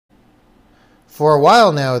for a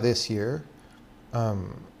while now this year,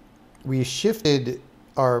 we shifted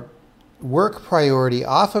our work priority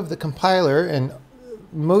off of the compiler and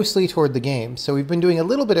mostly toward the game. So we've been doing a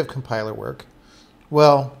little bit of compiler work.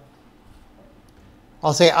 Well,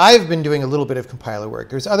 I'll say I've been doing a little bit of compiler work.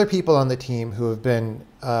 There's other people on the team who have been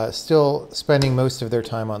still spending most of their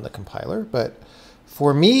time on the compiler. But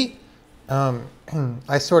for me,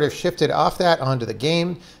 I sort of shifted off that onto the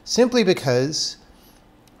game simply because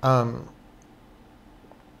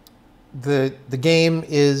the game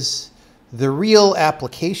is the real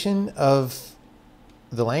application of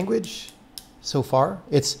the language so far.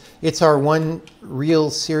 It's our one real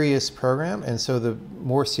serious program, and so the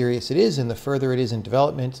more serious it is and the further it is in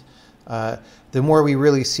development, the more we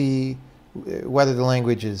really see whether the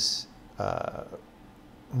language is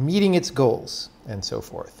meeting its goals and so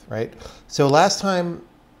forth, right? So last time,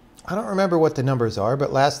 I don't remember what the numbers are,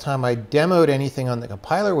 but last time I demoed anything on the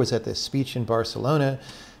compiler was at this speech in Barcelona,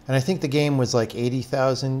 and I think the game was like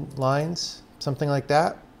 80,000 lines, something like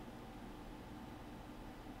that.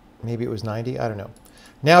 Maybe it was 90, I don't know.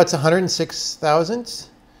 Now it's 106,000.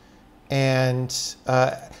 And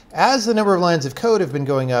as the number of lines of code have been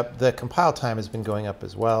going up, the compile time has been going up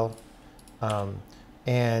as well.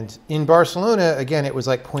 And in Barcelona, again, it was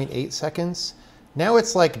like 0.8 seconds. Now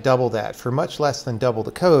it's like double that for much less than double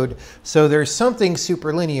the code. So there's something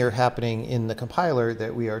super linear happening in the compiler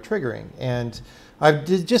that we are triggering. And I've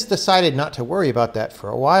just decided not to worry about that for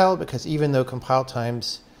a while, because even though compile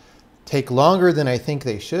times take longer than I think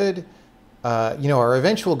they should, our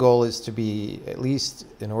eventual goal is to be at least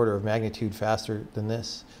an order of magnitude faster than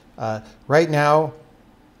this. Right now,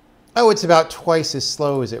 it's about twice as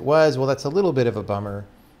slow as it was. Well, that's a little bit of a bummer,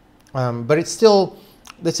 but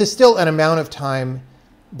this is still an amount of time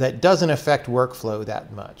that doesn't affect workflow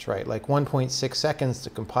that much, right? Like 1.6 seconds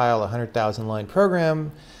to compile a 100,000 line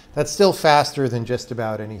program. That's still faster than just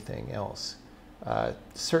about anything else.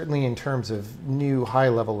 Certainly in terms of new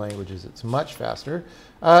high-level languages, it's much faster.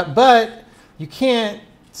 But you can't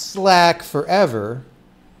slack forever.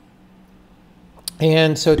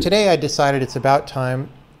 And so today I decided it's about time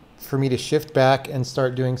for me to shift back and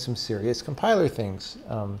start doing some serious compiler things.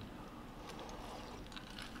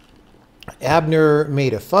 Abner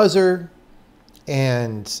made a fuzzer,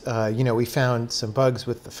 and we found some bugs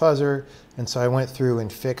with the fuzzer, and so I went through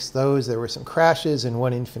and fixed those. There were some crashes in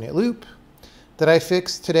one infinite loop that I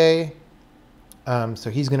fixed today. So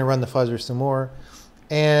he's going to run the fuzzer some more.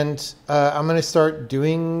 And I'm going to start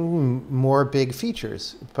doing more big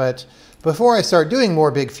features. But before I start doing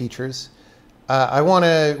more big features, I want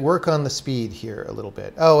to work on the speed here a little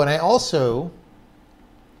bit. Oh, and I also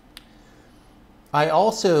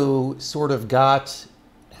sort of got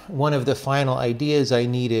one of the final ideas I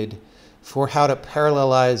needed for how to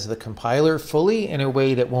parallelize the compiler fully in a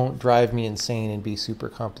way that won't drive me insane and be super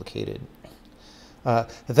complicated.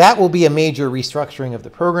 That will be a major restructuring of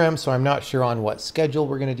the program, so I'm not sure on what schedule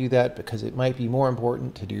we're going to do that, because it might be more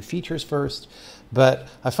important to do features first. But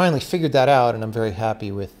I finally figured that out, and I'm very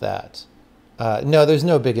happy with that. No, there's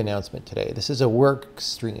no big announcement today. This is a work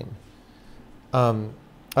stream. A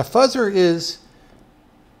fuzzer is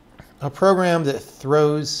a program that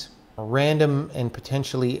throws a random and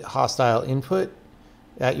potentially hostile input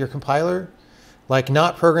at your compiler. Like,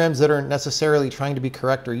 not programs that aren't necessarily trying to be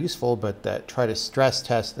correct or useful, but that try to stress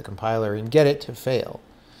test the compiler and get it to fail.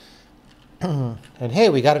 And hey,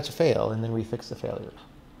 we got it to fail, and then we fix the failure.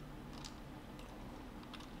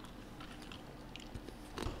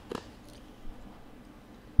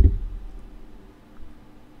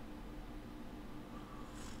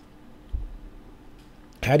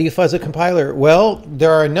 How do you fuzz a compiler? Well,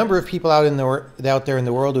 there are a number of people out there in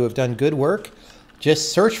the world who have done good work.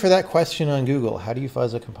 Just search for that question on Google. How do you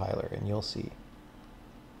fuzz a compiler? And you'll see.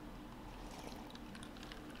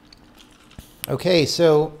 Okay,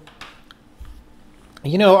 so,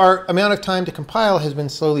 our amount of time to compile has been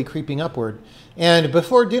slowly creeping upward. And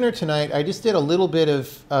before dinner tonight, I just did a little bit of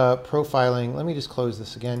profiling. Let me just close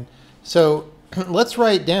this again. So let's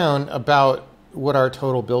write down about what our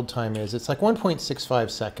total build time is. It's like 1.65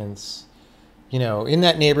 seconds, in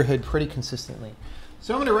that neighborhood pretty consistently.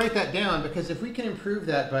 So I'm going to write that down, because if we can improve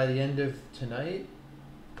that by the end of tonight,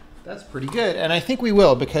 that's pretty good. And I think we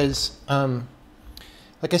will, because,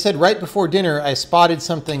 like I said, right before dinner, I spotted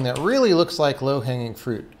something that really looks like low-hanging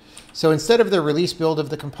fruit. So instead of the release build of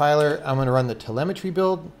the compiler, I'm going to run the telemetry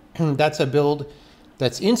build. That's a build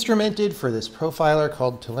that's instrumented for this profiler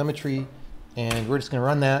called Telemetry. And we're just going to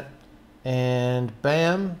run that. And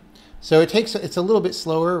bam. So it's a little bit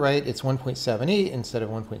slower, right? It's 1.78 instead of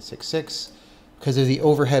 1.66. because of the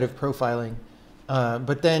overhead of profiling.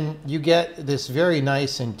 But then you get this very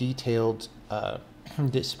nice and detailed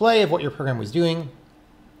display of what your program was doing.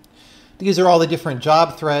 These are all the different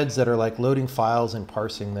job threads that are like loading files and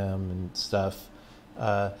parsing them and stuff.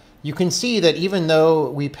 You can see that even though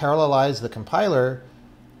we parallelize the compiler,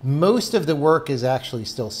 most of the work is actually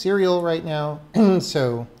still serial right now.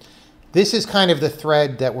 So this is kind of the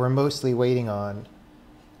thread that we're mostly waiting on.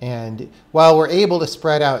 And while we're able to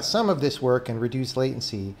spread out some of this work and reduce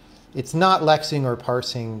latency, it's not lexing or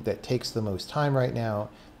parsing that takes the most time right now.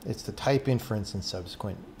 It's the type inference and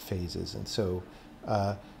subsequent phases. And so,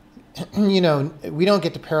 you know, we don't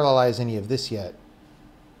get to parallelize any of this yet.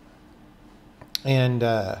 And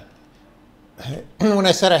when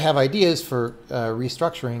I said I have ideas for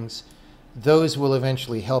restructurings, those will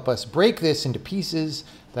eventually help us break this into pieces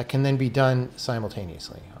that can then be done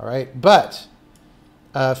simultaneously. All right, but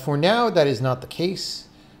for now, that is not the case.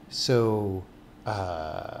 So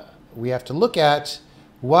we have to look at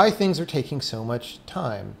why things are taking so much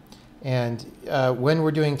time. And when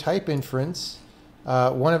we're doing type inference,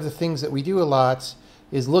 one of the things that we do a lot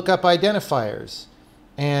is look up identifiers.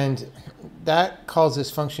 And that calls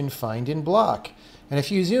this function find in block. And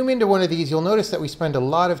if you zoom into one of these, you'll notice that we spend a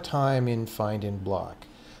lot of time in find in block.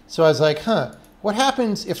 So I was like, what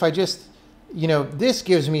happens if I just, you know, this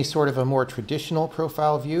gives me sort of a more traditional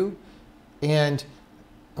profile view. And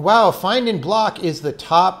wow, find in block is the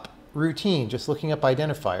top routine, just looking up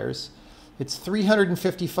identifiers. It's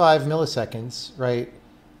 355 milliseconds, right?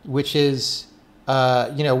 Which is, you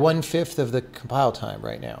know, 1/5 of the compile time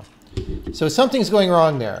right now. So something's going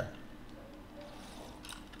wrong there.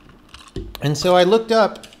 And so I looked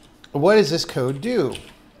up, what does this code do?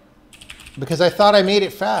 Because I thought I made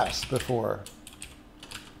it fast before.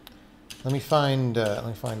 Let me find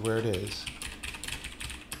where it is.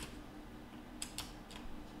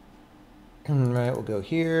 All right, we'll go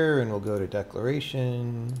here and we'll go to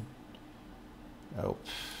declaration. Oh,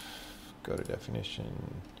 go to definition.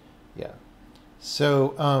 Yeah.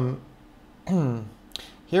 So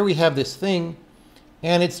here we have this thing,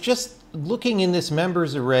 and it's just looking in this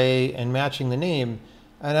members array and matching the name.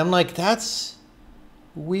 And I'm like, that's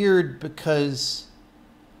weird because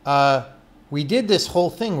we did this whole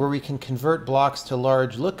thing where we can convert blocks to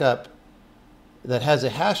large lookup that has a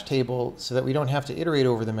hash table so that we don't have to iterate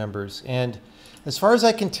over the members. And as far as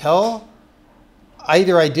I can tell,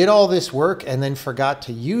 either I did all this work and then forgot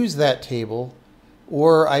to use that table,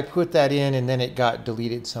 or I put that in and then it got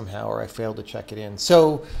deleted somehow, or I failed to check it in.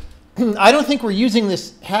 So I don't think we're using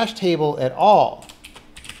this hash table at all.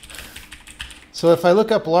 So if I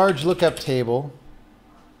look up large lookup table,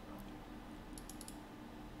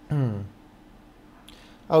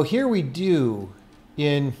 oh, here we do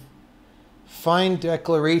in find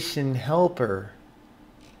declaration helper.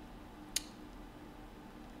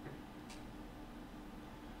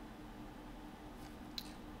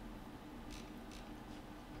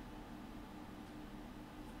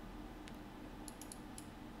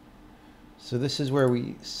 So this is where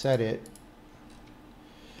we set it.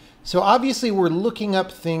 So obviously we're looking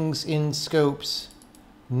up things in scopes,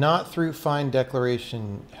 not through find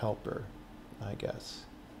declaration helper, I guess.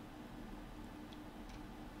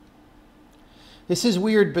 This is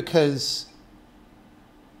weird because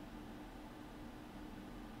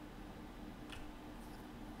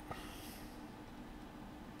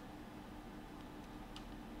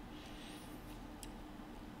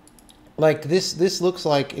like this looks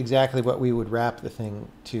like exactly what we would wrap the thing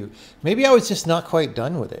to. Maybe I was just not quite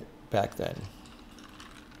done with it back then.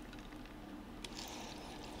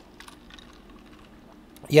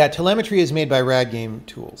 Yeah, Telemetry is made by RAD Game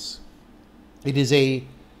Tools. It is a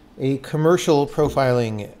commercial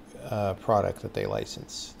profiling product that they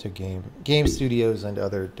license to game studios and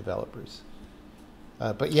other developers.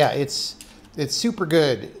 But yeah, it's super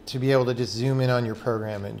good to be able to just zoom in on your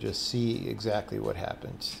program and just see exactly what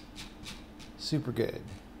happens. Super good.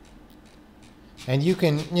 And you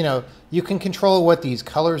can, you can control what these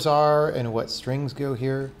colors are and what strings go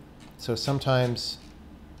here. So sometimes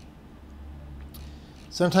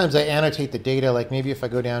I annotate the data, like maybe if I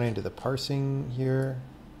go down into the parsing here,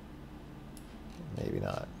 maybe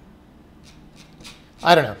not.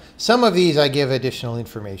 I don't know. Some of these I give additional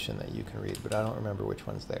information that you can read, but I don't remember which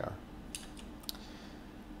ones they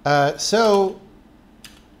are. So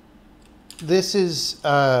this is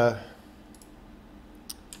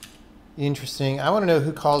interesting. I want to know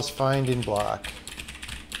who calls find in block.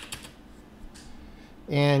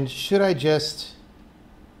 And should I just...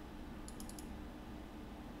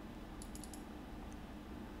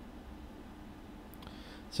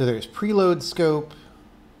 So there's preload scope.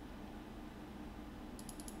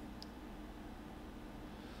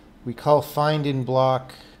 we call find in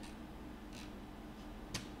block.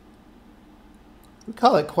 We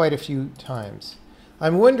call it quite a few times.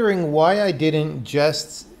 I'm wondering why I didn't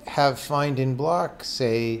just have find in block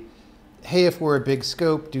say, hey, if we're a big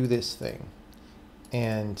scope, do this thing.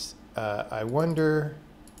 And I wonder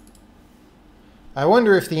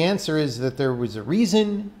if the answer is that there was a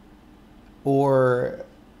reason or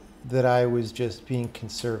that I was just being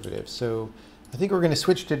conservative. So I think we're going to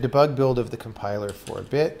switch to debug build of the compiler for a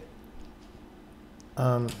bit.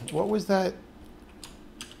 What was that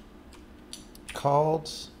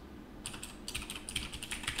called?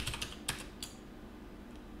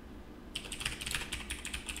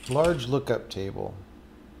 Large lookup table,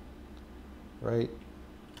 right?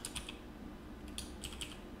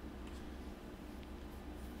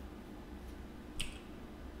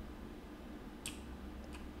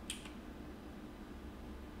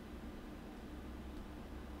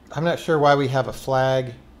 I'm not sure why we have a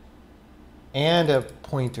flag and a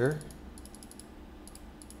pointer,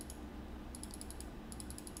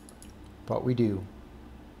 but we do.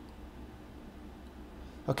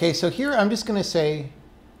 Okay, so here I'm just going to say,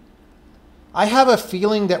 I have a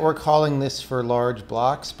feeling that we're calling this for large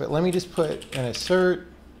blocks, but let me just put an assert.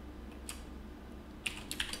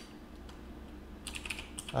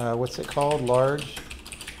 What's it called? Large.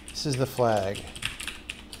 This is the flag.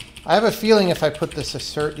 I have a feeling if I put this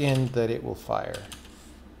assert in that it will fire.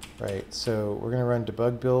 Right, so we're going to run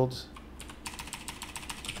debug build.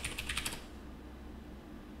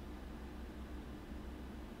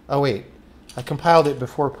 Oh wait, I compiled it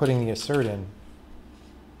before putting the assert in.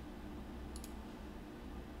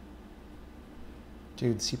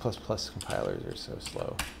 Dude, C++ compilers are so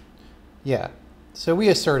slow. Yeah, so we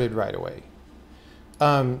asserted right away.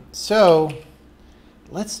 So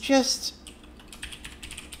let's just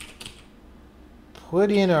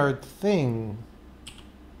put in our thing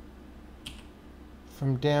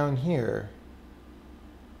from down here.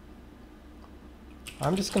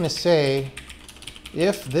 I'm just going to say,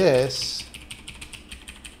 if this,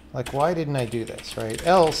 like why didn't I do this, right?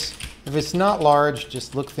 Else, if it's not large,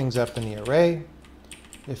 just look things up in the array.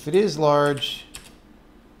 If it is large,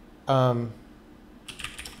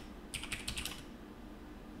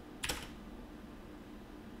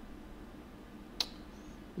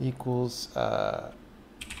 equals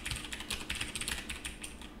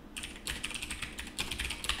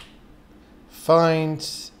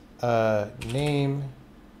find name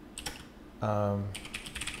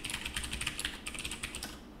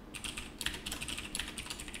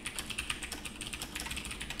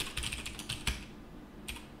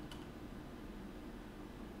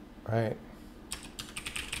right.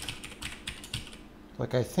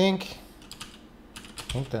 Like I think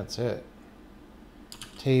that's it.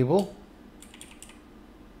 Table.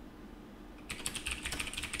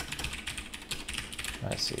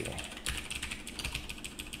 I see.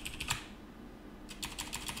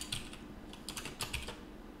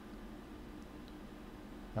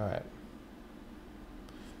 All right.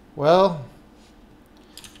 Well,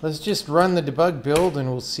 let's just run the debug build and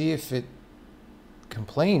we'll see if it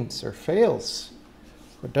complains or fails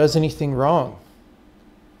or does anything wrong.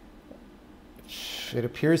 It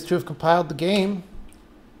appears to have compiled the game.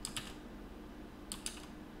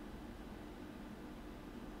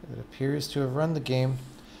 It appears to have run the game.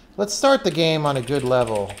 Let's start the game on a good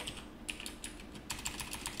level.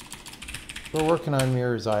 We're working on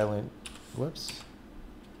Mirrors Island. Whoops.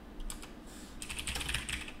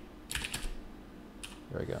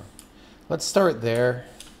 There we go. Let's start there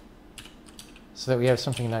so that we have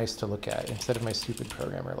something nice to look at instead of my stupid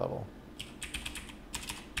programmer level.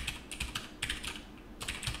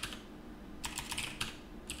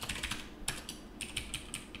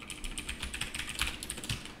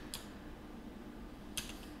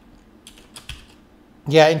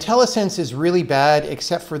 Yeah, IntelliSense is really bad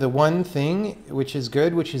except for the one thing which is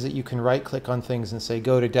good, which is that you can right click on things and say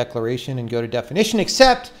go to declaration and go to definition,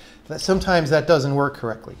 except that sometimes that doesn't work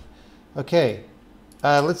correctly. Okay,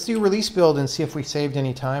 let's do release build and see if we saved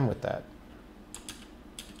any time with that.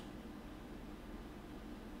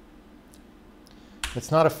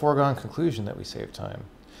 It's not a foregone conclusion that we saved time.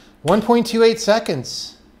 1.28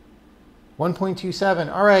 seconds.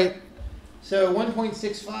 1.27. All right. So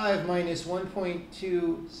 1.65 minus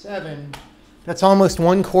 1.27, that's almost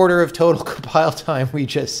 1/4 of total compile time we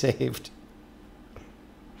just saved.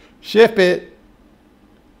 Ship it.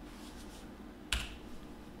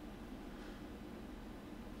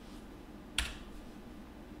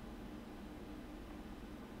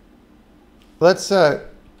 Let's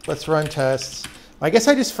run tests. I guess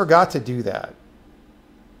I just forgot to do that.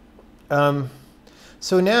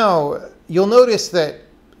 So now you'll notice that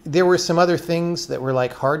there were some other things that were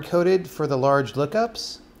like hard-coded for the large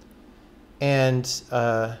lookups. And,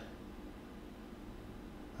 uh-oh.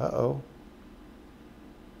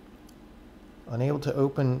 Unable to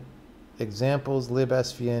open examples,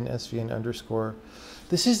 libsvn, svn underscore.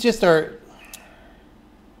 This is just our...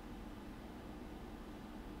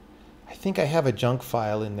 I think I have a junk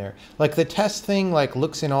file in there. Like the test thing like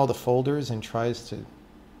looks in all the folders and tries to...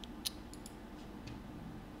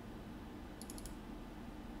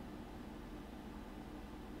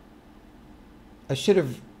 I should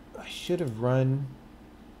have run...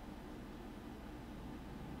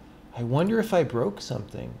 I wonder if I broke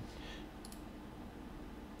something.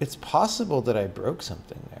 It's possible that I broke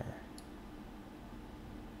something there.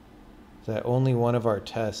 That only one of our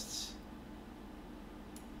tests...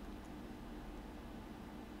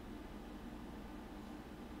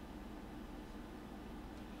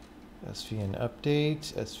 SVN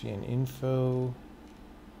update, SVN info,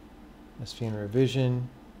 SVN revision.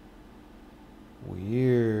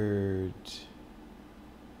 Weird.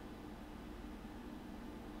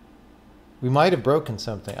 We might have broken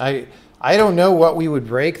something. I don't know what we would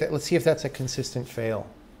break. Let's see if that's a consistent fail.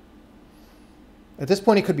 At this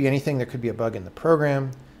point, it could be anything. There could be a bug in the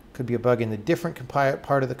program. Could be a bug in the different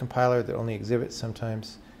part of the compiler that only exhibits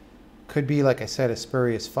sometimes. Could be, like I said, a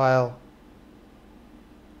spurious file.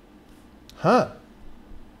 Huh.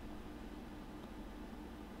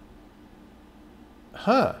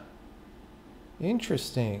 Huh.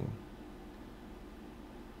 Interesting.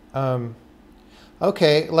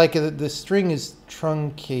 Okay, like the string is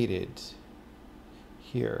truncated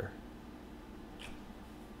here.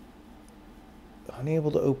 Unable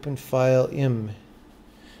to open file im.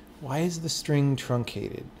 Why is the string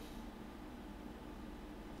truncated?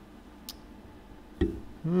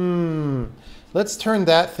 Let's turn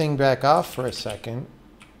that thing back off for a second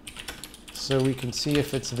so we can see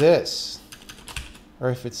if it's this or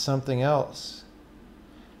if it's something else.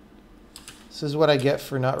 This is what I get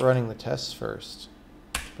for not running the tests first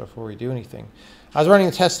before we do anything. I was running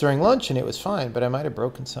the tests during lunch and it was fine, but I might have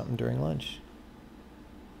broken something during lunch.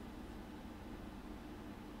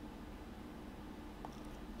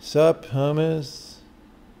 Sup, hummus?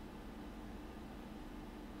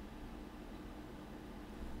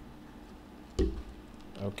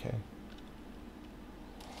 Okay.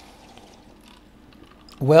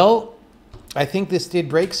 Well, I think this did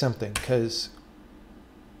break something because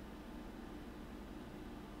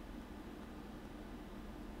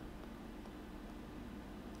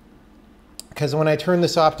when I turn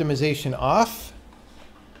this optimization off,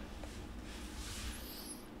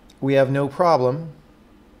 we have no problem.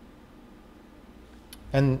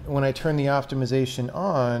 And when I turn the optimization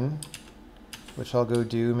on, which I'll go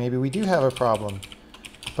do, maybe we do have a problem.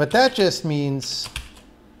 But that just means,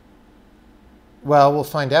 well, we'll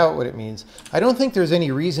find out what it means. I don't think there's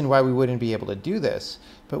any reason why we wouldn't be able to do this.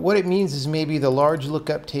 But what it means is maybe the large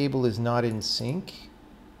lookup table is not in sync.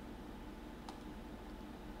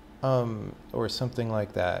 Or something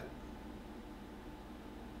like that.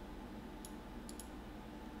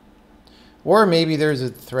 Or maybe there's a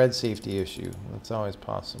thread safety issue. That's always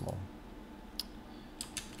possible.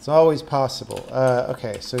 It's always possible.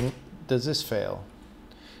 Okay, so does this fail?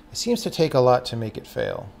 It seems to take a lot to make it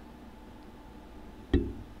fail.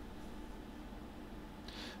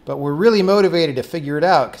 But we're really motivated to figure it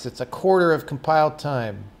out because it's a quarter of compiled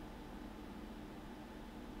time.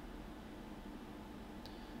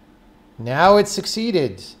 Now it's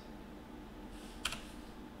succeeded.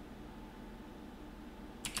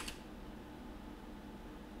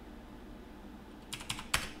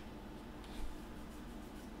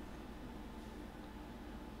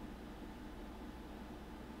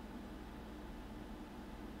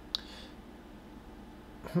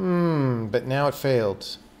 But now it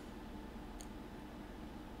failed.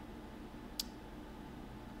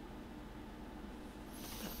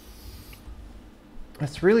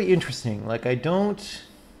 That's really interesting. Like, I don't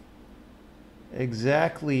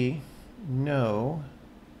exactly know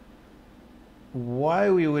why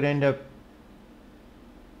we would end up...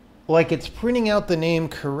 Like, it's printing out the name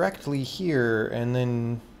correctly here, and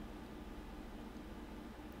then...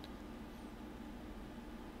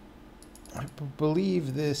 I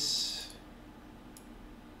believe this...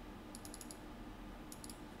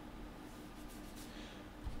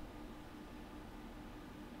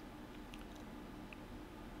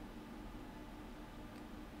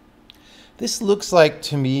 This looks like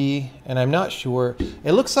to me, and I'm not sure,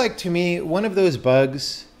 it looks like to me one of those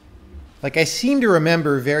bugs, like I seem to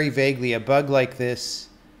remember very vaguely a bug like this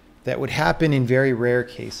that would happen in very rare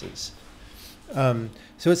cases.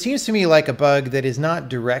 So it seems to me like a bug that is not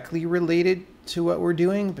directly related to what we're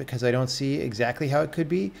doing because I don't see exactly how it could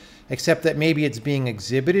be, except that maybe it's being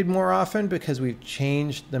exhibited more often because we've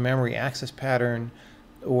changed the memory access pattern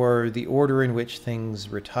or the order in which things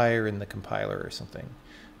retire in the compiler or something.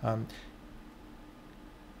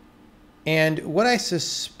 And what I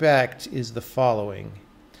suspect is the following.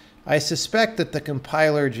 I suspect that the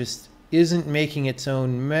compiler just isn't making its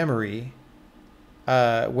own memory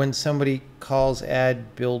when somebody calls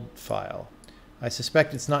add build file. I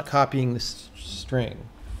suspect it's not copying the string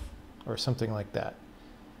or something like that.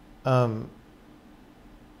 I'm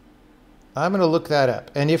going to look that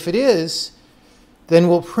up. And if it is, then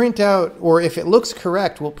we'll print out, or if it looks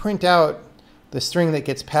correct, we'll print out the string that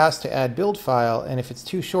gets passed to add build file. And if it's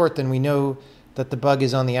too short, then we know that the bug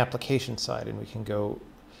is on the application side and we can go.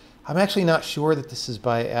 I'm actually not sure that this is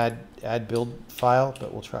by add build file,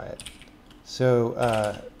 but we'll try it. So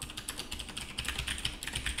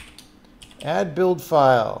add build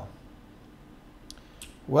file.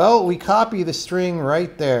 Well, we copy the string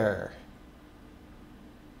right there.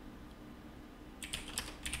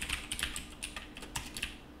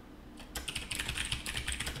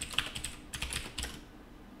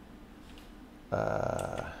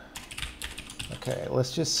 Okay,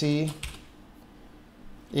 let's just see.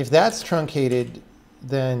 If that's truncated,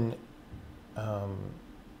 then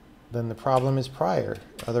the problem is prior.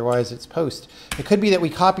 Otherwise, it's post. It could be that we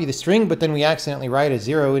copy the string, but then we accidentally write a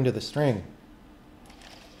 0 into the string.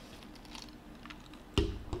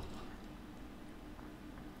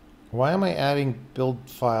 Why am I adding build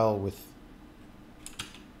file with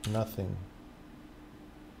nothing?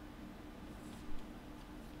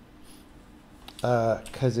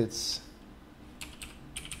 Because it's...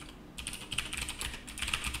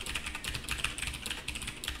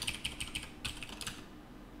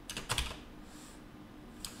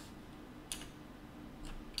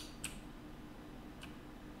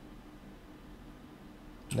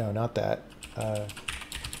 No, not that.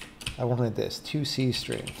 I wanted this 2C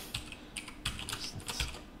string. It's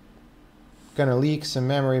going to leak some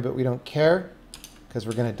memory, but we don't care because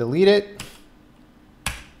we're going to delete it.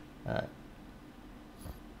 All right.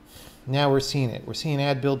 Now we're seeing it. We're seeing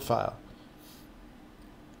add build file.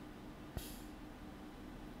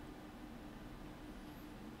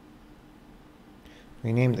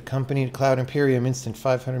 Rename the company to Cloud Imperium Instant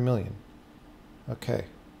 500 million. Okay.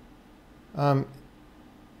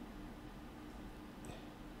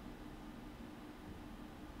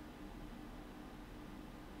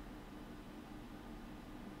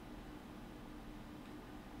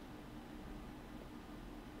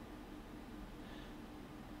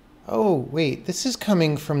 Oh, wait, this is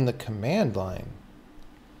coming from the command line.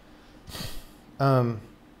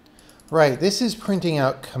 Right, this is printing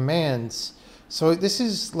out commands. So this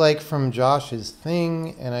is like from Josh's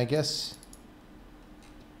thing, and I guess...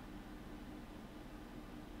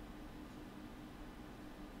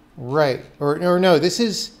 Right, or no, this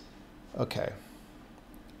is... Okay.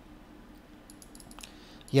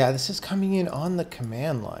 Yeah, this is coming in on the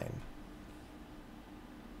command line.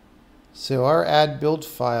 So our add build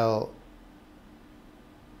file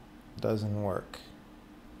doesn't work.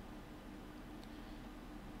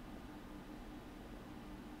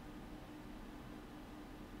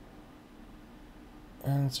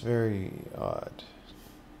 And it's very odd.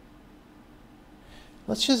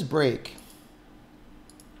 Let's just break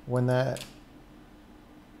when that...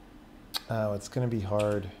 Oh, it's going to be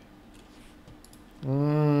hard.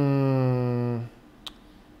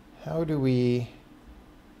 How do we...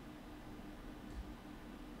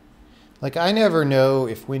 Like, I never know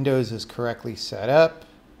if Windows is correctly set up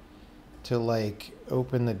to, like,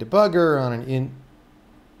 open the debugger on an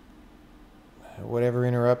whatever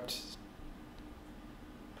interrupt.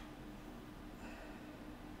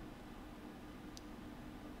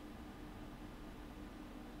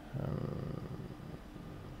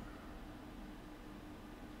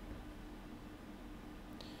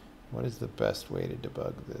 What is the best way to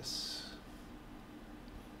debug this?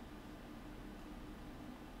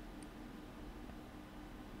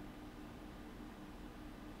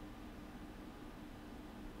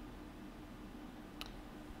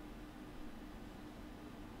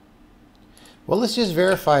 Well, let's just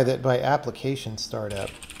verify that by application startup.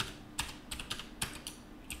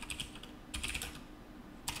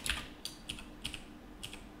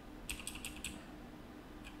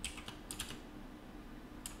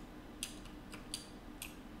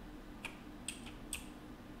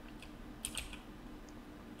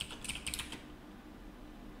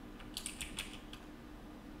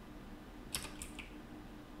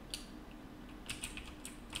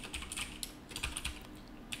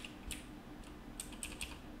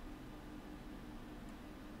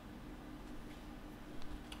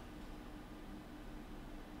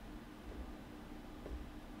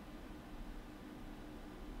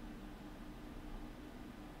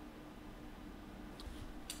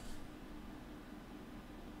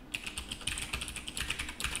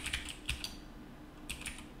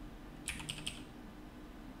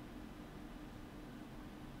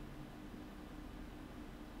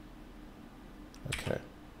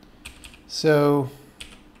 So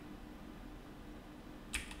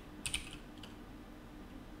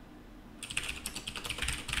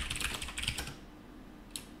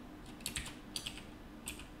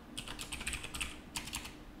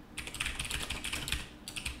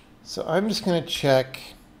I'm just going to check.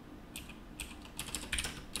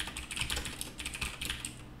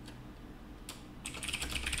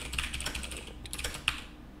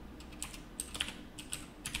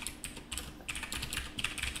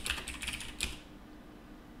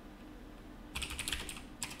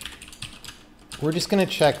 We're just going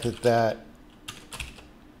to check that that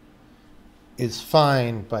is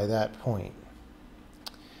fine by that point.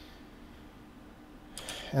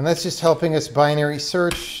 And that's just helping us binary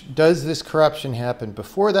search. Does this corruption happen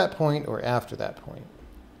before that point or after that point?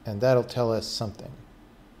 And that'll tell us something.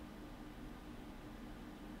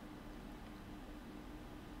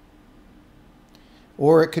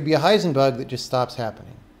 Or it could be a Heisenbug that just stops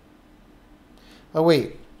happening. Oh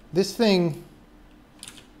wait, this thing...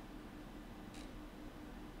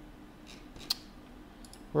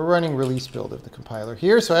 We're running release build of the compiler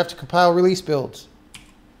here, so I have to compile release builds.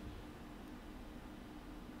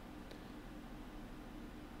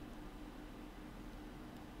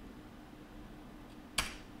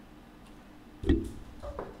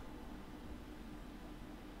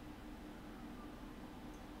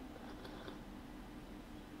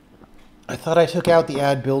 I thought I took out the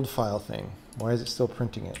add build file thing. Why is it still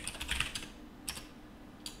printing it?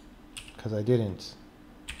 Because I didn't.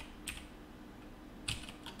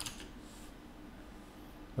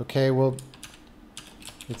 Okay, well,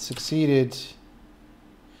 it succeeded.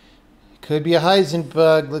 It could be a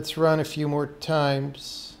Heisenbug. Let's run a few more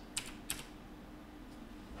times.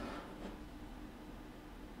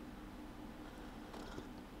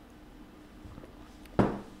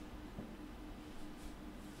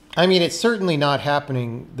 I mean, it's certainly not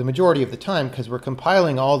happening the majority of the time because we're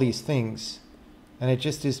compiling all these things and it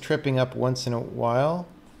just is tripping up once in a while.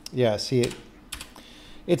 Yeah, see it.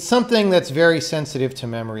 It's something that's very sensitive to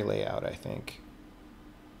memory layout, I think.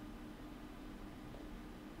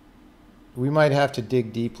 We might have to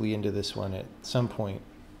dig deeply into this one at some point.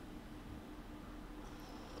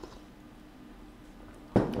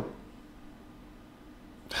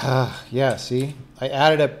 Yeah, see? I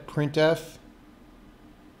added a printf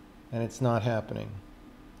and it's not happening.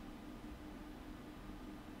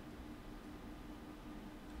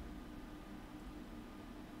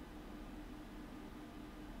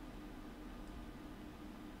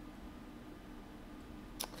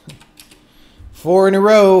 Four in a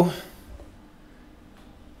row.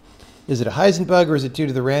 Is it a Heisenbug or is it due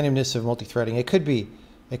to the randomness of multi-threading? It could be.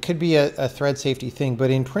 It could be a thread safety thing, but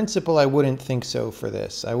in principle, I wouldn't think so for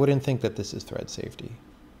this. I wouldn't think that this is thread safety.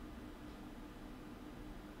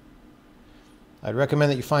 I'd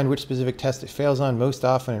recommend that you find which specific test it fails on most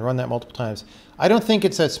often and run that multiple times. I don't think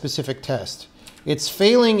it's a specific test. It's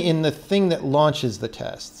failing in the thing that launches the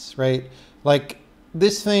tests, right? Like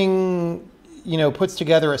this thing, you know, puts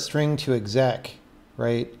together a string to exec,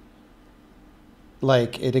 right?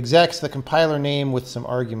 Like it execs the compiler name with some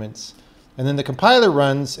arguments, and then the compiler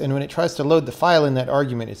runs, and when it tries to load the file in that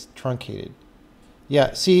argument, it's truncated.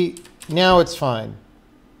 Yeah, see, now it's fine.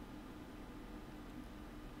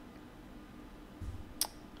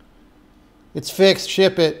 It's fixed,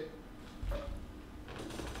 ship it.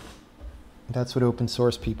 That's what open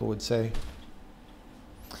source people would say.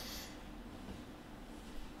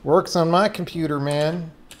 Works on my computer,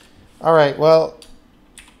 man. All right, well,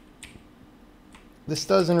 this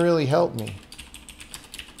doesn't really help me.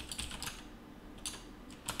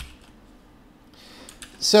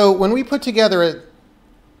 So when we put together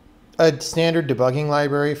a standard debugging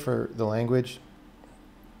library for the language,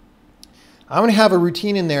 I'm going to have a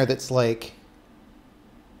routine in there that's like,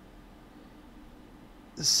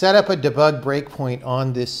 set up a debug breakpoint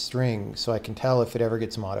on this string so I can tell if it ever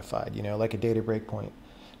gets modified, you know, like a data breakpoint.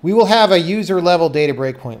 We will have a user level data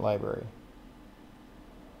breakpoint library.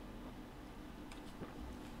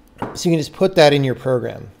 So you can just put that in your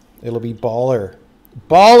program. It'll be baller.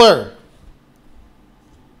 Baller!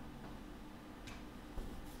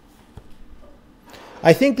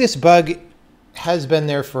 I think this bug has been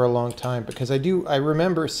there for a long time because I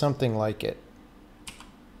remember something like it.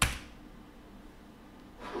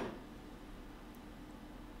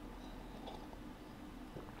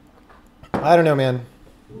 I don't know, man.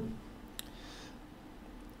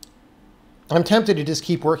 I'm tempted to just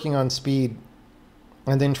keep working on speed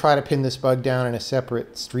and then try to pin this bug down in a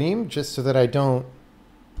separate stream just so that I don't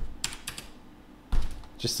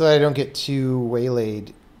get too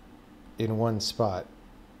waylaid in one spot.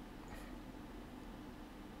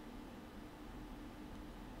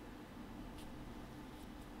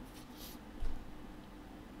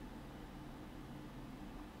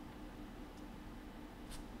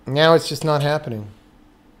 Now it's just not happening.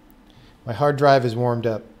 My hard drive is warmed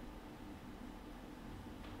up.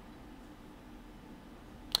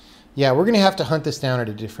 Yeah, we're going to have to hunt this down at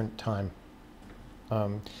a different time.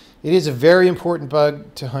 It is a very important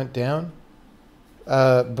bug to hunt down.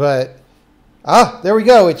 But, there we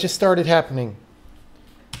go. It just started happening.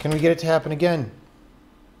 Can we get it to happen again?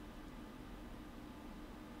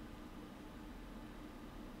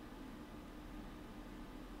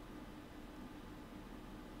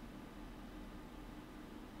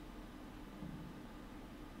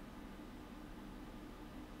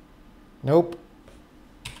 Nope.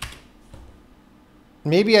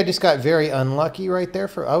 Maybe I just got very unlucky right there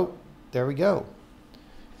for, oh, there we go.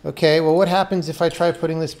 Okay, well, what happens if I try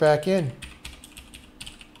putting this back in?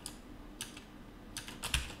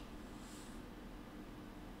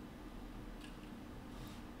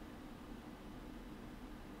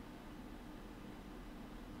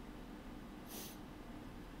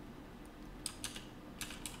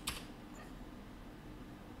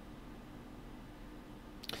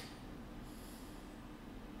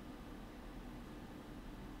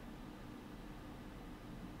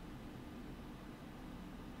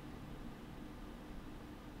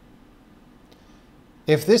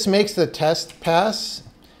 If this makes the test pass,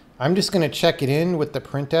 I'm just going to check it in with the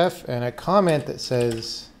printf and a comment that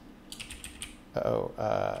says,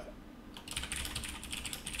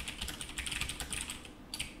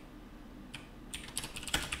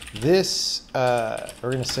 this, we're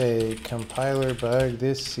going to say compiler bug,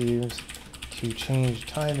 this seems to change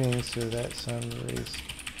timing so that some race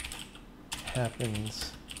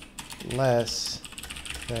happens less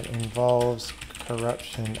that involves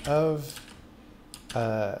corruption of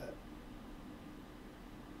the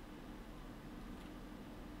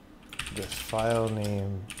file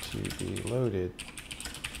name to be loaded.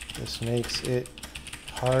 This makes it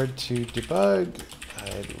hard to debug.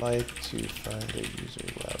 I'd like to find a user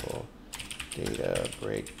level data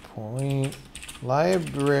breakpoint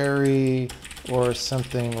library or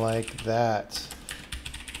something like that.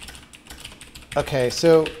 Okay,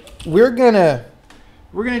 so we're gonna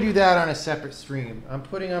do that on a separate stream. I'm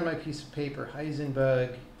putting on my piece of paper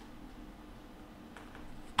Heisenberg.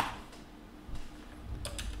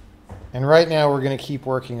 And right now we're going to keep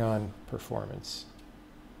working on performance.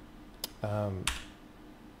 We'll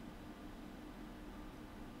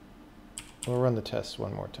run the test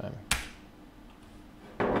one more time.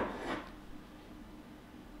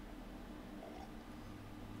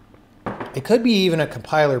 It could be even a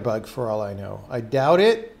compiler bug for all I know. I doubt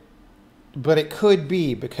it, but it could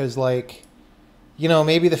be because, like, you know,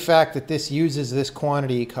 maybe the fact that this uses this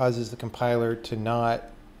quantity causes the compiler to not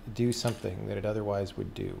do something that it otherwise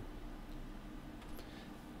would do.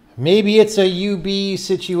 Maybe it's a UB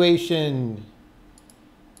situation.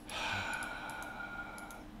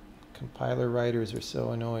 Compiler writers are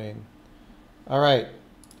so annoying. All right.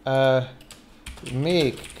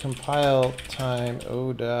 Make compile time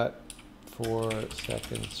 0.4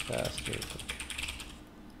 seconds faster.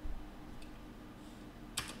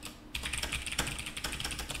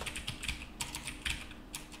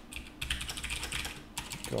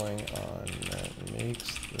 Going on, that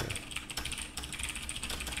makes the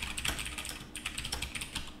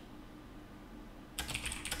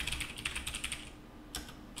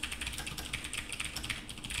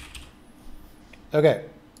okay,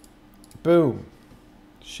 boom,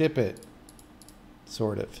 ship it,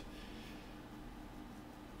 sort of.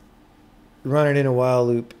 Run it in a while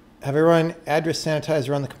loop. Have I run address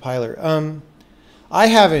sanitizer on the compiler? I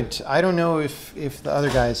haven't. I don't know if the other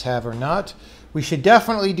guys have or not. We should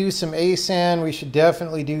definitely do some ASAN. We should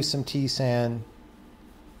definitely do some TSAN.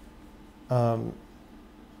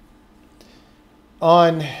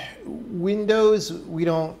 On Windows, we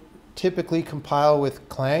don't typically compile with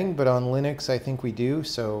Clang, but on Linux, I think we do.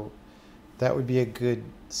 So that would be a good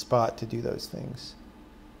spot to do those things.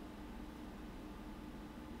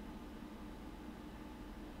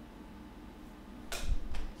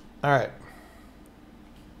 All right.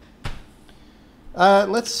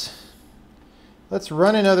 Let's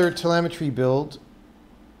run another telemetry build.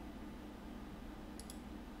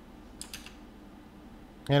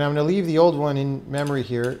 And I'm going to leave the old one in memory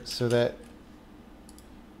here so that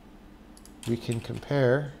we can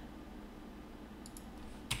compare.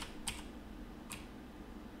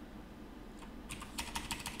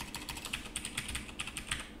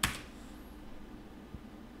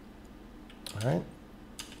 All right.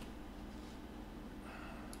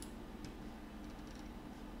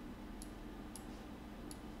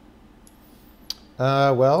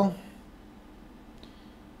 Well,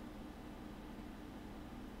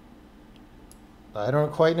 I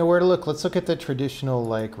don't quite know where to look. Let's look at the traditional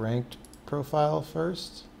like ranked profile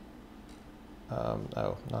first.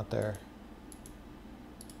 Oh, not there.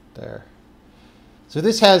 There. So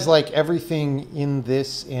this has like everything in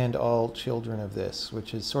this and all children of this,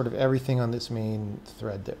 which is sort of everything on this main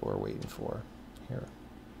thread that we're waiting for here.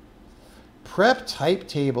 Prep type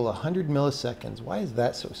table, 100 milliseconds. Why is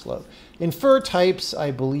that so slow? Infer types,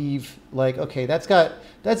 I believe, like, okay, that's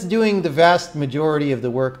doing the vast majority of the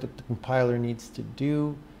work that the compiler needs to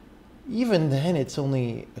do. Even then, it's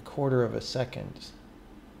only a quarter of a second.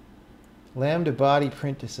 Lambda body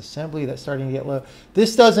print disassembly, that's starting to get low.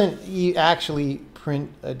 This doesn't actually print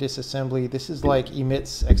a disassembly. This is like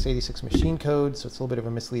emits x86 machine code, so it's a little bit of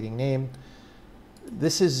a misleading name.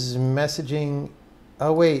 This is messaging.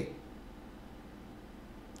 Oh, wait.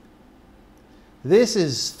 This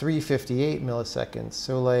is 358 milliseconds.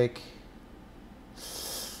 So like,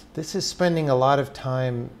 this is spending a lot of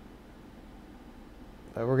time.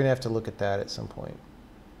 We're going to have to look at that at some point.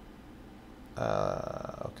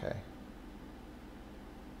 Okay.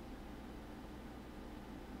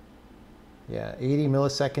 Yeah, 80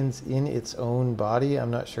 milliseconds in its own body. I'm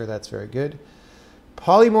not sure that's very good.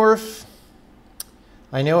 Polymorph,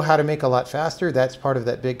 I know how to make a lot faster. That's part of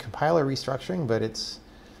that big compiler restructuring, but it's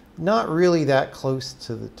not really that close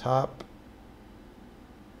to the top.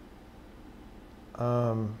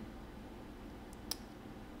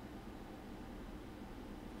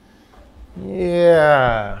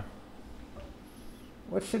 Yeah.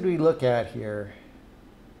 What should we look at here?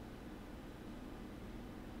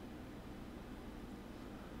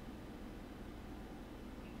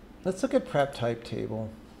 Let's look at prep type table.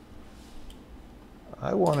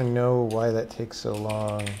 I want to know why that takes so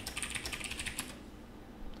long.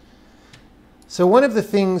 So one of the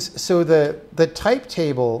things, so the type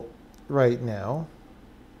table right now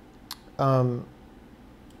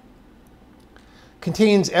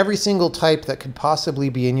contains every single type that could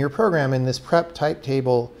possibly be in your program, and this prep type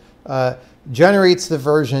table generates the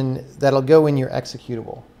version that'll go in your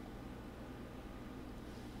executable.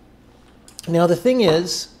 Now the thing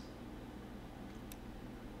is,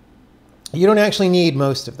 you don't actually need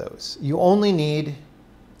most of those. You only need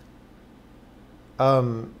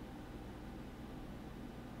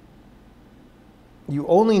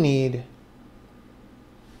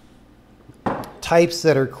types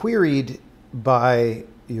that are queried by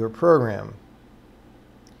your program,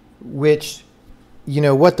 which, you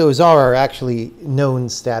know, what those are actually known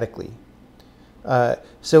statically.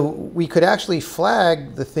 So we could actually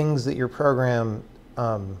flag the things that your program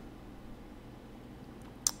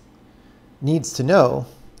needs to know.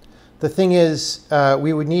 The thing is,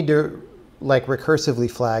 we would need to like recursively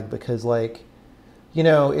flag, because like, you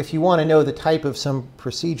know, if you want to know the type of some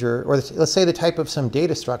procedure, or let's say the type of some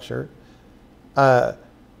data structure,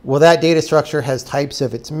 well, that data structure has types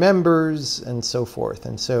of its members and so forth.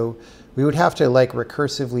 And so we would have to like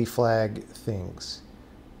recursively flag things.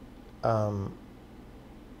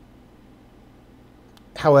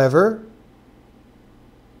 However,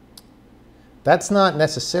 that's not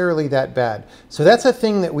necessarily that bad. So that's a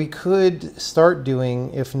thing that we could start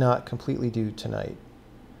doing, if not completely do tonight.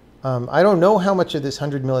 I don't know how much of this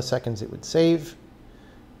 100 milliseconds it would save,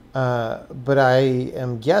 but I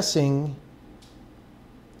am guessing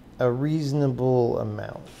a reasonable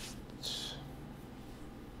amount.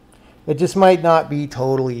 It just might not be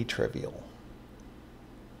totally trivial.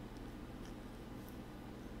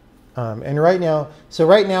 And right now,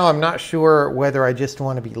 I'm not sure whether I just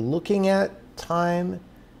want to be looking at time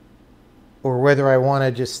or whether I want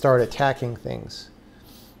to just start attacking things.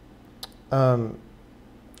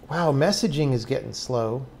 Wow, messaging is getting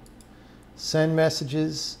slow. Send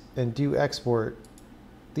messages and do export.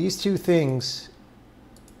 These two things,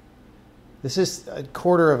 this is a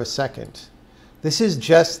quarter of a second. This is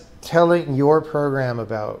just telling your program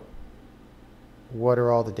about what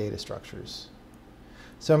are all the data structures.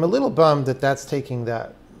 So I'm a little bummed that that's taking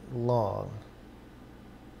that long.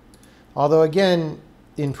 Although again,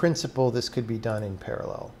 in principle, this could be done in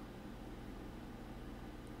parallel.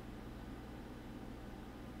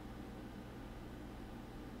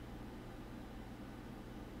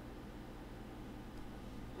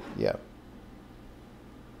 Yeah.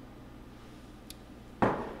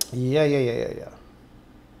 Yeah.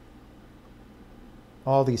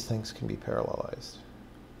 All these things can be parallelized.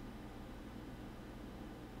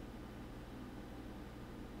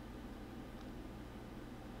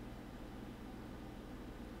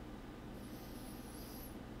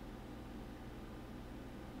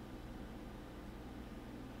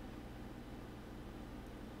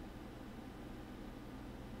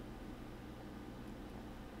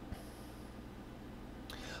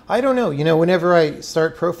 I don't know. You know, whenever I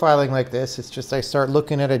start profiling like this, it's just I start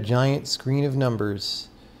looking at a giant screen of numbers.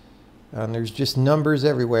 And there's just numbers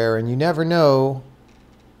everywhere, and you never know.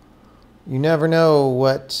 You never know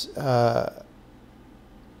what to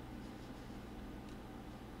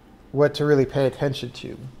really pay attention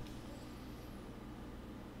to.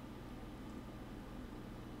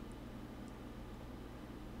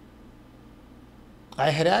 I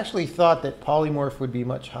had actually thought that polymorph would be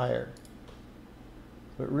much higher,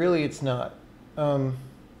 but really it's not.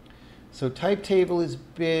 So type table is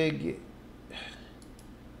big.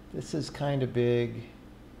 This is kind of big.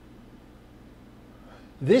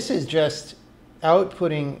 This is just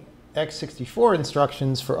outputting x64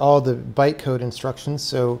 instructions for all the bytecode instructions.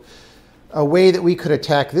 So a way that we could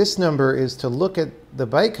attack this number is to look at the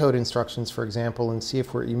bytecode instructions, for example, and see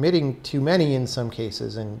if we're emitting too many in some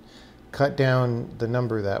cases and cut down the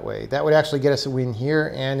number that way. That would actually get us a win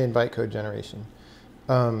here and in bytecode generation.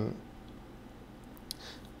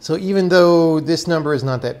 So even though this number is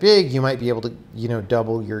not that big, you might be able to, you know,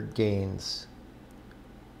 double your gains.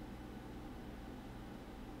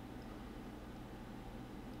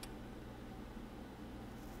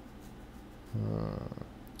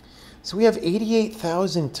 So we have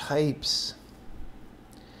 88,000 types.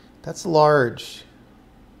 That's large.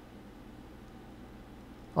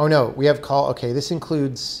 Oh no, we have call. Okay, this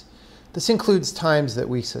includes times that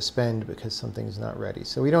we suspend because something's not ready.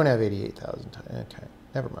 So we don't have 88,000 times. Okay,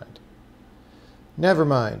 never mind. Never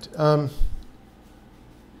mind.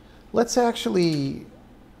 Let's actually.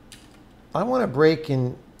 I want to break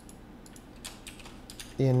in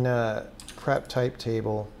prep type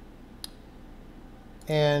table,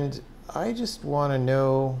 and I just want to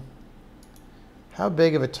know how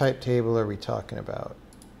big of a type table are we talking about.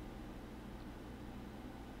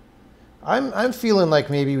 I'm feeling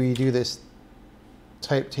like maybe we do this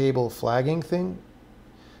type table flagging thing,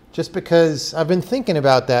 just because I've been thinking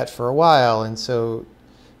about that for a while, and so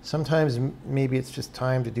sometimes maybe it's just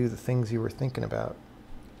time to do the things you were thinking about.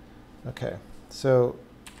 Okay, so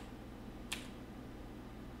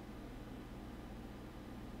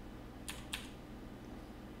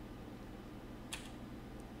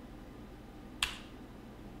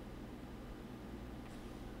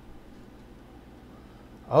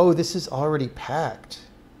oh, this is already packed.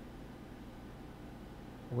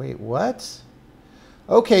 Wait, what?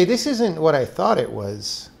 Okay, this isn't what I thought it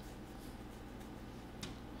was.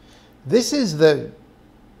 This is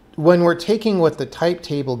when we're taking what the type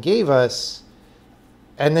table gave us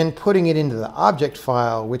and then putting it into the object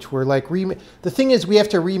file, which we're like, the thing is we have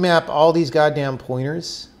to remap all these goddamn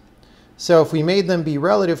pointers. So if we made them be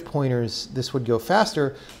relative pointers, this would go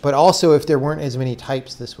faster, but also if there weren't as many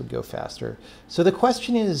types, this would go faster. So the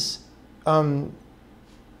question is,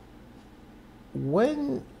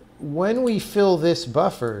 when we fill this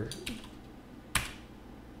buffer,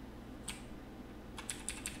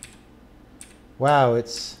 wow,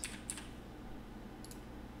 it's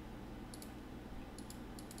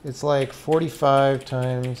like 45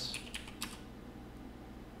 times.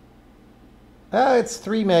 It's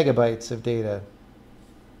 3 megabytes of data.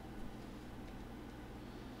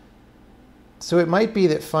 So it might be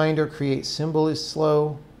that find or create symbol is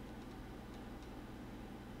slow.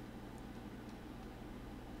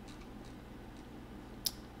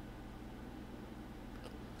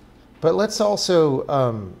 But let's also,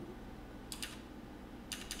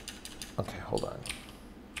 okay, hold on.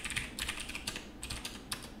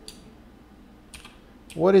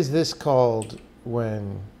 What is this called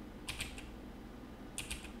when?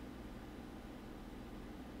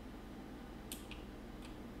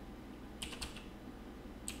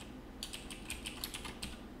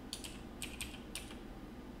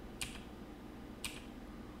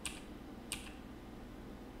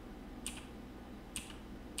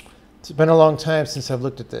 It's been a long time since I've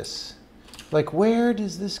looked at this. Like, where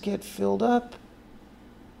does this get filled up?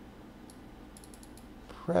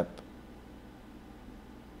 Prep.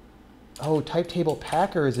 Oh, type table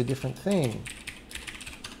packer is a different thing.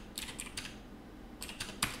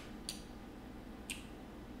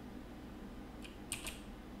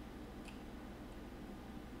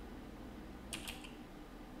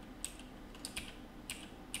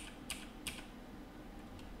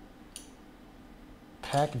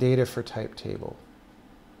 Pack data for type table.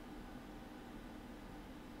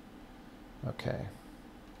 Okay.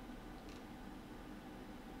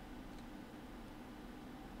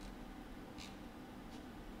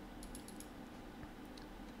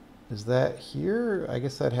 Is that here? I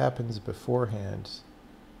guess that happens beforehand.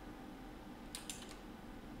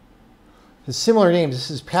 There's similar names.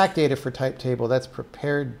 This is pack data for type table. That's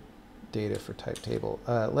prepared data for type table.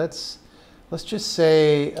 Let's let's just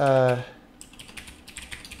say,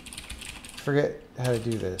 forget how to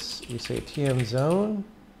do this. We say TM zone,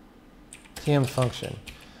 TM function.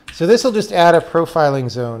 So this will just add a profiling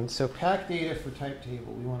zone. So pack data for type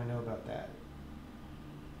table, we want to know about that.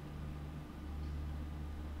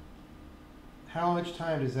 How much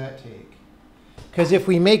time does that take? Because if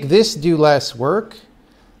we make this do less work,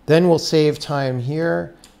 then we'll save time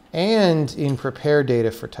here and in prepare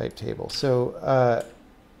data for type table. So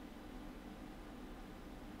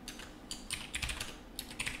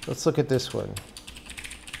let's look at this one.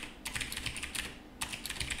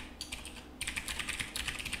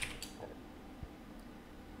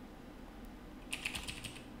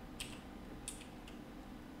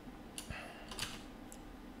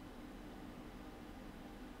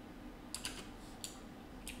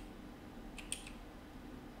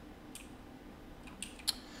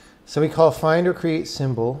 So we call find or create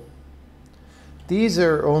symbol. These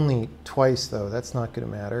are only twice though, that's not going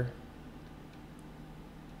to matter.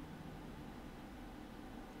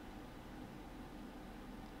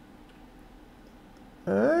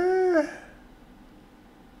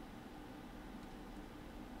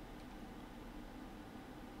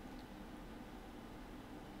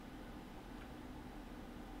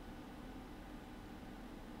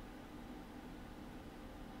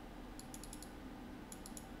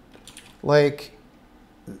 Like,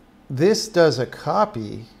 this does a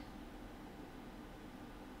copy.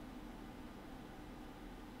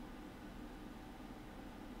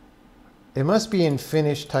 It must be in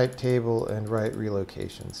finish type table and write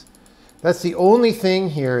relocations. That's the only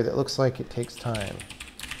thing here that looks like it takes time.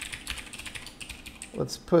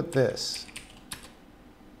 Let's put this.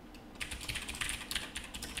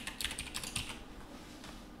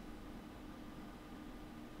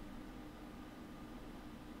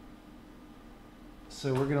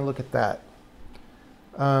 So we're going to look at that.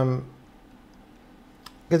 Because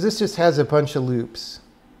this just has a bunch of loops.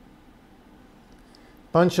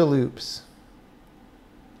 Bunch of loops.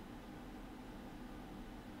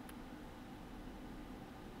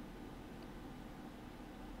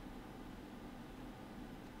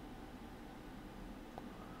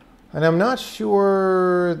 And I'm not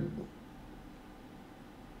sure.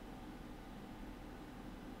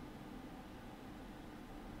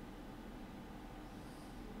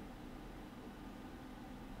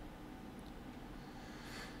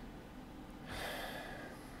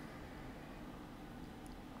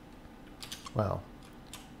 Wow.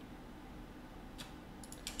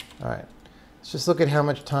 All right. Let's just look at how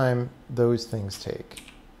much time those things take.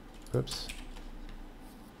 Oops.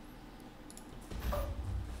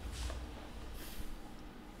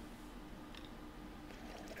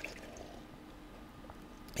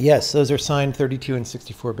 Yes, those are signed 32 and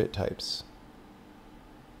 64-bit types.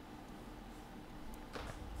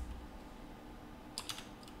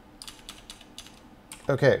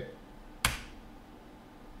 Okay.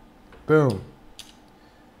 Boom.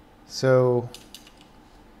 So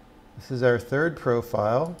this is our third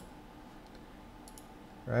profile,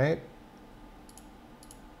 right?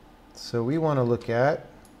 So we want to look at,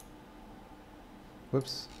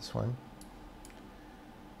 whoops, this one.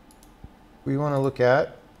 We want to look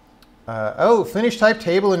at, finish type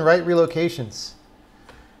table and write relocations.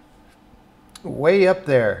 Way up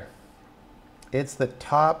there. It's the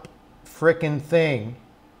top frickin' thing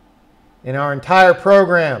in our entire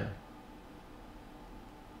program.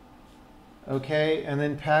 Okay, and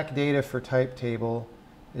then pack data for type table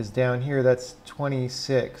is down here. That's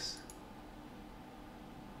 26.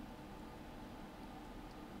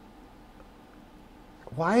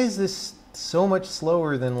 Why is this so much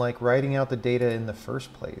slower than like writing out the data in the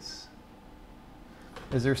first place?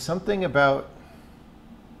 Is there something about...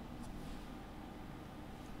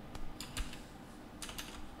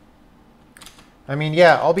 I mean,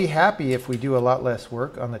 yeah, I'll be happy if we do a lot less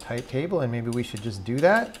work on the type table, and maybe we should just do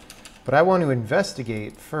that. But I want to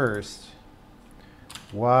investigate first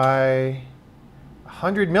why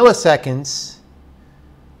 100 milliseconds,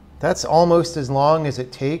 that's almost as long as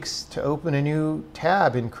it takes to open a new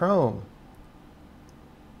tab in Chrome.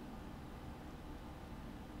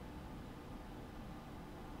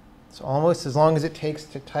 It's almost as long as it takes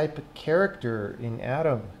to type a character in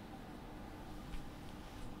Atom.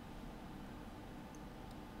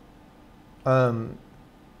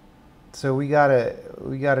 So we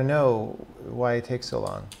gotta know why it takes so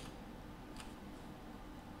long.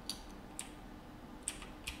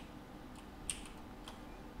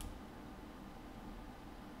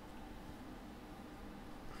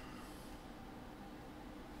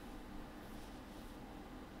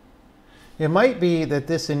 It might be that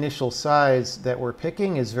this initial size that we're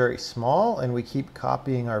picking is very small and we keep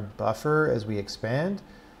copying our buffer as we expand.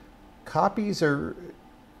 Copies are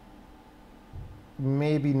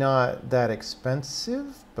maybe not that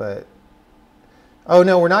expensive, but oh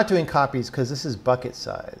no, we're not doing copies because this is bucket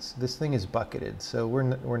size. This thing is bucketed, so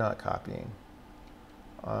we're not copying.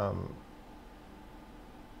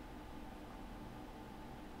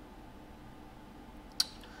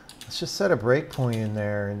 Let's just set a breakpoint in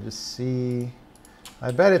there and just see.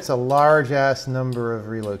 I bet it's a large ass number of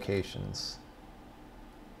relocations.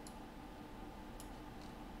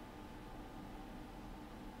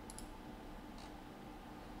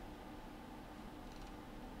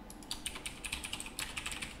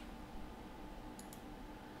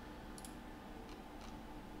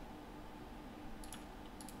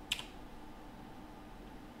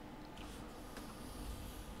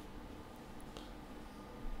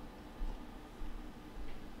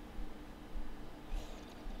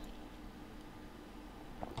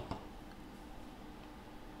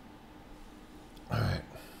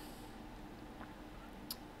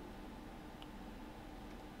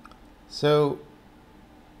 So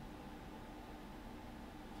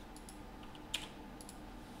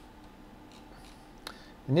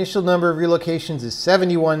initial number of relocations is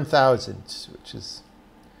 71,000, which is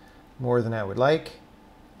more than I would like.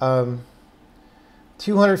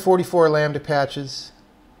 244 Lambda patches,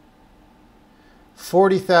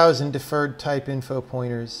 40,000 deferred type info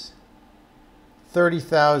pointers,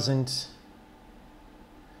 30,000, so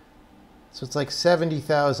it's like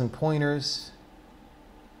 70,000 pointers.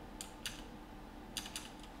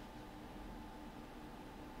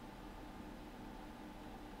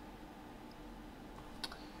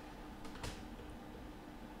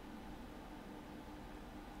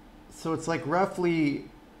 So it's like roughly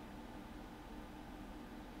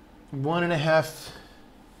 1.5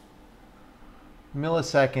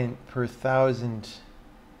 millisecond per 1,000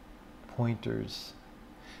 pointers.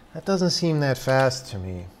 That doesn't seem that fast to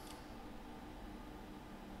me.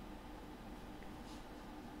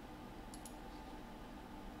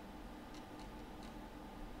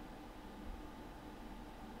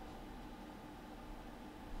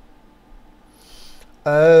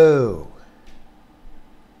 Oh.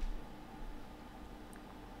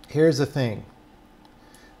 Here's the thing.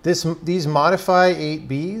 These modify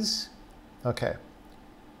 8Bs. Okay.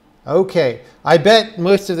 Okay. I bet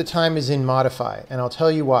most of the time is in modify, and I'll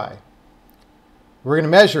tell you why. We're going to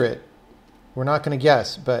measure it. We're not going to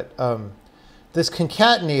guess, but this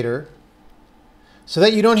concatenator, so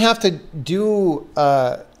that you don't have to do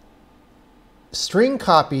string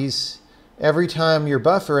copies every time your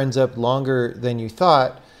buffer ends up longer than you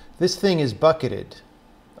thought, this thing is bucketed.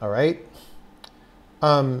 All right?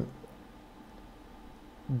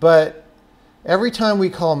 But every time we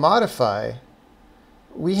call modify,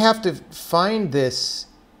 we have to find this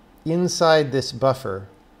inside this buffer,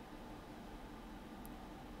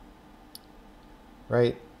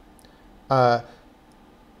 right?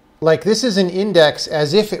 Like this is an index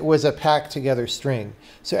as if it was a packed together string.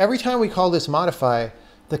 So every time we call this modify,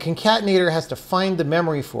 the concatenator has to find the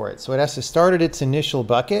memory for it. So it has to start at its initial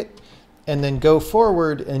bucket and then go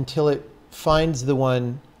forward until it finds the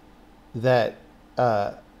one that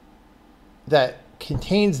that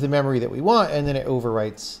contains the memory that we want, and then it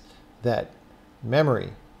overwrites that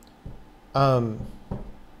memory.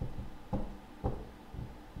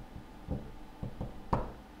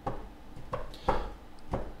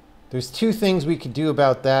 There's two things we could do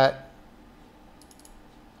about that.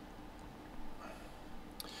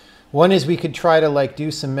 One is we could try to like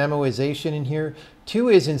do some memoization in here. Two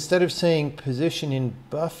is instead of saying position in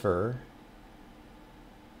buffer,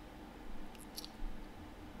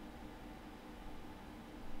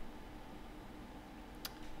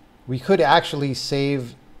 we could actually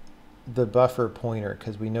save the buffer pointer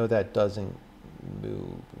because we know that doesn't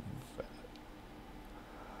move.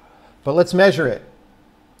 But let's measure it.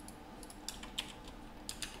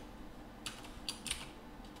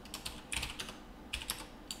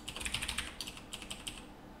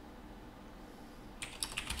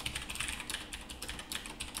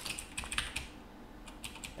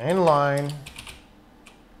 Inline,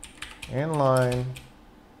 inline,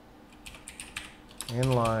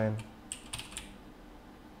 inline.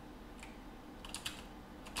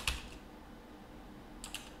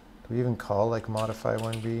 Do we even call like modify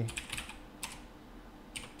 1B?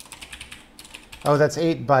 Oh, that's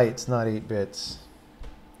 8 bytes, not 8 bits.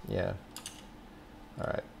 Yeah. All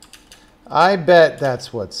right. I bet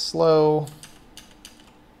that's what's slow.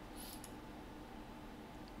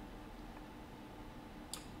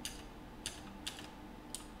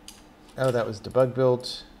 Oh, that was debug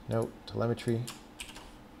built. Nope, telemetry.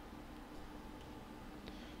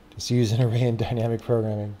 Just use an array in dynamic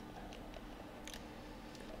programming.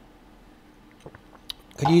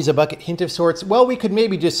 Could use a bucket hint of sorts. Well, we could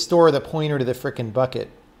maybe just store the pointer to the frickin'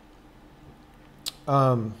 bucket.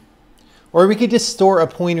 Or we could just store a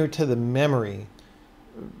pointer to the memory,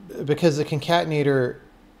 because the concatenator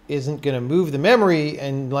isn't going to move the memory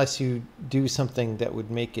unless you do something that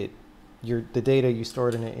would make it the data you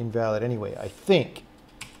stored in it invalid anyway, I think.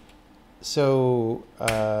 So,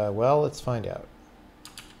 well, let's find out.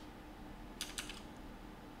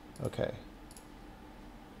 Okay.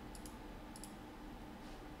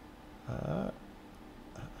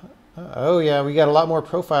 Oh yeah, we got a lot more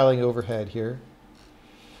profiling overhead here.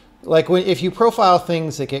 Like if you profile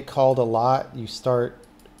things that get called a lot, you start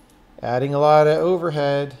adding a lot of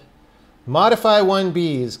overhead. Modify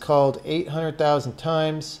 1B is called 800,000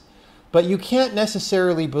 times, but you can't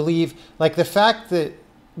necessarily believe, like the fact that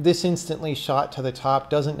this instantly shot to the top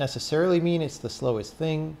doesn't necessarily mean it's the slowest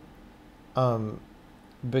thing,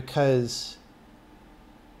 because,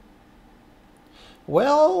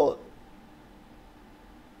 well,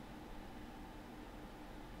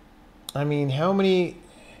 I mean,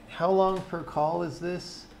 how long per call is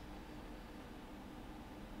this?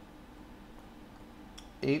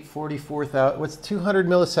 844,000, what's 200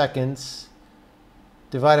 milliseconds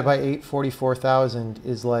divided by 844,000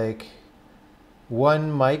 is like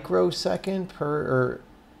 1 microsecond per,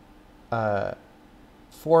 or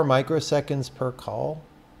 4 microseconds per call.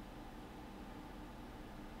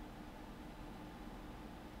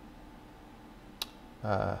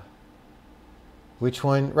 Which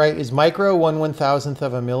one, right, is micro 1/1000th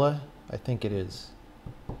of a milli? I think it is.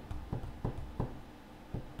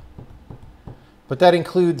 But that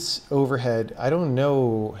includes overhead. I don't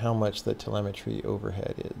know how much the telemetry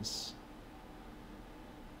overhead is.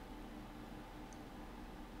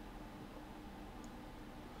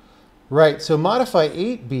 Right, so modify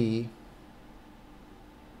 8B.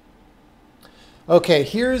 Okay,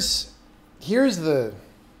 here's the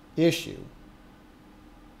issue.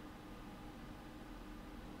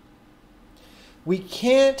 We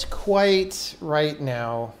can't quite right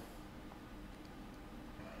now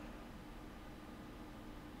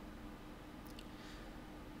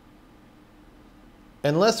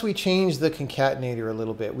unless we change the concatenator a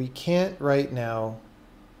little bit, we can't right now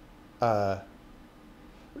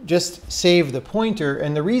just save the pointer.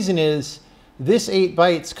 And the reason is this 8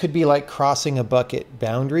 bytes could be like crossing a bucket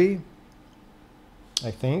boundary, I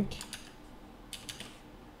think.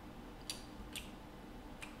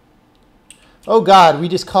 Oh God, we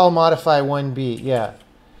just call modify 1B. Yeah.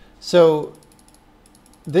 So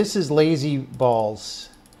this is lazy balls.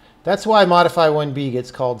 That's why modify 1B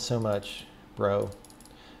gets called so much, bro.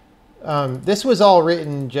 This was all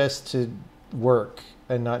written just to work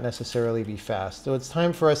and not necessarily be fast. So it's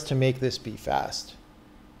time for us to make this be fast.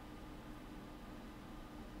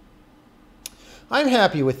 I'm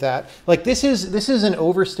happy with that. Like this is an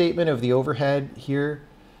overstatement of the overhead here,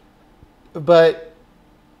 but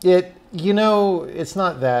it, you know, it's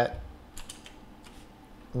not that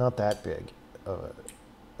big of an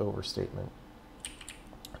overstatement.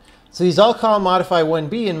 So these all call modify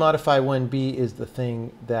 1B, and modify 1B is the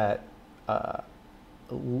thing that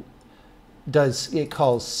it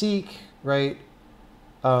calls seek, right?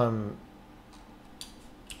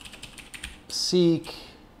 Seek.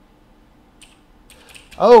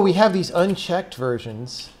 Oh, we have these unchecked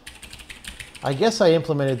versions. I guess I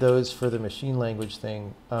implemented those for the machine language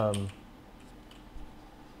thing.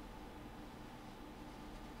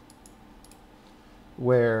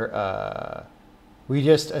 Where we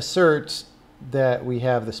just assert that we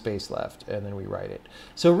have the space left and then we write it.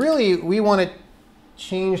 So really we want to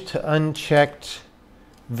change to unchecked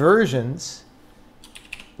versions,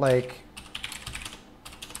 like,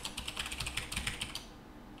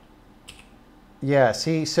 yeah,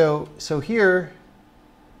 see, so here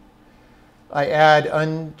I add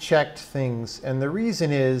unchecked things, and the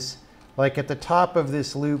reason is, like at the top of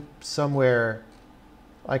this loop somewhere,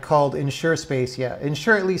 I called ensure space, yeah,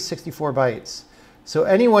 ensure at least 64 bytes. So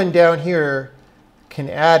anyone down here can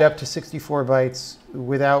add up to 64 bytes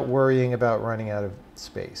without worrying about running out of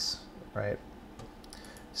space, right?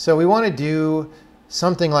 So we want to do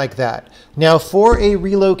something like that. Now for a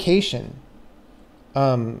relocation,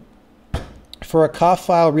 for a COF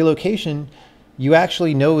file relocation, you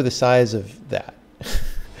actually know the size of that.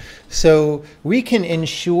 So we can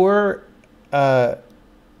ensure the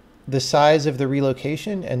size of the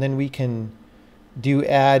relocation, and then we can do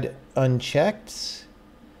add unchecked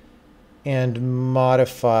and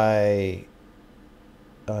modify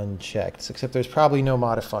unchecked, except there's probably no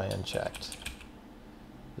modify unchecked.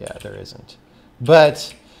 Yeah, there isn't.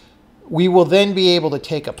 But we will then be able to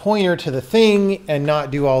take a pointer to the thing and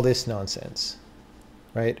not do all this nonsense,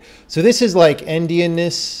 right? So this is like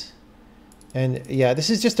endianness. And yeah, this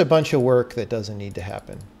is just a bunch of work that doesn't need to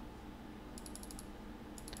happen.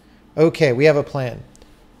 Okay, we have a plan.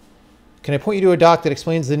 Can I point you to a doc that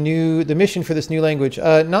explains the mission for this new language?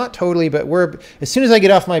 Not totally, but as soon as I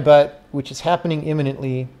get off my butt, which is happening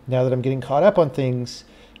imminently now that I'm getting caught up on things,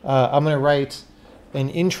 I'm going to write an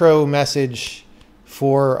intro message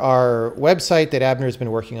for our website that Abner's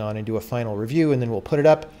been working on and do a final review, and then we'll put it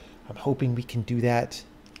up. I'm hoping we can do that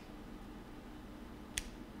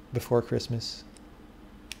before Christmas.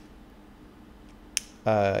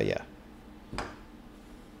 Yeah.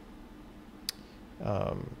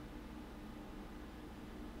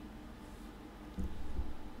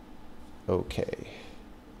 Okay.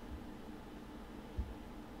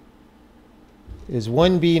 Is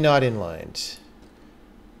 1B not inlined?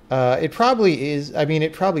 It probably is. I mean,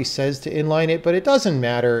 it probably says to inline it, but it doesn't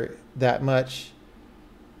matter that much.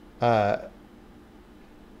 I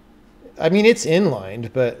mean, it's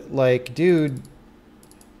inlined, but like, dude,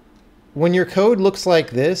 when your code looks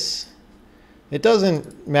like this, it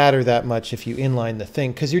doesn't matter that much if you inline the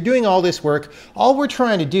thing, because you're doing all this work. All we're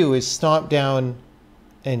trying to do is stomp down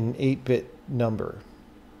an 8-bit number.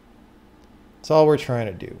 That's all we're trying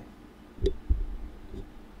to do.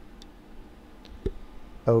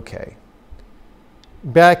 Okay.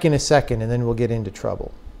 Back in a second, and then we'll get into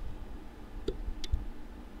trouble.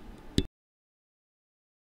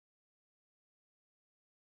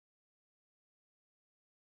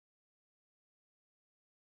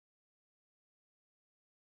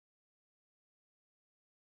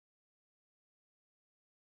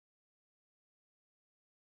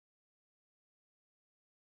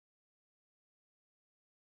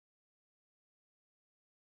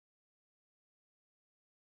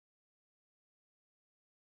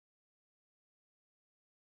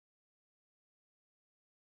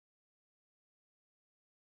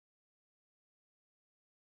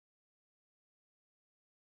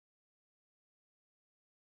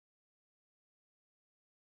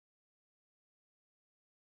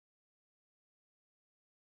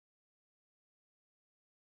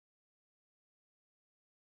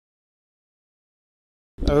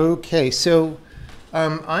 Okay, so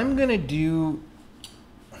I'm gonna do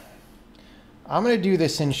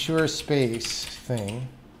this ensure space thing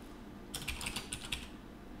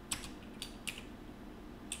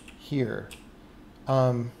here.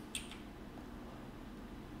 So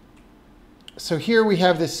here we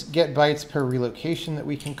have this get bytes per relocation that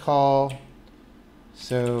we can call.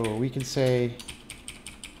 So we can say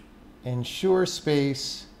ensure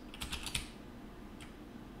space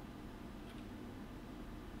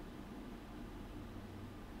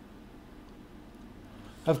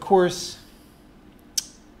of course,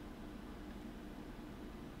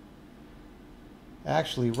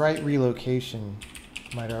 actually, write relocation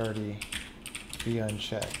might already be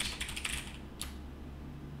unchecked.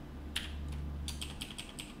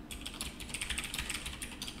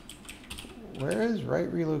 Where is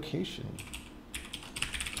write relocation?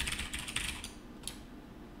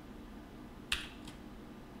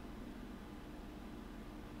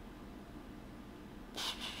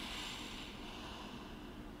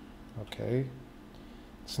 Okay,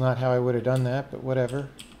 it's not how I would have done that, but whatever.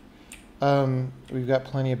 We've got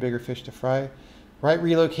plenty of bigger fish to fry. Right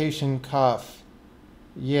relocation cough.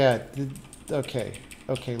 Yeah, okay.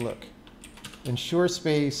 Okay, look. Ensure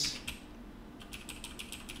space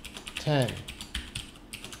 10.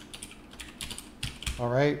 All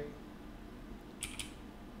right.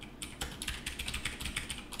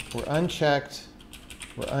 We're unchecked.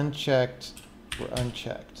 We're unchecked. We're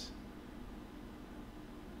unchecked.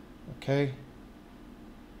 Okay.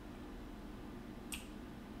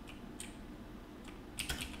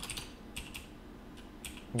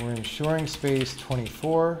 We're ensuring space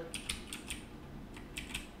 24.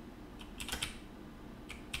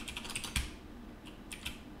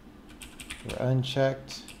 We're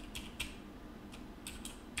unchecked.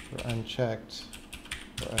 We're unchecked.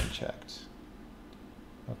 We're unchecked.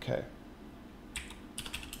 Okay.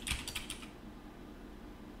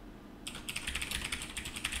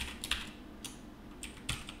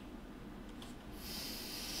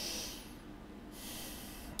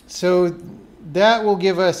 So that will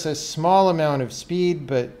give us a small amount of speed,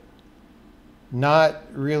 but not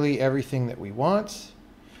really everything that we want.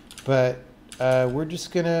 But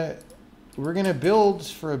we're gonna build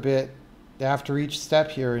for a bit after each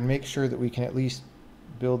step here and make sure that we can at least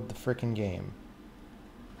build the frickin' game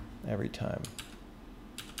every time.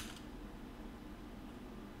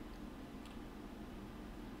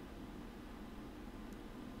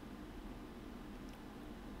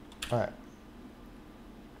 All right.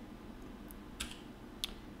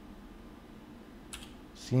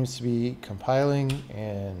 Seems to be compiling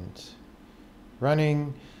and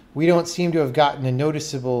running. We don't seem to have gotten a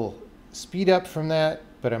noticeable speed up from that,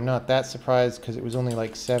 but I'm not that surprised because it was only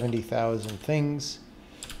like 70,000 things.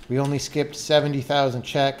 We only skipped 70,000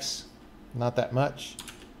 checks, not that much.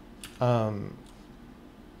 Let's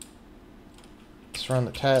run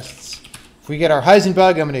the tests. If we get our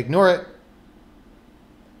Heisenbug, I'm going to ignore it.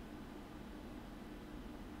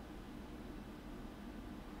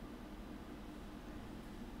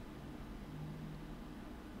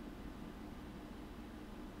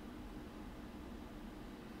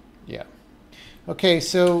 Yeah. Okay,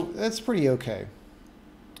 so that's pretty okay.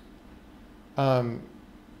 All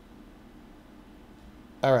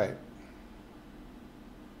right.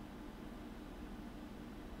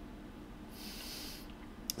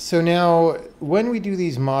 So now, when we do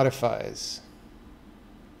these modifies,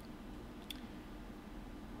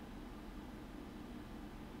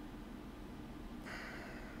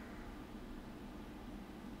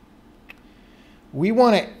 we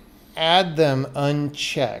want to add them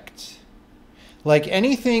unchecked. Like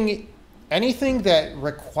anything that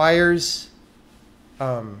requires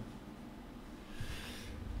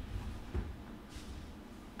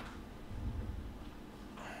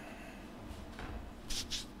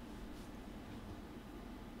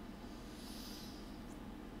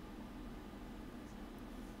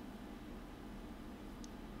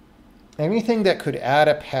anything that could add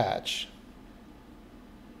a patch,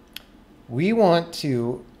 we want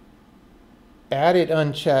to add it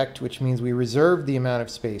unchecked, which means we reserve the amount of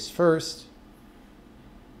space first.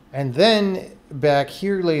 And then back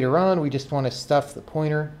here later on, we just want to stuff the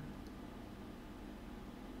pointer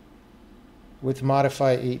with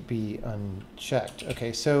modify 8b unchecked.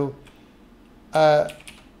 Okay, so type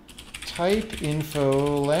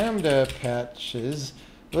info lambda patches,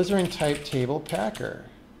 those are in type table packer.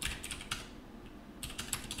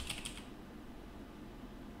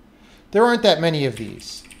 There aren't that many of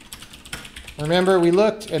these. Remember, we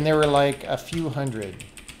looked and there were like a few hundred.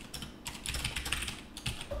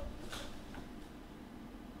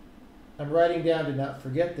 I'm writing down to not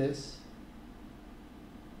forget this.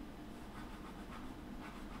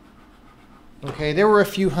 Okay, there were a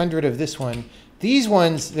few hundred of this one. These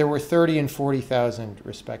ones, there were 30 and 40,000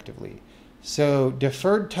 respectively. So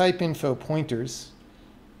deferred type info pointers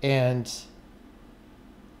and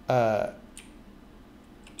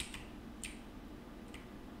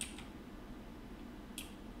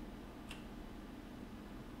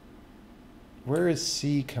where is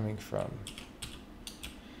C coming from?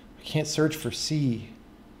 I can't search for C.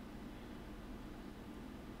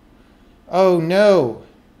 Oh no.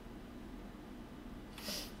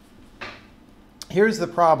 Here's the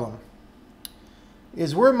problem.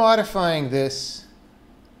 Is we're modifying this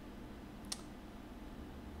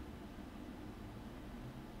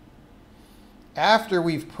after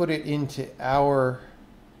we've put it into our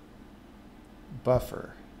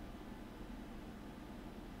buffer.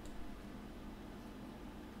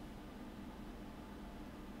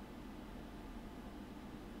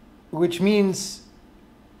 Which means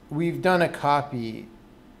we've done a copy,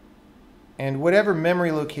 and whatever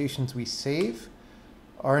memory locations we save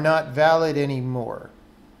are not valid anymore.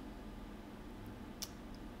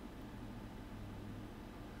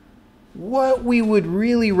 What we would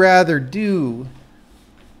really rather do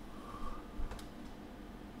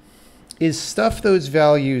is stuff those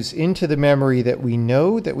values into the memory that we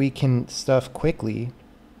know that we can stuff quickly.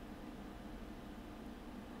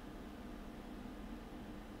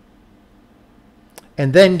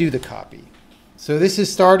 And then do the copy. So this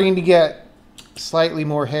is starting to get slightly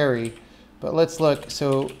more hairy, but let's look.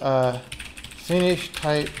 So finish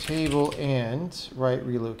type table and write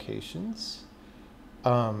relocations.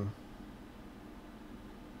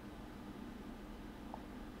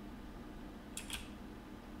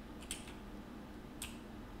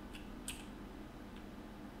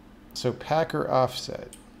 So packer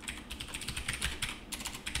offset.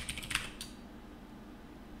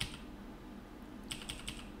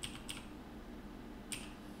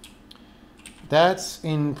 That's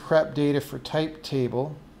in prep data for type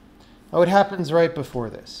table. Oh, it happens right before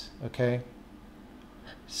this, okay?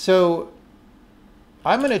 So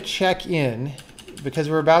I'm going to check in because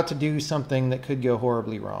we're about to do something that could go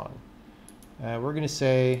horribly wrong. We're going to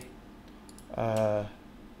say tiny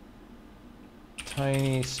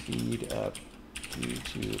speed up due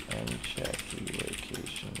to unchecked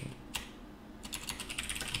relocation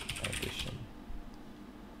addition.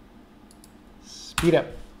 Speed up.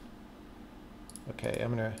 Okay,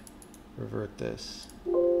 I'm going to revert this.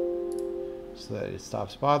 so that it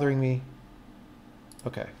stops bothering me.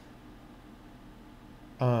 Okay.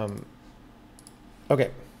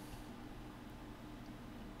 Okay.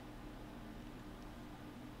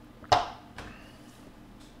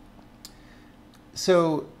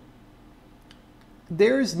 So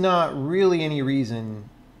there's not really any reason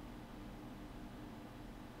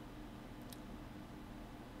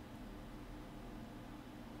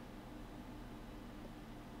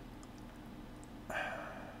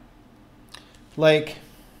like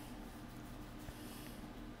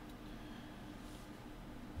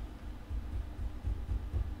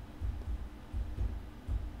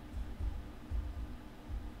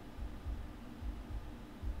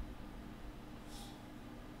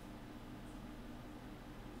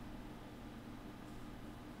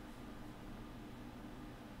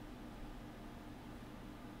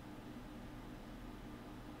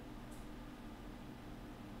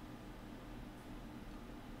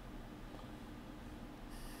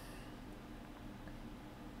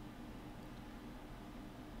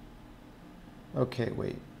okay,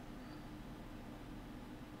 wait.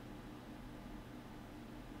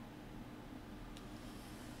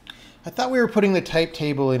 I thought we were putting the type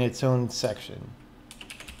table in its own section.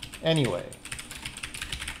 Anyway.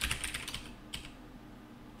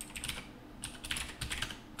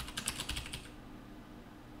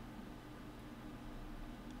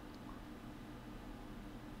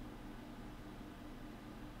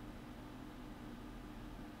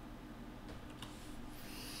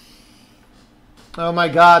 Oh my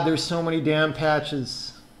God, there's so many damn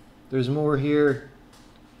patches. There's more here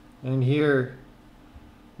and here.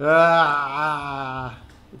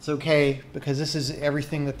 It's okay, because this is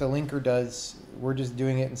everything that the linker does. We're just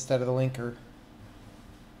doing it instead of the linker.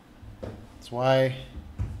 That's why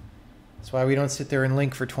we don't sit there and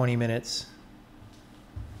link for 20 minutes.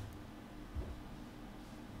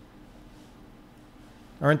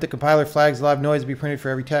 Aren't the compiler flags allowed noise to be printed for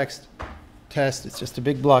every text? Test. It's just a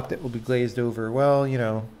big block that will be glazed over. Well, you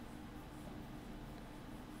know.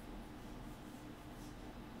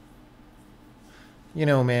 You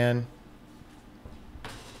know, man.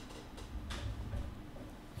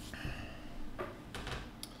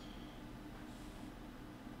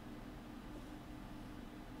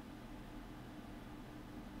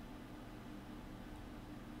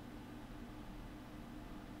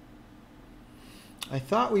 I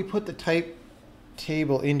thought we put the type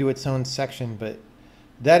table into its own section, but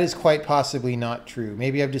that is quite possibly not true.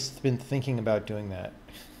 Maybe I've just been thinking about doing that.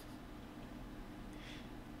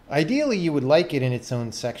 Ideally, you would like it in its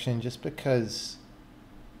own section just because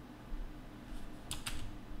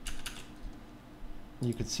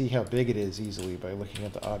you could see how big it is easily by looking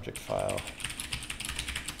at the object file.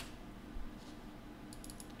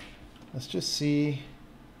 Let's just see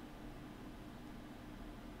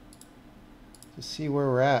where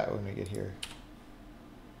we're at when we get here.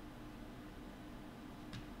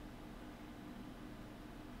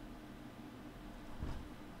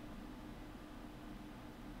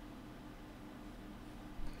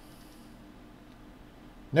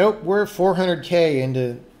 Nope, we're 400K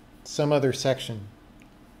into some other section.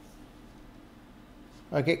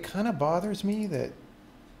 Like, it kind of bothers me that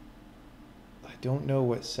I don't know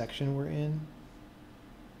what section we're in.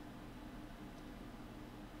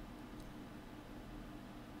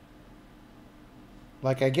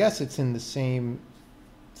 Like, I guess it's in the same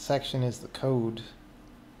section as the code.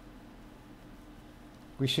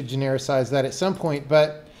 We should genericize that at some point,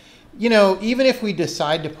 but you know, even if we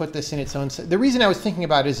decide to put this in its own, the reason I was thinking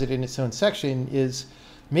about is it in its own section is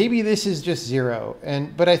maybe this is just 0,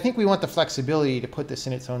 but I think we want the flexibility to put this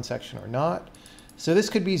in its own section or not. So this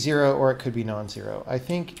could be 0 or it could be non-zero. I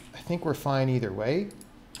think we're fine either way.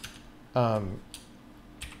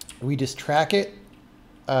 We just track it.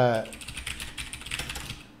 The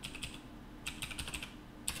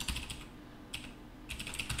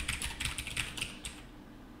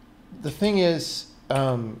thing is,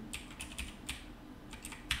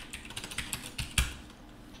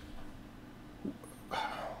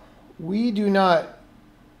 we do not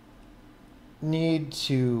need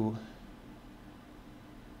to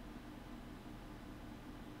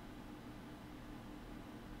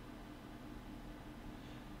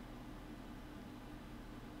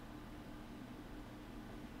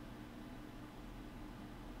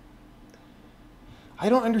I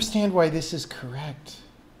don't understand why this is correct.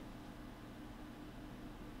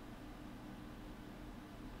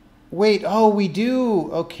 Wait, oh, we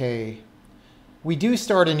do. Okay. We do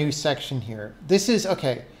start a new section here. This is,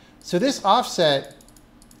 okay. So this offset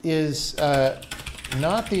is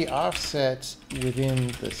not the offset within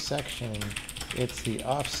the section. It's the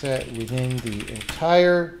offset within the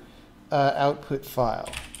entire output file.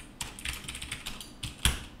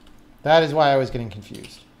 That is why I was getting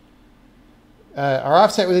confused. Our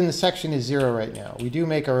offset within the section is 0 right now. We do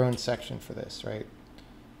make our own section for this, right?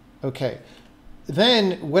 Okay.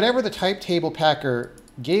 Then whatever the type table packer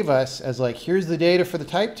gave us as like, here's the data for the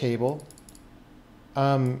type table,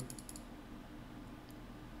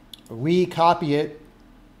 we copy it,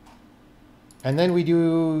 and then we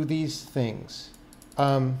do these things.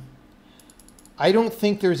 I don't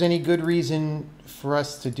think there's any good reason for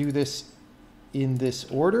us to do this in this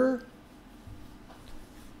order.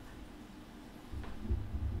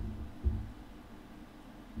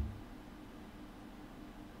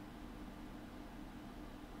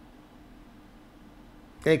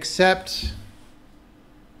 Except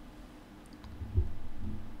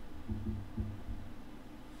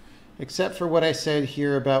for what I said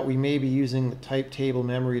here about we may be using the type table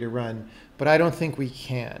memory to run, but I don't think we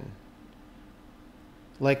can.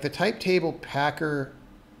 Like the type table packer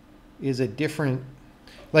is a different,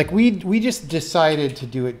 like we just decided to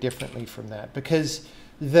do it differently from that, because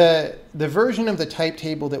the version of the type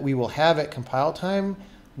table that we will have at compile time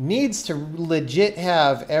needs to legit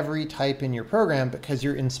have every type in your program, because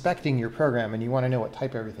you're inspecting your program and you want to know what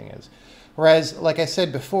type everything is. Whereas, like I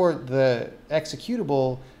said before, the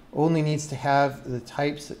executable only needs to have the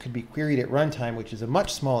types that could be queried at runtime, which is a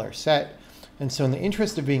much smaller set. And so in the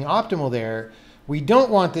interest of being optimal there, we don't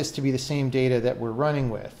want this to be the same data that we're running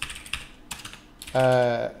with.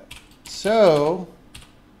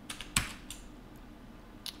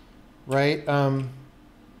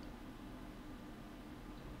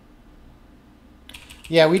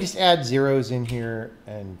 Yeah, we just add zeros in here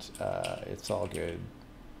and it's all good.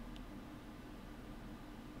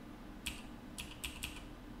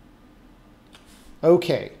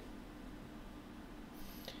 Okay.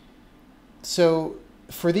 So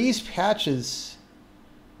for these patches,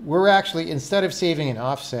 we're actually, instead of saving an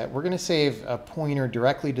offset, we're going to save a pointer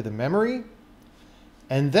directly to the memory.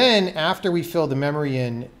 And then after we fill the memory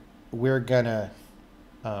in, we're going to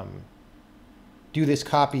do this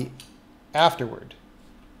copy afterward.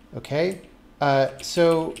 Okay?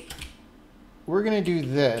 So we're going to do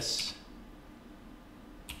this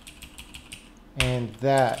and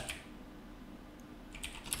that.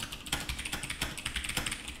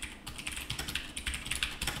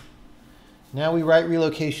 Now we write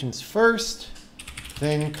relocations first,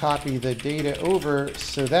 then copy the data over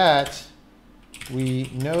so that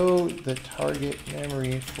we know the target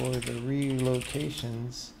memory for the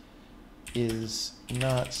relocations is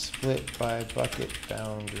not split by bucket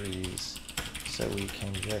boundaries. So we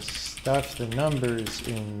can just stuff the numbers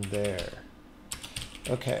in there.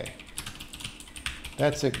 Okay.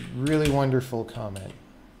 That's a really wonderful comment.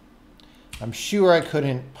 I'm sure I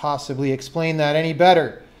couldn't possibly explain that any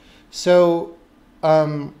better. So,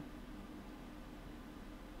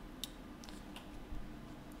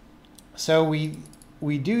 we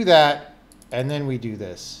do that, and then we do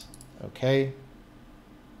this, okay?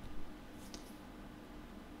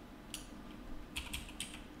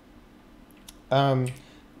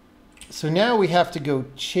 So now we have to go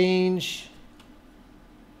change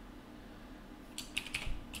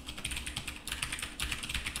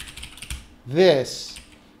this.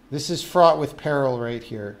 This is fraught with peril right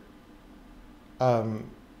here.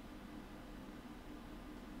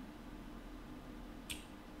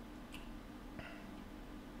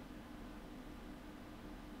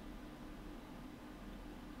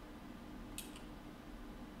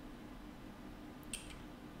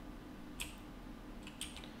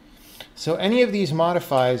 So any of these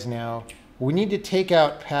modifies now, we need to take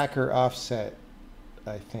out packer offset,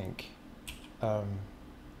 I think. In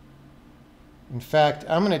fact,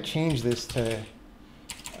 I'm going to change this to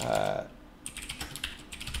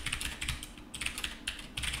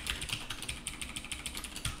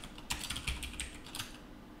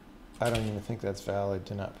I don't even think that's valid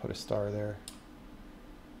to not put a star there.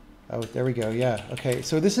 Oh, there we go. Yeah. Okay.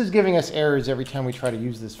 So this is giving us errors every time we try to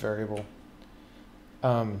use this variable.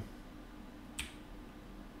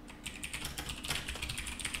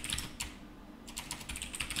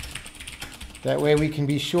 That way we can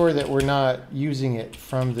be sure that we're not using it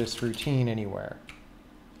from this routine anywhere.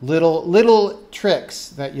 Little tricks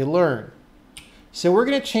that you learn. So we're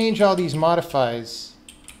going to change all these modifies.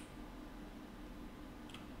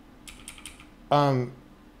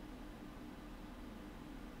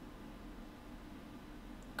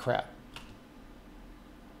 Crap.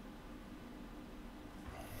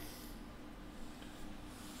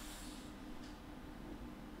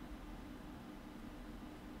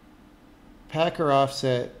 Packer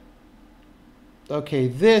offset. Okay,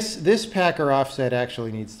 this packer offset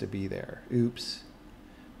actually needs to be there. Oops.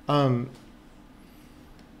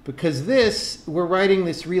 Because this, we're writing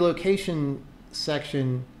this relocation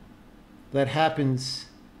section that happens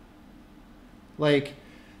like,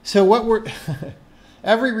 so what we're,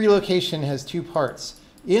 every relocation has two parts.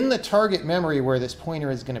 In the target memory where this pointer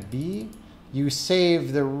is going to be, you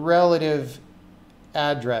save the relative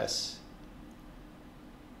address,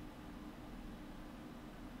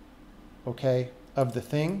 okay, of the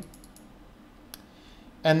thing.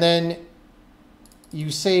 And then you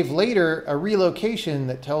save later a relocation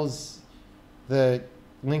that tells the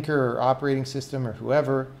linker or operating system or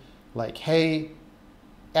whoever, like, hey,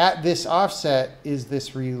 at this offset is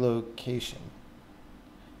this relocation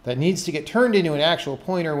that needs to get turned into an actual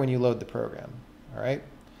pointer when you load the program, all right?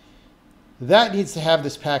 That needs to have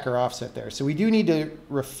this packer offset there. So we do need to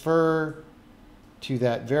refer to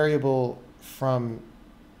that variable from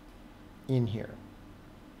in here.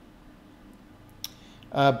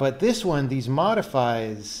 But this one, these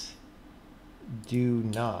modifies do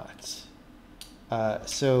not.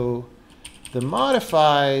 So the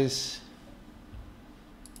modifies,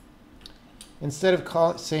 instead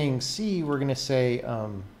of saying C, we're going to say,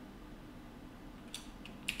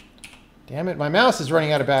 damn it, my mouse is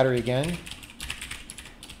running out of battery again.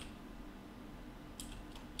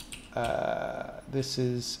 This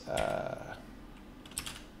is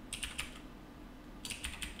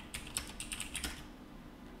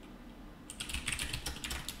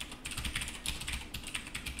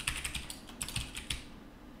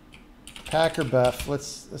packer buff.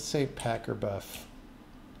 Let's say packer buff.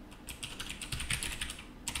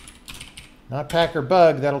 Not packer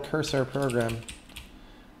bug, that'll curse our program.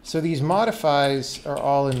 So these modifies are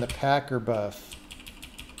all in the packer buff.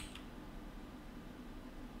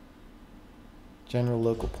 General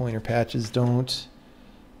local pointer patches don't.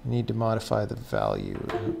 You need to modify the value.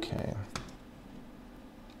 Okay.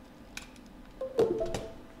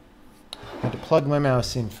 Had to plug my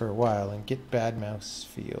mouse in for a while and get bad mouse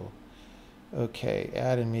feel. Okay,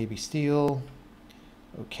 add and maybe steal.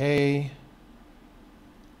 Okay.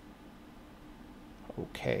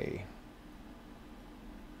 Okay.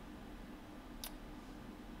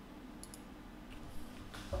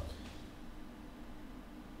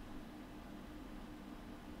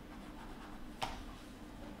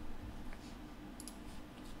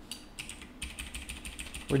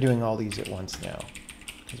 We're doing all these at once now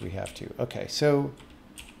because we have to. Okay, so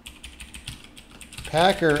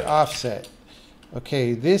packer offset.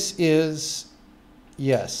 Okay, this is,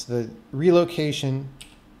 yes, the relocation,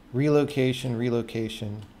 relocation,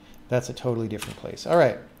 relocation. That's a totally different place. All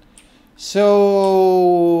right,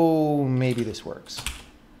 so maybe this works.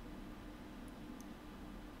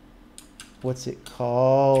 What's it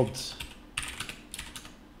called?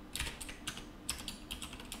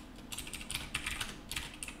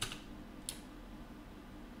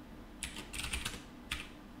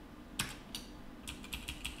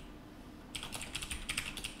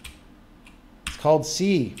 Called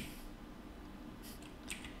C.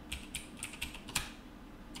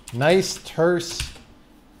 Nice, terse,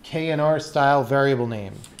 KNR style variable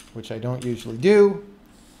name, which I don't usually do,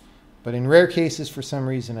 but in rare cases, for some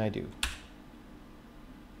reason, I do.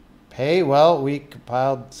 Pay, well, we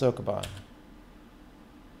compiled Sokoban.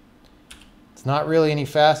 It's not really any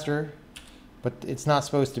faster, but it's not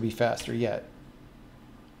supposed to be faster yet.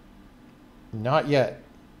 Not yet.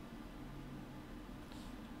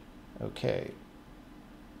 Okay.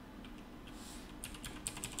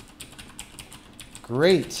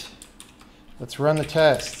 Great. Let's run the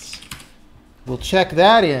tests. We'll check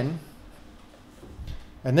that in,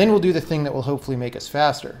 and then we'll do the thing that will hopefully make us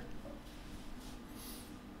faster.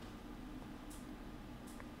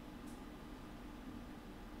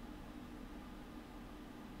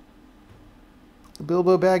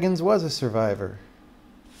 Bilbo Baggins was a survivor.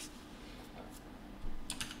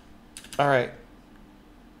 All right.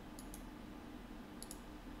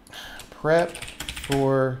 Prep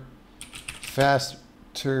for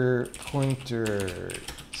faster pointer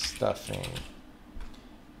stuffing.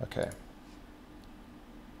 Okay.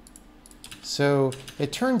 So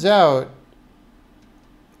it turns out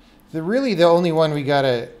the only one we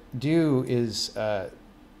gotta do is,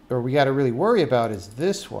 or we gotta really worry about is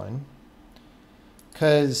this one,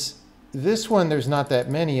 because this one there's not that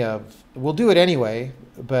many of. We'll do it anyway,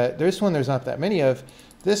 but this one there's not that many of.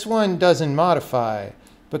 This one doesn't modify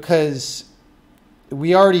because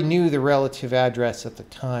we already knew the relative address at the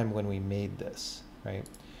time when we made this, right?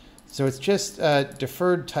 So it's just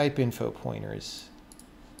deferred type info pointers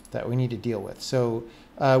that we need to deal with. So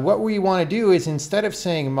what we want to do is, instead of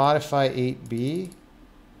saying modify 8b,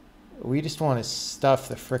 we just want to stuff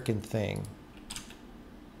the frickin' thing.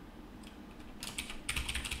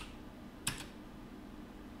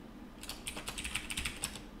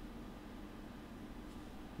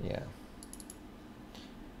 Yeah.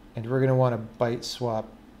 And we're going to want to byte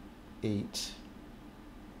swap 8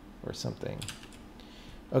 or something.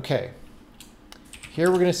 Okay. Here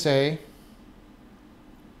we're going to say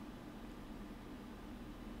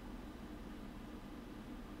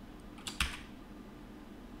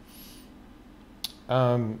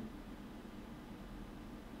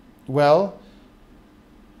well,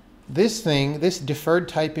 this deferred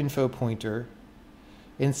type info pointer,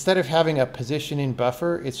 instead of having a position in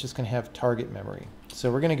buffer, it's just going to have target memory. So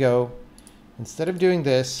we're going to go, instead of doing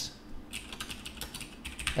this,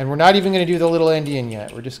 and we're not even going to do the little endian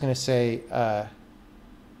yet. We're just going to say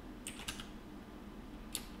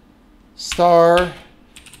star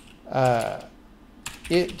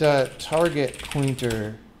it.target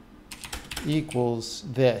pointer equals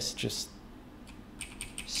this. Just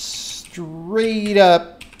straight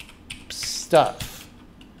up stuff.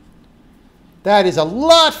 That is a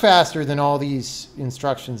lot faster than all these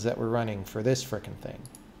instructions that we're running for this frickin' thing.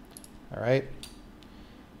 All right.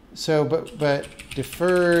 So, but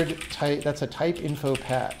deferred type, that's a type info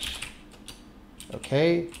patch.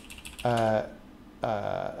 Okay.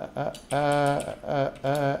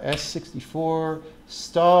 S64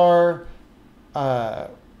 star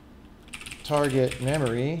target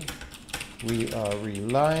memory. We are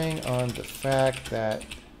relying on the fact that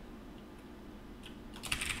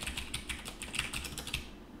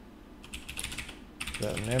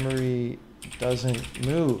the memory doesn't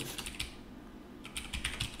move.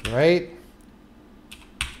 Right?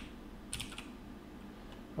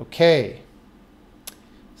 Okay.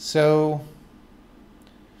 So,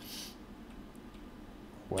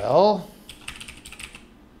 well,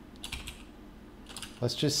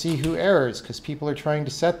 let's just see who errors, because people are trying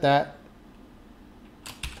to set that.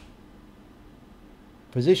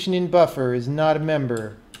 Position in buffer is not a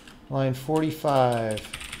member. Line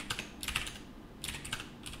 45.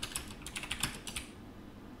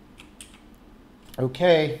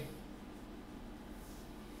 Okay.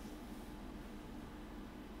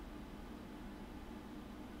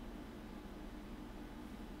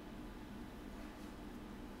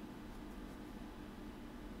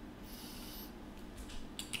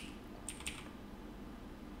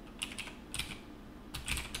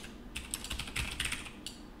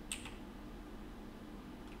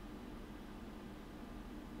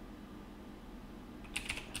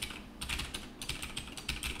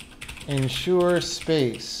 Ensure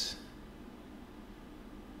space.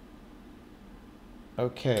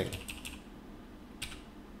 Okay.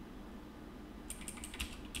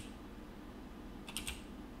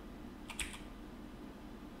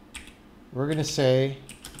 We're going to say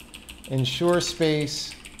ensure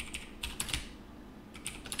space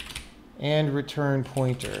and return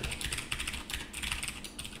pointer.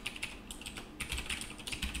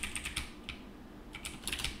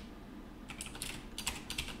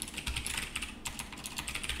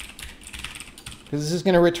 Because this is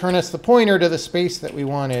going to return us the pointer to the space that we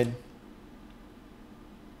wanted.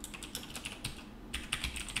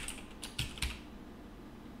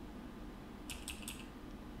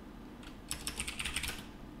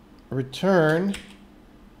 Return,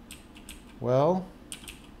 well,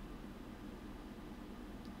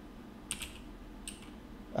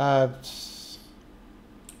 I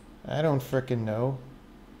don't frickin' know.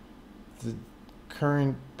 The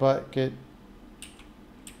current bucket.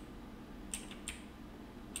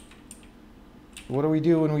 What do we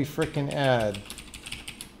do when we frickin' add?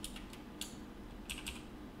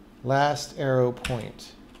 Last arrow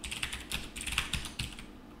point.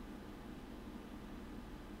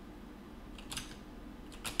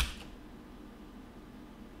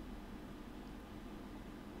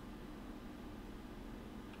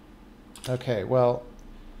 Okay, well,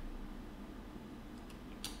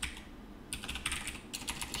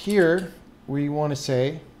 here we want to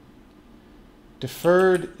say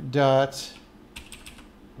deferred dot,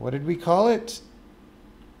 what did we call it?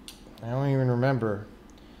 I don't even remember.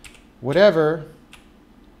 Whatever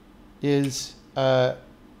is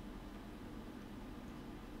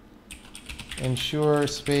ensure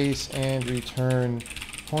space and return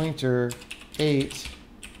pointer 8.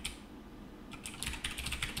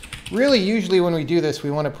 Really, usually when we do this,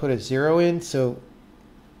 we want to put a 0 in, so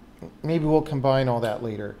maybe we'll combine all that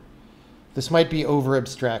later. This might be over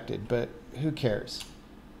abstracted, but who cares?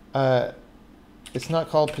 It's not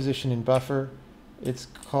called position in buffer. It's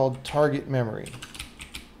called target memory.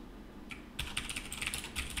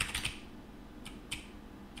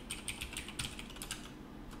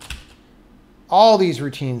 All these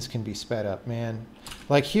routines can be sped up, man.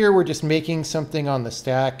 Like here, we're just making something on the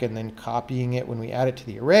stack and then copying it when we add it to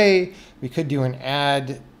the array. We could do an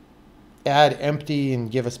add add empty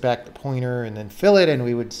and give us back the pointer, and then fill it, and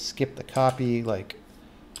we would skip the copy. Like,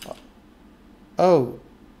 oh,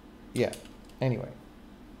 yeah. Anyway,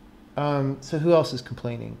 so who else is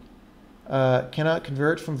complaining? Cannot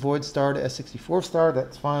convert from void star to S64 star.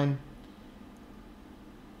 That's fine.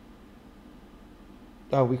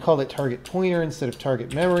 Oh, we called it target pointer instead of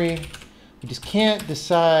target memory. We just can't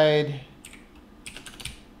decide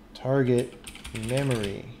target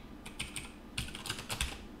memory.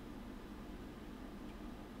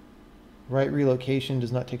 Right relocation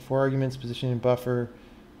does not take 4 arguments. Position in buffer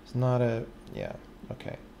is not a, yeah,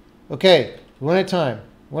 okay. Okay, one at a time,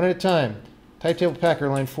 one at a time. Type table packer,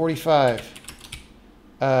 line 45.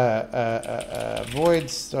 Void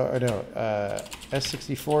star, no,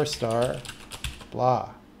 S64 star, blah.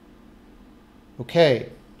 Okay.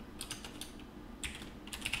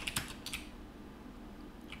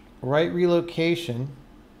 Right relocation.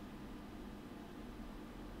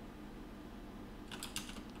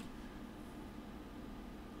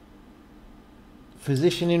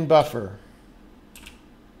 Position in buffer.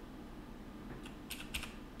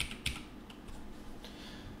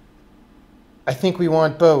 I think we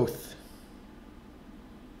want both.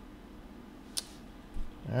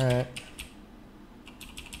 All right.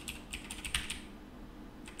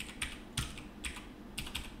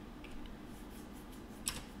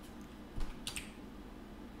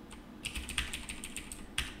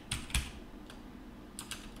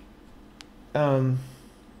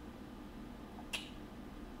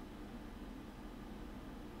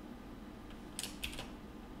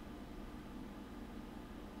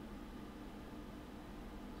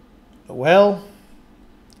 Well,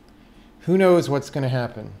 who knows what's going to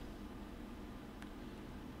happen?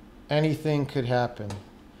 Anything could happen.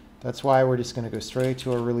 That's why we're just going to go straight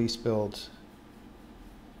to a release build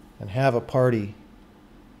and have a party.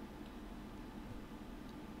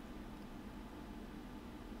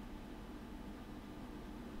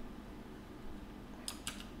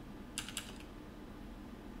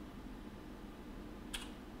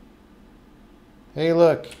 Hey,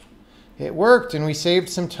 look. It worked, and we saved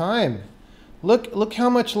some time. Look how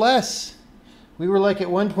much less. We were like at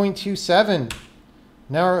 1.27.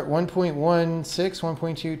 Now we're at 1.16,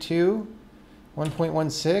 1.22,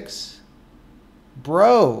 1.16.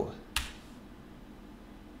 Bro.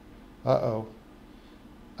 Uh-oh.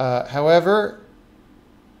 However,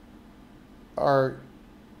 our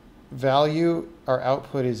value, our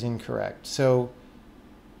output is incorrect. So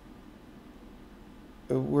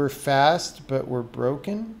we're fast, but we're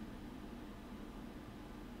broken.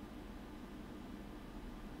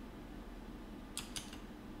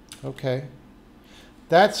 Okay.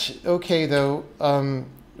 That's okay, though.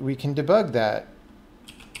 We can debug that.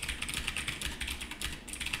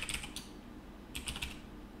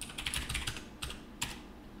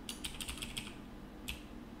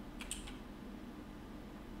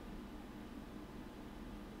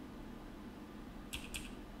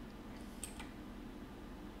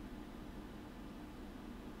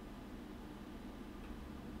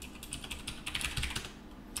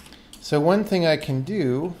 So one thing I can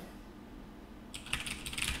do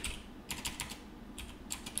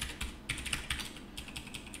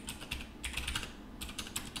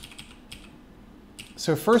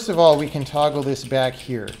so first of all, we can toggle this back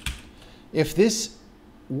here. If this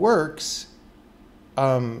works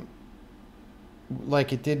like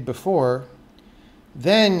it did before,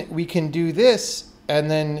 then we can do this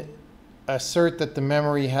and then assert that the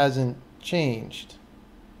memory hasn't changed,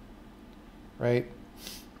 right?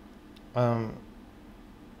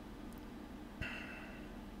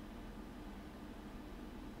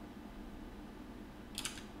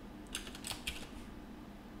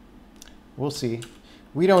 We'll see.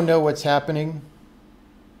 We don't know what's happening.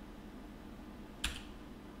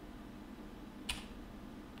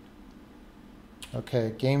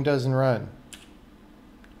 Okay, game doesn't run.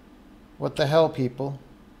 What the hell, people?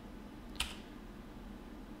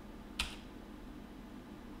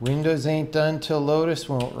 Windows ain't done till Lotus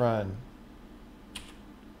won't run.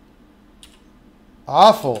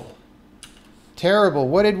 Awful. Terrible.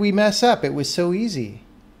 What did we mess up? It was so easy.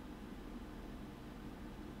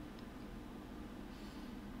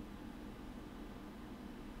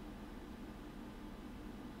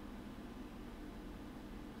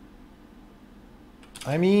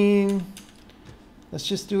 I mean, let's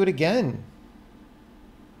just do it again.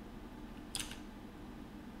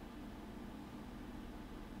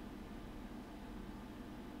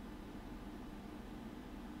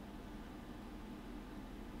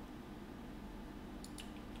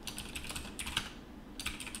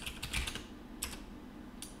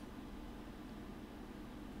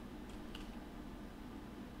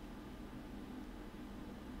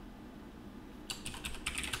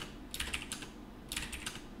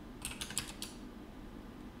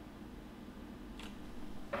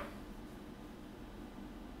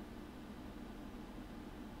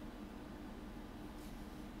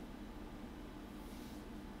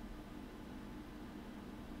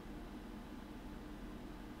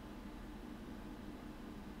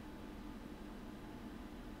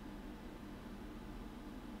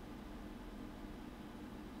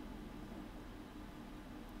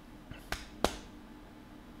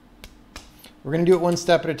 We're going to do it one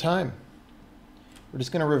step at a time. We're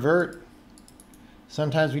just going to revert.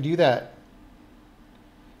 Sometimes we do that.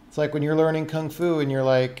 It's like when you're learning Kung Fu and you're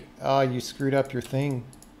like, oh, you screwed up your thing.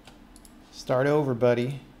 Start over,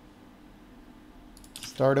 buddy.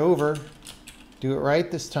 Start over. Do it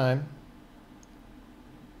right this time.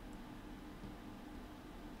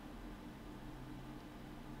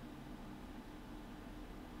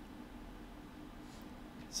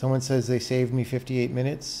 Someone says they saved me 58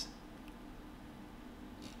 minutes.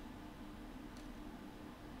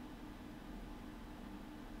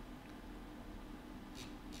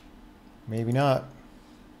 Maybe not.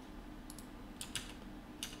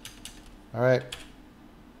 All right.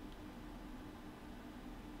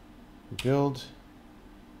 Build.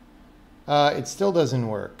 It still doesn't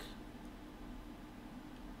work.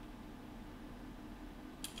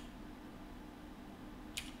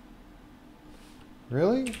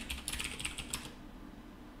 Really?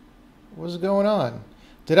 What's going on?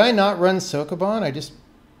 Did I not run Sokoban?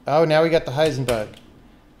 Oh, now we got the Heisenbug.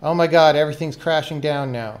 Oh my God, everything's crashing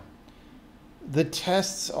down now. The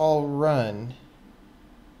tests all run.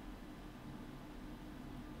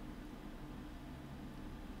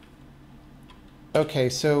 Okay,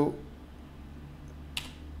 so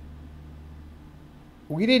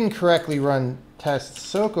we didn't correctly run test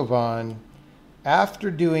Sokoban after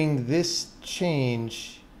doing this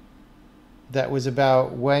change that was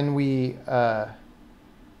about when we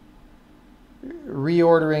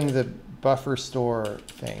reordering the buffer store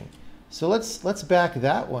thing. So let's back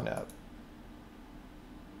that one up.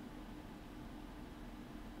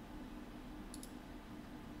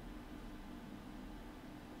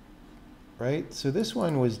 Right? So this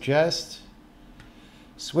one was just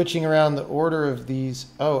switching around the order of these.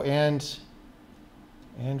 Oh, and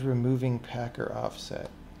removing packer offset.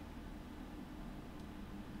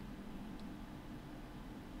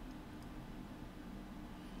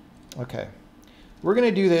 Okay. We're going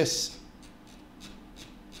to do this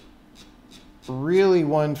really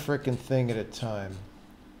one frickin' thing at a time.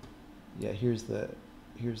 Yeah, here's the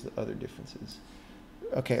other differences.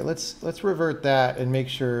 Okay, let's revert that and make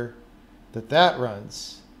sure that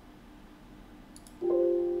runs.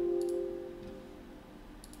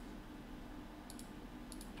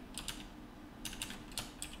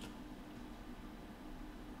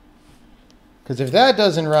 Because if that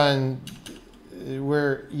doesn't run,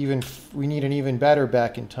 we need an even better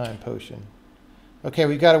back in time potion. Okay,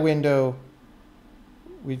 we've got a window.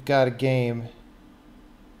 We've got a game.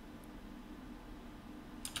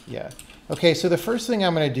 Yeah. Okay, so the first thing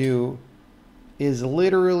I'm going to do is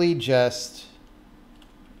literally just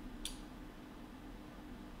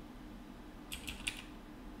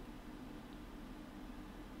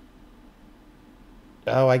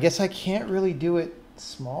oh, I guess I can't really do it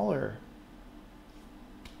smaller.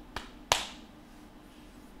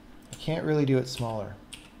 I can't really do it smaller.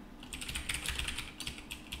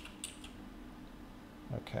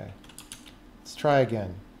 Okay, let's try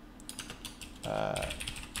again.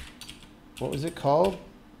 What was it called?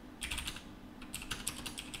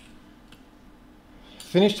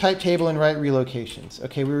 Finish type table and write relocations.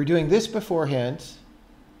 Okay, we were doing this beforehand,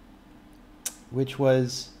 which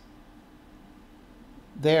was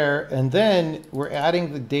there, and then we're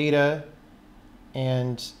adding the data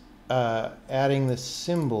and adding the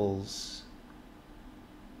symbols.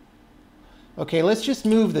 Okay, let's just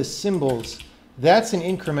move the symbols. That's an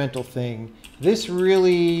incremental thing. This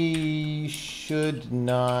really should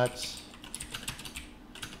not.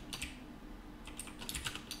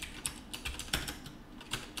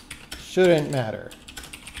 Shouldn't matter.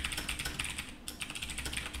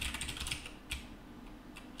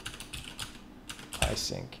 I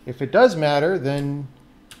think. If it does matter, then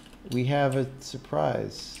we have a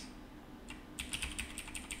surprise.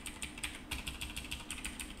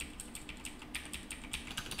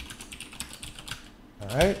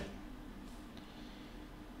 All right.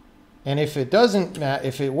 And if it doesn't matter,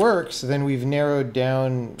 if it works, then we've narrowed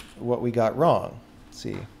down what we got wrong. Let's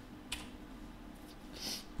see.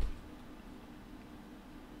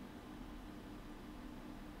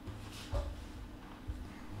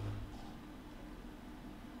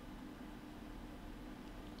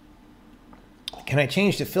 Can I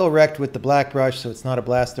change to fill rect with the black brush so it's not a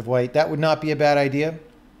blast of white? That would not be a bad idea,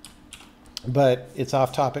 but it's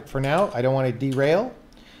off topic for now. I don't want to derail.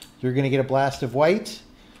 You're going to get a blast of white,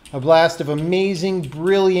 a blast of amazing,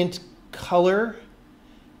 brilliant color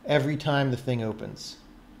every time the thing opens.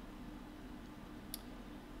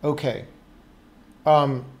 Okay.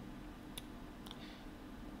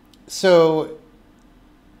 So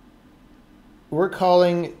we're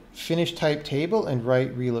calling finish type table and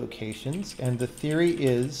write relocations, and the theory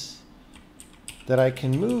is that I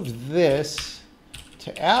can move this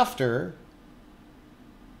to after,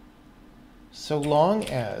 so long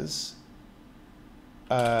as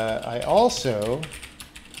I also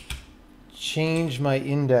change my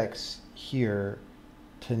index here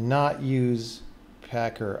to not use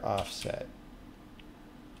Packer offset.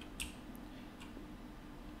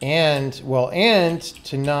 And, well, and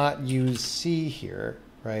to not use C here,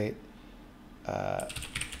 right?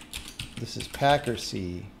 This is Packer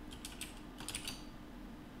C,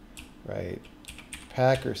 right?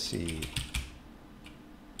 Packer C.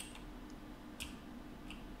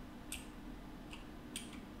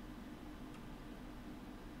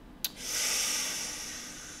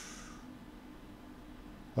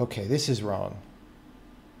 Okay, this is wrong.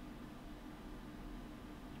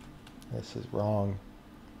 This is wrong.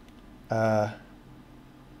 Okay.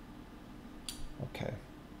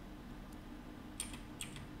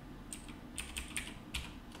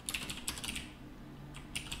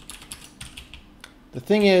 The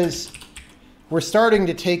thing is, we're starting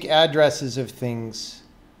to take addresses of things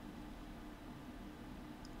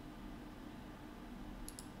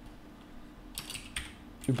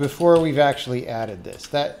before we've actually added this.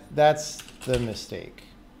 That's the mistake.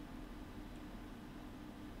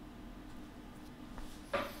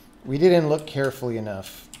 We didn't look carefully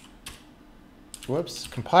enough. Whoops,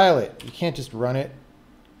 compile it. You can't just run it.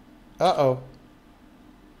 Uh-oh.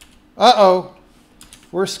 Uh-oh.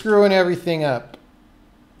 We're screwing everything up.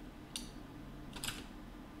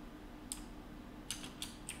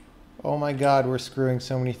 Oh my God, we're screwing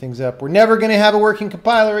so many things up. We're never going to have a working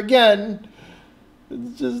compiler again.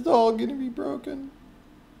 It's just all going to be broken.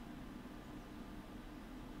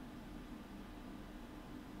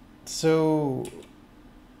 So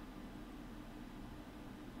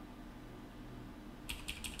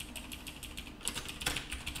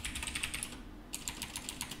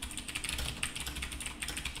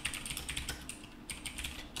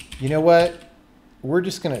you know what? We're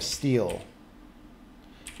just going to steal.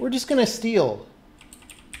 We're just going to steal.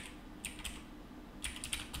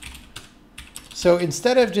 So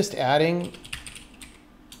instead of just adding,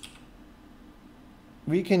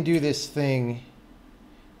 we can do this thing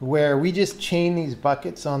where we just chain these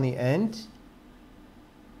buckets on the end.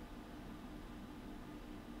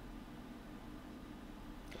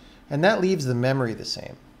 And that leaves the memory the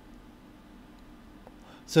same.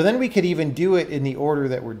 So then we could even do it in the order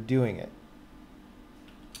that we're doing it.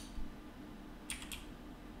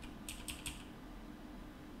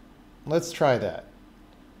 Let's try that.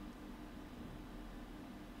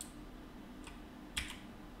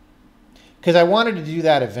 Because I wanted to do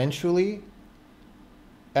that eventually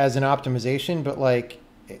as an optimization, but like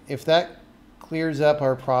if that clears up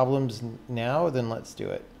our problems now, then let's do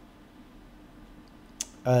it.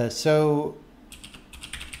 So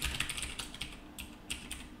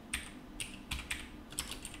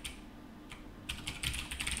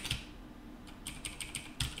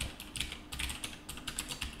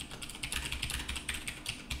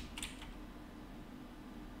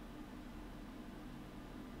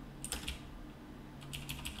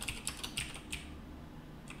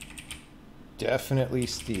definitely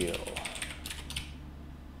steal.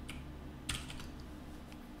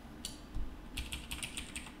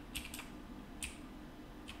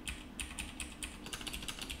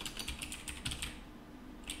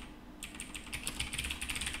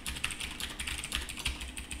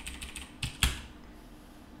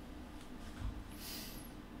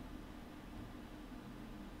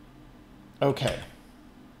 Okay.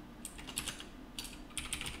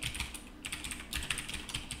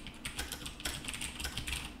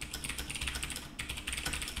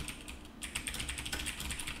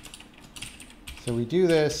 So we do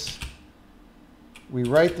this, we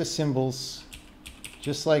write the symbols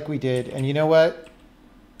just like we did. And you know what?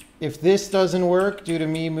 If this doesn't work due to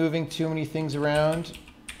me moving too many things around,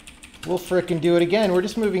 we'll frickin' do it again. We're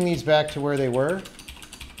just moving these back to where they were.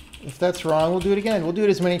 If that's wrong, we'll do it again. We'll do it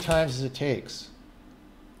as many times as it takes.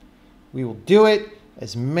 We will do it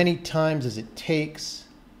as many times as it takes.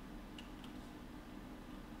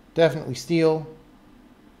 Definitely steal.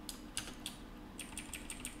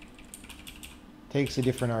 Takes a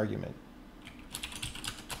different argument.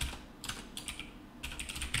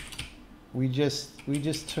 We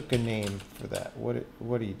just took a name for that. What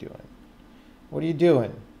are you doing? What are you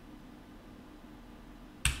doing?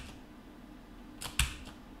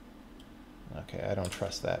 Okay, I don't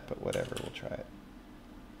trust that, but whatever, we'll try it.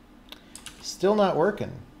 Still not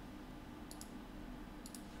working.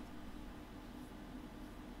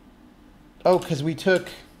 Oh, because we took...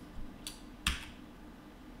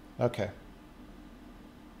 Okay.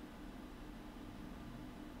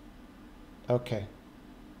 Okay.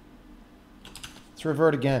 Let's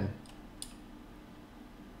revert again.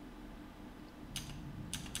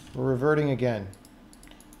 We're reverting again.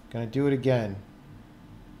 Gonna do it again.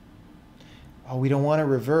 Oh, we don't want to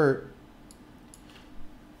revert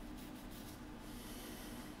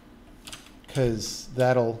because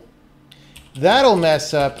that'll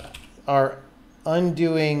mess up our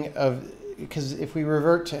undoing of, because if we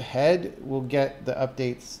revert to head, we'll get the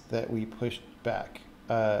updates that we pushed back.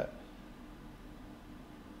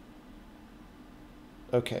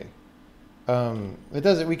 Okay. It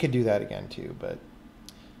doesn't, we could do that again too, but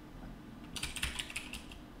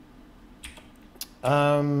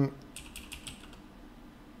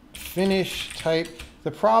finish type.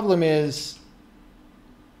 The problem is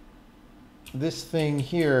this thing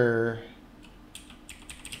here.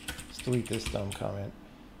 Let's delete this dumb comment.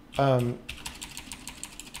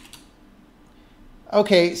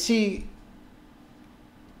 Okay, see.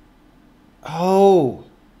 Oh.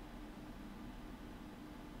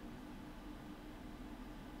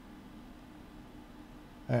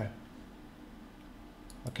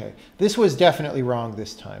 Okay, this was definitely wrong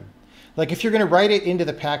this time. Like if you're going to write it into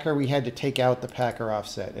the packer, we had to take out the packer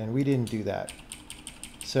offset, and we didn't do that.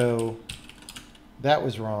 So that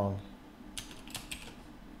was wrong.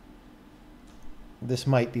 This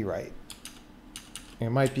might be right. It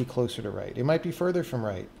might be closer to right. It might be further from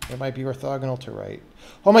right. It might be orthogonal to right.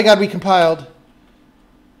 Oh my God, we compiled.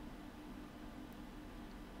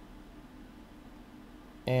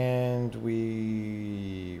 And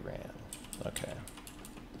we ran. Okay.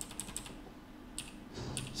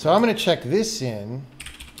 So I'm going to check this in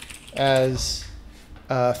as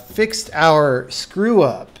fixed our screw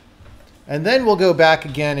up. And then we'll go back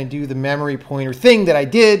again and do the memory pointer thing that I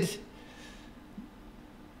did.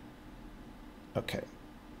 Okay.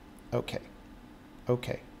 Okay.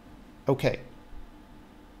 Okay. Okay.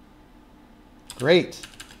 Great.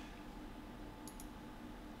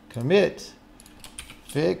 Commit.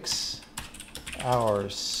 Fix our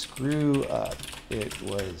screw up. It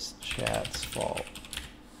was chat's fault.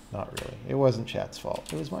 Not really. It wasn't chat's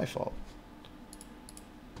fault. It was my fault.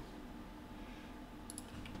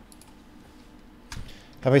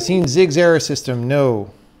 Have I seen Zig's error system?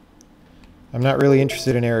 No. I'm not really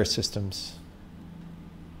interested in error systems.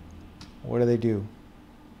 What do they do?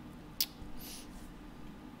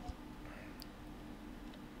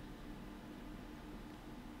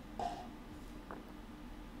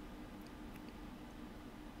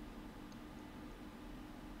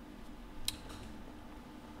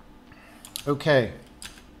 Okay.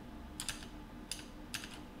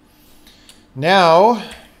 Now,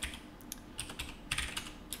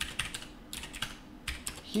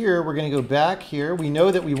 here we're going to go back here. We know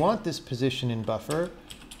that we want this position in buffer.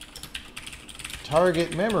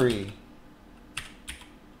 Target memory.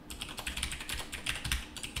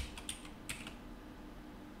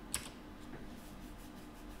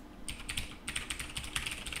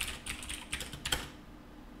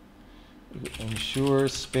 Ensure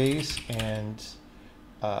space and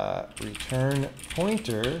return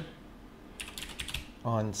pointer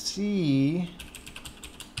on C.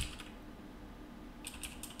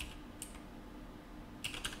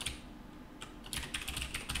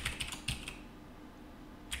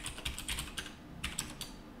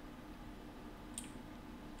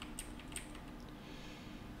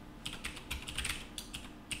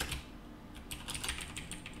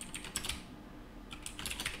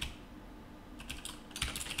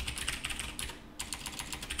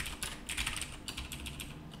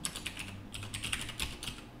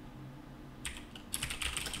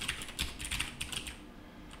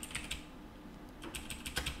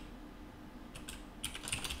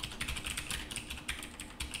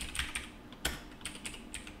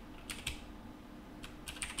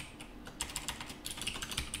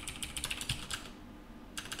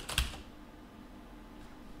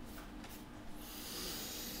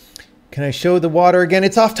 Can I show the water again?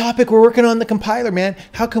 It's off topic. We're working on the compiler, man.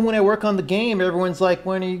 How come when I work on the game, everyone's like,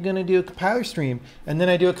 when are you going to do a compiler stream? And then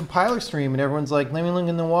I do a compiler stream and everyone's like, let me look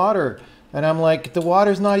in the water. And I'm like, the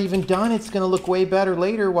water's not even done. It's going to look way better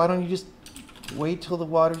later. Why don't you just wait till the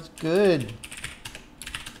water's good?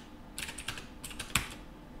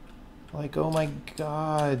 Like, oh my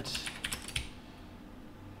God.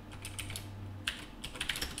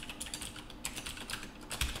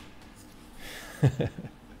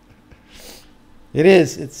 It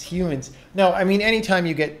is. It's humans. No, I mean, anytime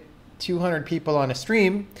you get 200 people on a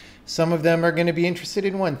stream, some of them are going to be interested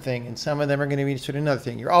in one thing and some of them are going to be interested in another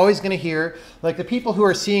thing. You're always going to hear, like, the people who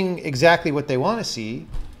are seeing exactly what they want to see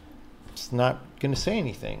it's not going to say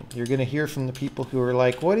anything. You're going to hear from the people who are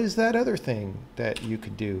like, what is that other thing that you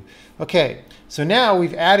could do? Okay, so now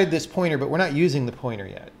we've added this pointer, but we're not using the pointer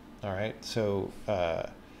yet. All right, so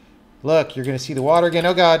look, you're going to see the water again.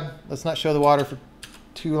 Oh, God, let's not show the water for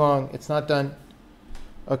too long. It's not done.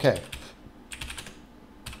 Okay.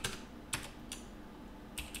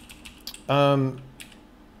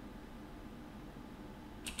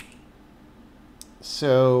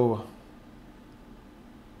 So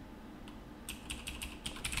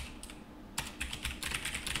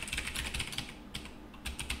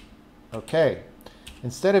okay,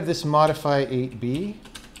 instead of this modify 8b,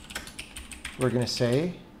 we're going to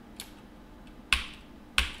say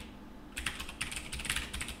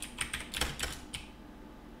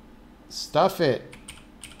stuff it.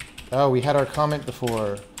 Oh, we had our comment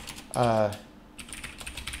before. Let's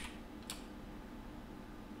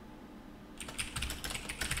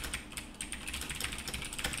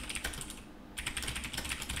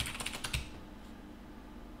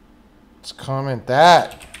comment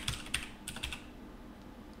that.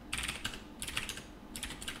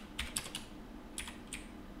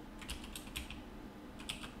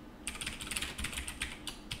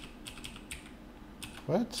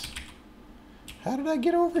 What? How did I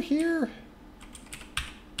get over here?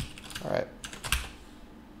 All right.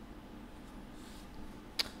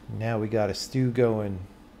 Now we got a stew going.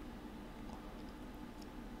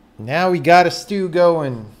 Now we got a stew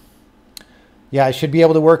going. Yeah, I should be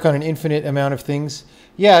able to work on an infinite amount of things.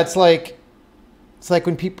 Yeah, it's like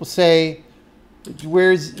when people say,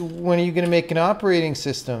 when are you going to make an operating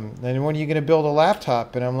system? And when are you going to build a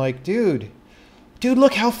laptop? And I'm like, dude,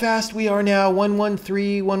 look how fast we are now.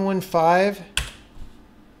 113, 115.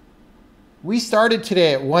 We started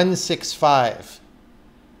today at 165,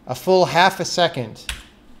 a full half a second.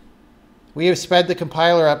 We have sped the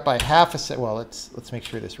compiler up by half a second. Well, let's make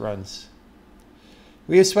sure this runs.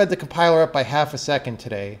 We have sped the compiler up by half a second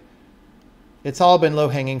today. It's all been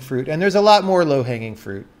low-hanging fruit, and there's a lot more low-hanging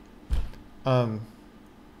fruit. You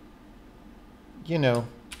know.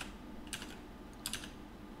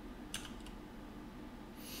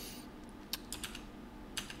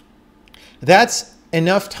 That's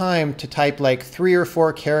enough time to type like 3 or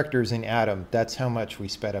 4 characters in Atom. That's how much we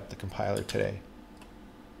sped up the compiler today.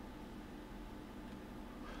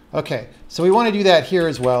 Okay, so we want to do that here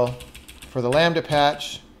as well for the Lambda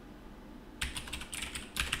patch.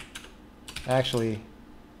 Actually,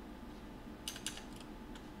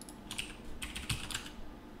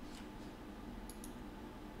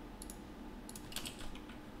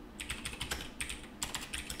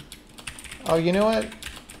 oh, you know what?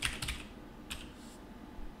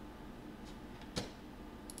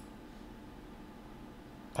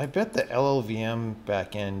 I bet the LLVM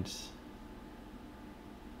backend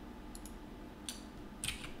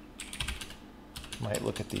might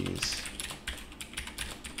look at these.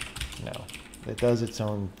 No, it does its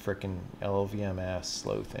own frickin' LLVM ass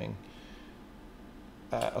slow thing.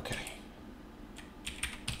 Okay.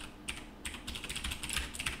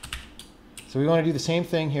 So we want to do the same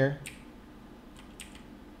thing here.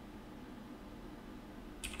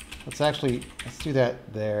 Let's do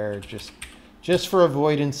that there, just for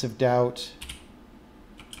avoidance of doubt.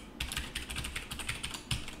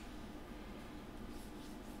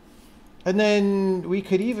 And then we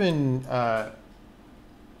could even oh,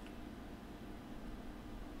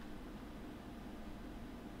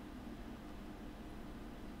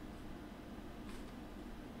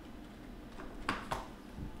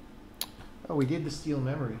 we did the steel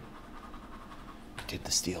memory. We did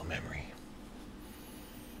the steel memory.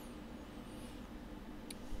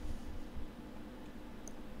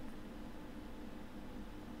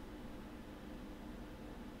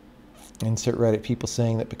 Insert Reddit, people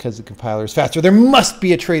saying that because the compiler is faster, there must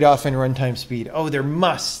be a trade-off in runtime speed. Oh, there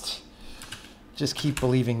must. Just keep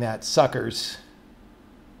believing that, suckers.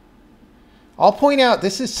 I'll point out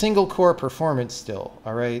this is single core performance still,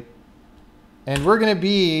 all right? And we're going to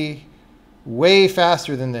be way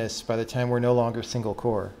faster than this by the time we're no longer single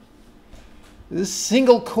core. This is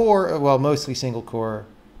single core, well, mostly single core,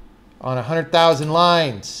 on 100,000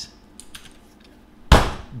 lines.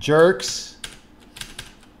 Jerks.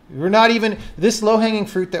 We're not even, this low-hanging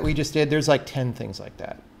fruit that we just did, there's like 10 things like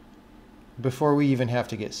that before we even have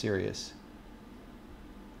to get serious.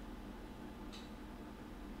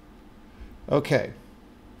 Okay.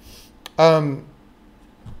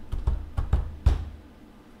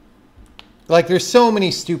 Like there's so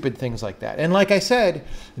many stupid things like that. And like I said,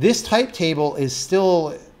 this type table is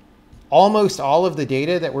still almost all of the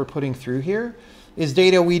data that we're putting through here is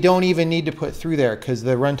data we don't even need to put through there because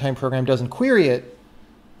the runtime program doesn't query it.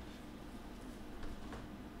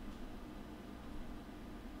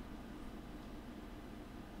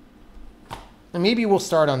 maybe we'll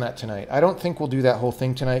start on that tonight. I don't think we'll do that whole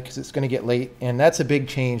thing tonight because it's going to get late, and that's a big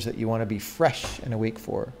change that you want to be fresh and awake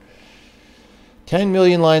for. 10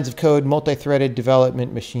 million lines of code, multi-threaded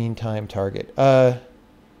development, machine time target.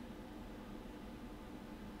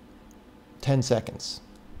 10 seconds.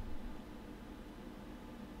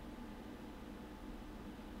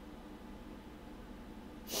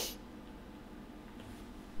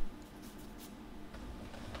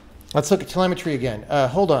 Let's look at telemetry again.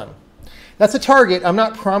 Hold on. That's a target. I'm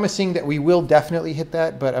not promising that we will definitely hit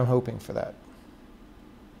that, but I'm hoping for that.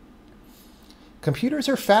 Computers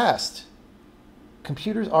are fast.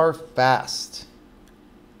 Computers are fast.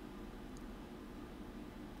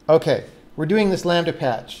 Okay, we're doing this lambda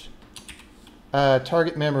patch.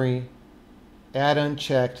 Target memory, add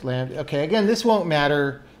unchecked, lambda. Okay, again, this won't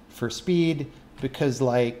matter for speed because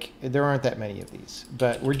like there aren't that many of these,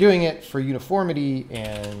 but we're doing it for uniformity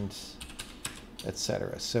and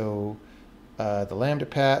etc. So the lambda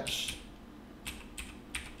patch.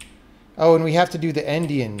 Oh, and we have to do the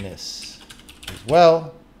endianness as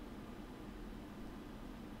well.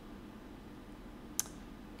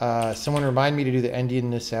 Someone remind me to do the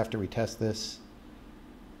endianness after we test this.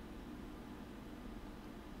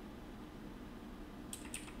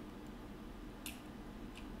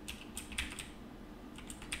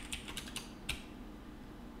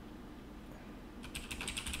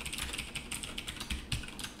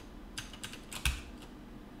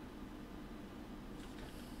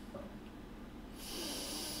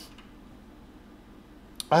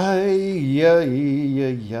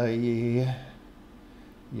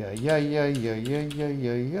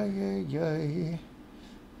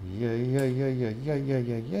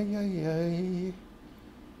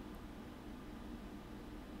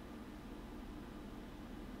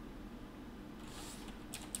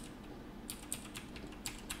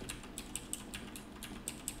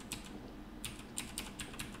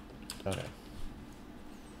 Okay.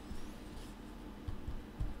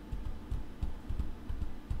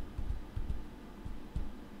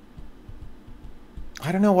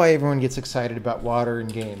 I don't know why everyone gets excited about water in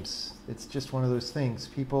games. It's just one of those things.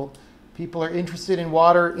 People are interested in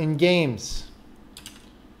water in games.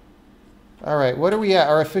 All right, what are we at?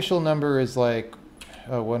 Our official number is like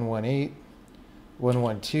 118,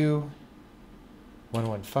 112,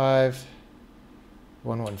 115,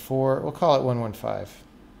 114. We'll call it 115.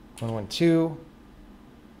 112,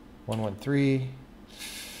 113,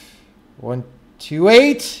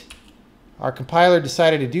 128. Our compiler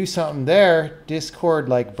decided to do something there. Discord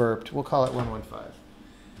like burped. We'll call it 115.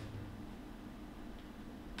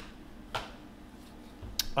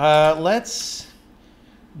 Let's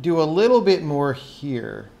do a little bit more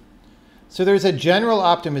here. So there's a general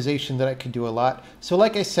optimization that I could do a lot. So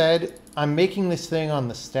like I said, I'm making this thing on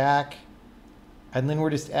the stack, and then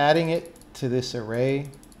we're just adding it to this array.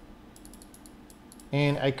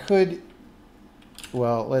 And I could,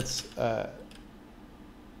 well, let's, oh,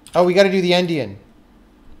 we got to do the endian.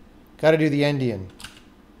 Got to do the endian.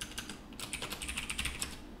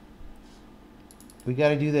 We got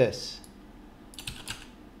to do this.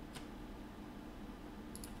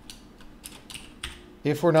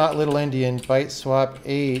 If we're not little endian, byte swap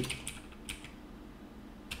 8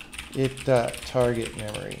 it target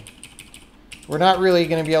memory. We're not really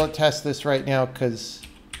going to be able to test this right now because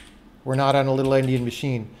we're not on a little endian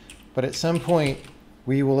machine. But at some point,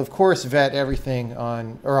 we will, of course, vet everything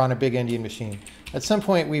on, or on a big endian machine. At some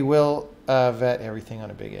point, we will vet everything on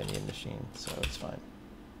a big endian machine, so it's fine.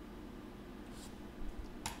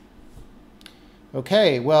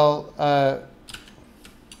 Okay, well,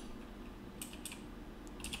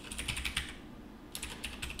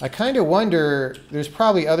 I kind of wonder, there's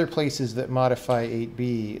probably other places that modify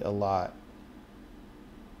 8B a lot.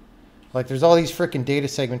 Like there's all these frickin' data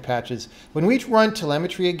segment patches. When we run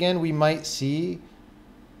telemetry again, we might see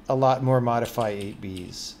a lot more modify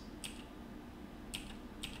 8Bs.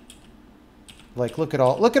 Like look at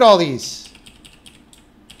all these.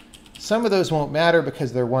 Some of those won't matter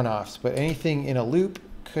because they're one-offs, but anything in a loop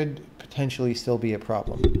could potentially still be a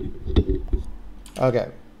problem. Okay.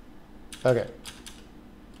 Okay.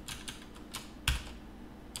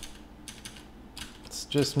 Let's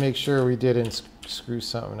just make sure we didn't screw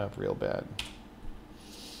something up real bad.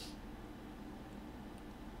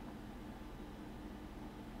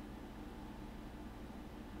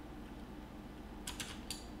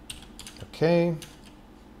 Okay.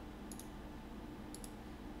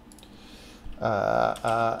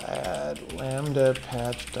 Add lambda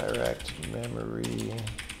patch direct memory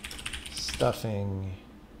stuffing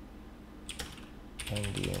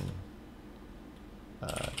endian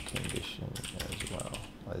condition as well.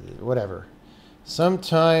 Whatever.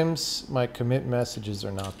 Sometimes my commit messages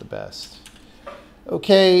are not the best.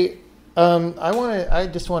 Okay, I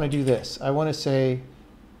just want to do this. I want to say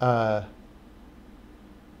dot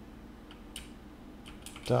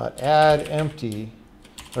add empty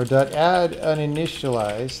or dot add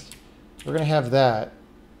uninitialized. We're going to have that,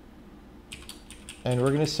 and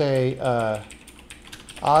we're going to say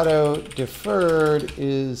auto deferred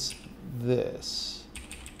is this,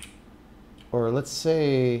 or let's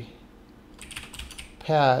say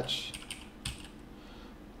patch.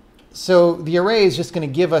 So the array is just going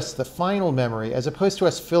to give us the final memory, as opposed to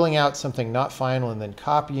us filling out something not final and then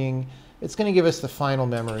copying. It's going to give us the final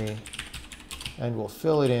memory, and we'll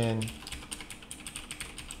fill it in.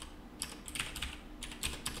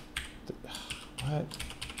 What?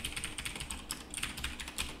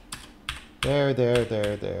 There.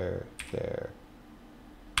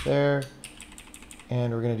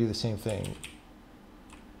 And we're going to do the same thing.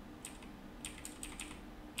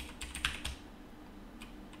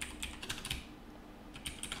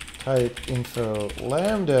 Type info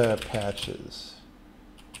lambda patches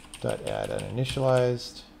dot add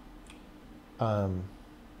uninitialized. Yep.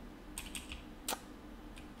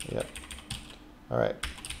 All right.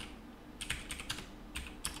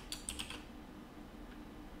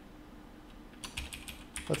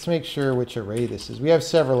 Let's make sure which array this is. We have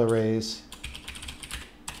several arrays.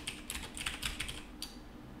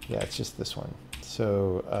 Yeah, it's just this one.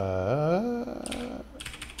 So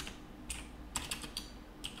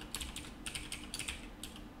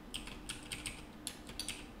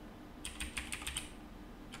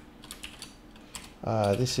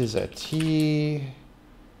this is a T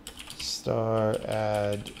star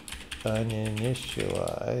add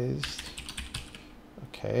uninitialized.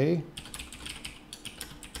 Okay.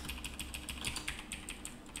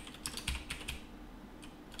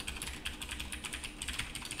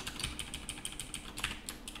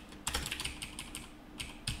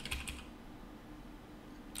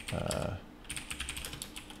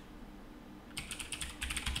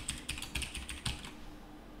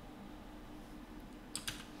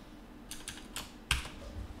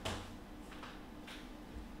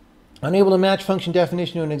 Unable to match function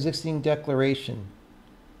definition to an existing declaration.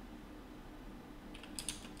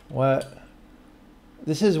 What?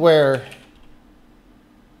 This is where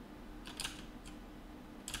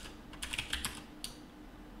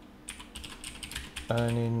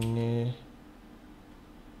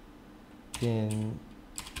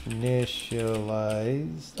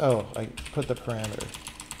initialized. Oh, I put the parameter.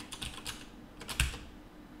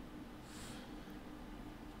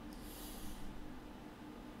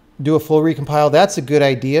 Do a full recompile. That's a good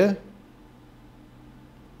idea.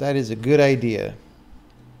 That is a good idea.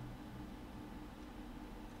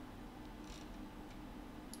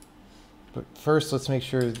 But first, let's make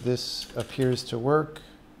sure this appears to work.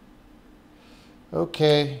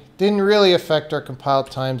 Okay, didn't really affect our compile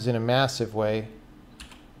times in a massive way,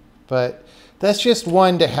 but that's just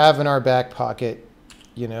one to have in our back pocket,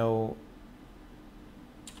 you know.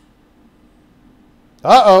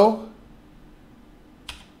 Uh-oh.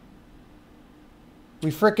 We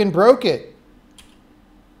frickin' broke it.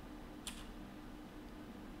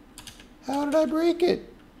 How did I break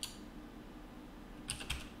it?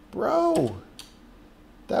 Bro,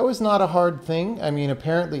 that was not a hard thing. I mean,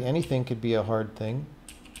 apparently anything could be a hard thing.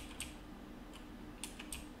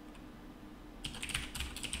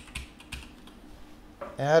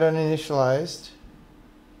 Add uninitialized.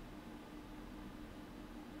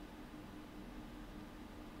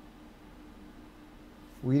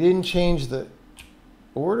 We didn't change the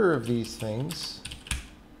order of these things.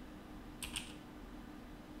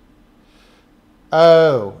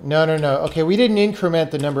 Oh, no. Okay, we didn't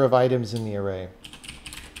increment the number of items in the array.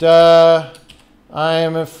 Duh. I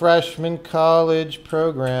am a freshman college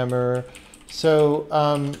programmer. So,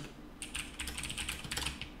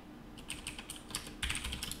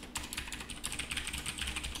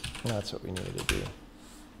 that's what we needed to do.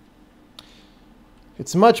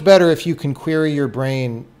 It's much better if you can query your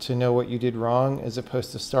brain to know what you did wrong as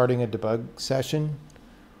opposed to starting a debug session.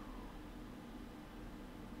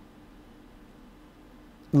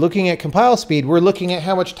 Looking at compile speed, we're looking at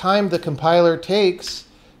how much time the compiler takes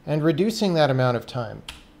and reducing that amount of time.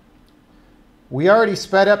 We already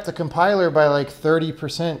sped up the compiler by like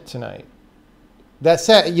 30% tonight. That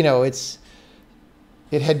said, you know, it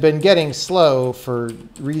had been getting slow for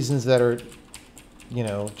reasons that are, you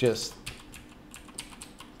know, just...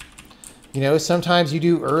 You know, sometimes you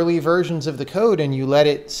do early versions of the code and you let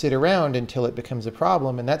it sit around until it becomes a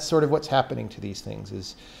problem. And that's sort of what's happening to these things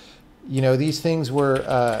is, you know, these things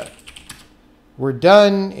were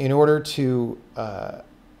done in order to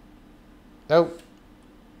Oh,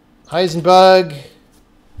 Heisenbug.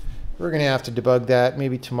 We're going to have to debug that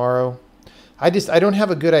maybe tomorrow. I don't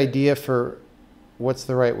have a good idea for what's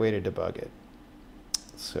the right way to debug it.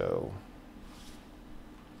 So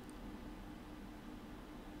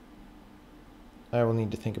I will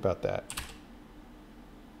need to think about that.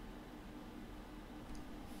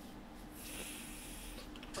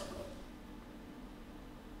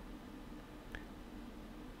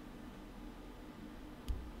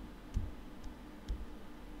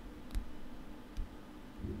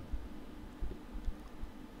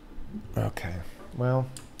 Okay, well,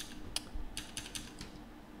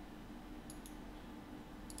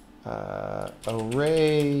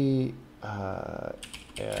 array add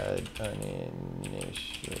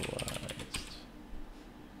uninitialized.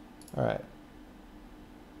 All right,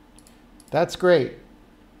 that's great.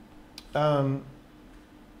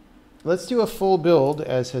 Let's do a full build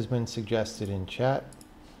as has been suggested in chat.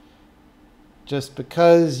 Just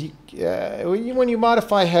because when you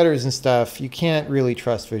modify headers and stuff, you can't really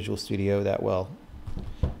trust Visual Studio that well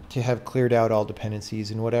to have cleared out all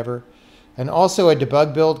dependencies and whatever. And also a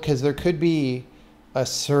debug build, because there could be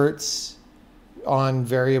asserts on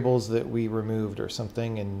variables that we removed or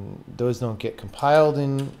something, and those don't get compiled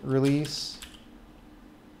in release.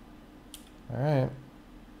 All right.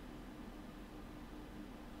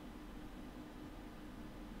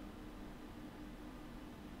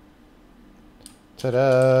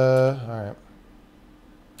 Ta-da! All right.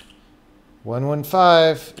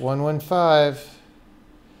 115, 115,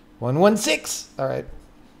 116. All right.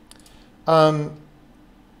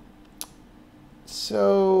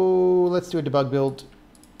 So let's do a debug build.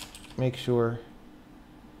 Make sure.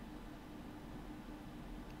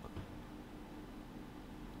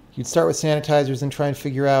 You'd start with sanitizers and try and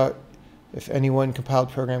figure out if any one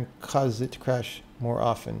compiled program causes it to crash more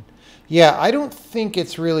often. Yeah, I don't think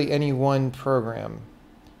it's really any one program.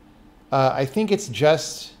 I think it's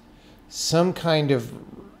just some kind of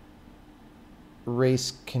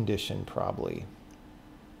race condition, probably.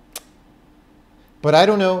 But I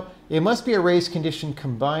don't know. It must be a race condition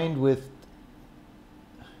combined with...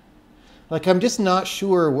 Like, I'm just not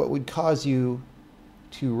sure what would cause you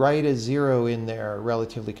to write a 0 in there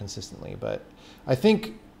relatively consistently. But I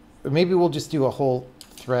think maybe we'll just do a whole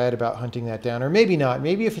thread about hunting that down, or maybe not.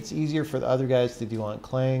 Maybe if it's easier for the other guys to do on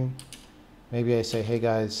Clang, maybe I say, hey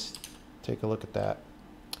guys, take a look at that.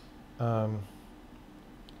 And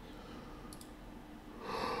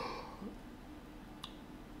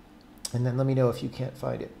then let me know if you can't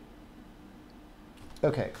find it.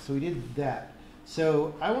 Okay, so we did that.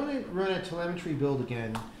 So I want to run a telemetry build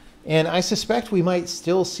again, and I suspect we might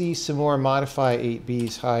still see some more modify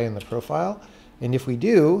 8Bs high in the profile. And if we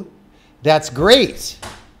do, that's great.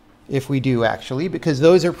 If we do, actually, because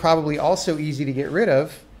those are probably also easy to get rid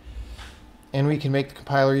of, and we can make the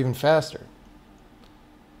compiler even faster.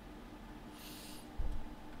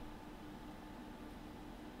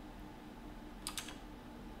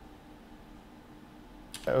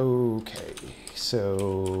 Okay,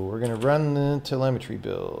 so we're going to run the telemetry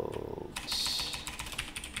build.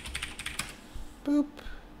 Boop,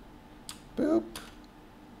 boop.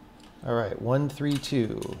 All right,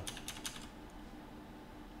 132.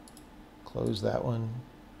 Close that one.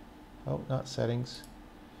 Oh, not settings.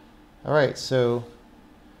 All right, so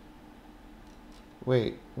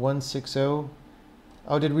wait, 160.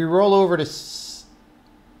 Oh, did we roll over to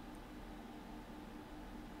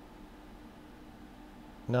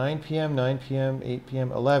 9 p.m., 9 p.m., 8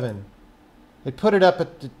 p.m., 11? It put it up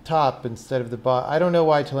at the top instead of the bottom. I don't know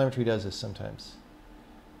why telemetry does this sometimes.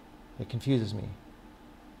 It confuses me.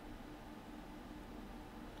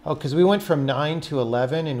 Oh, because we went from 9 to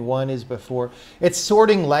 11 and 1 is before. It's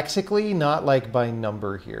sorting lexically, not like by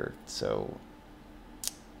number here. So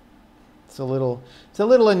it's a little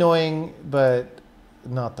annoying, but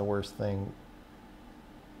not the worst thing.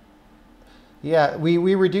 Yeah,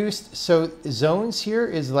 we reduced, so zones here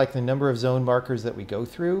is like the number of zone markers that we go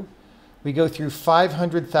through. We go through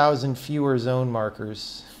 500,000 fewer zone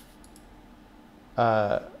markers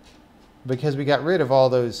because we got rid of all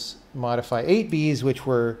those modify 8Bs, which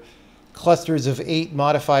were clusters of 8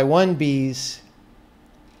 modify 1Bs.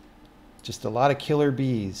 Just a lot of killer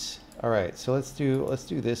Bs. All right, so let's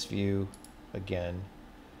do this view again.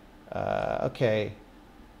 Okay.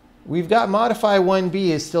 We've got modify 1B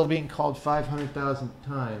is still being called 500,000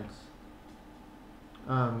 times.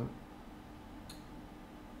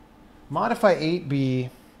 Modify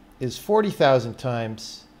 8B is 40,000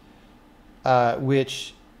 times,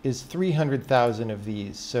 which is 300,000 of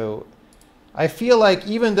these. So I feel like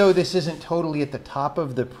even though this isn't totally at the top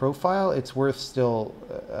of the profile, it's worth still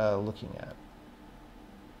looking at.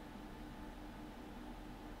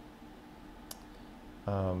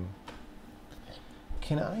 Can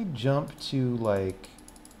I jump to like,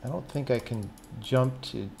 I don't think I can jump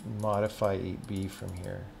to modify 8B from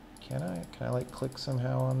here. Can I? Can I like click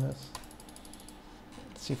somehow on this?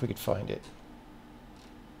 Let's see if we could find it.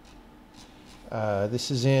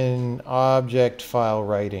 This is in object file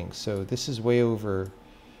writing. So this is way over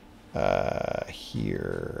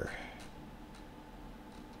here.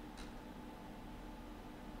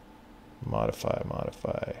 Modify,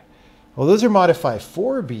 modify. Well, those are modify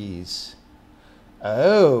 4Bs.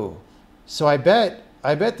 Oh, so I bet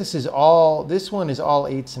this is all, this one is all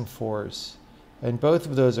 8s and 4s. And both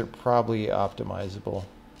of those are probably optimizable.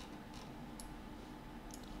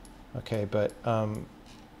 Okay, but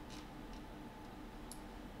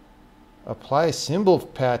apply symbol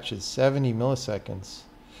patches, 70 milliseconds.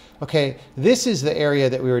 Okay, this is the area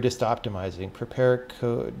that we were just optimizing. Prepare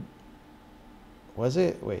code. Was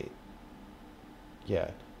it? Wait.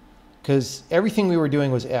 Yeah. Because everything we were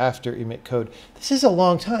doing was after emit code. This is a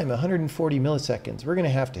long time, 140 milliseconds. We're going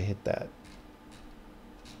to have to hit that.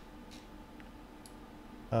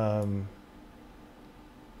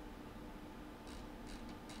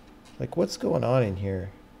 Like, what's going on in here?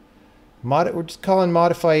 We're just calling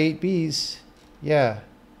modify 8Bs. Yeah.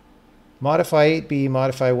 Modify 8B,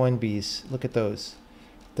 modify 1Bs. Look at those.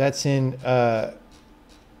 That's in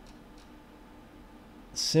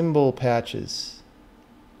symbol patches.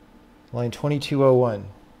 Line 2201.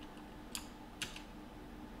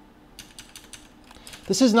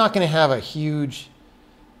 This is not going to have a huge,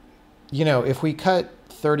 you know, if we cut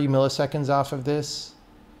 30 milliseconds off of this,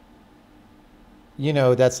 you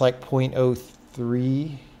know, that's like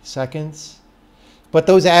 0.03 seconds. But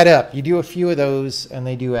those add up. You do a few of those and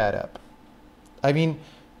they do add up. I mean,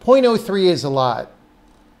 0.03 is a lot.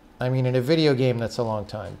 I mean, in a video game, that's a long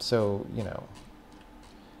time. So, you know.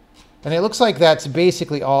 And it looks like that's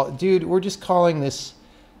basically all. Dude, we're just calling this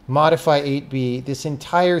modify 8B. This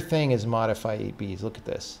entire thing is modify 8Bs. Look at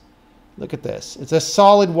this. Look at this. It's a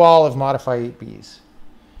solid wall of modify 8Bs.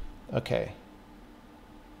 Okay.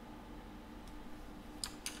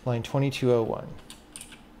 Line 2201.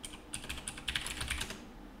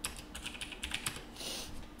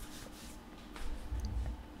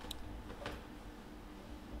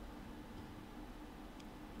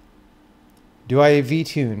 Do I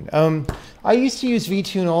vtune? I used to use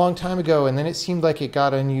vtune a long time ago, and then it seemed like it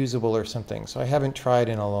got unusable or something, so I haven't tried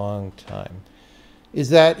in a long time. Is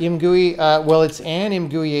that ImGUI? Well, it's an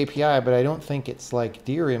ImGUI API, but I don't think it's like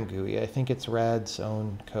Dear ImGUI. I think it's RAD's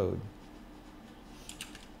own code.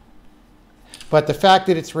 But the fact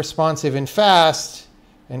that it's responsive and fast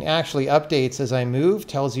and actually updates as I move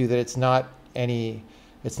tells you that it's not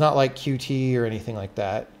like Qt or anything like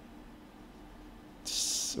that.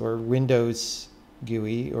 Or Windows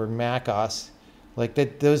GUI or Mac OS, like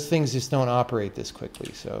that, those things just don't operate this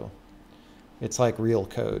quickly. So it's like real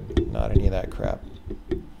code, not any of that crap.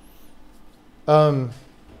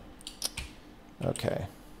 Okay.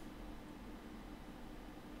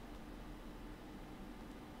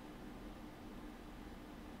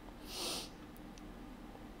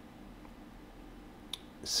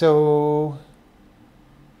 So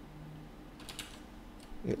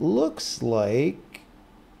it looks like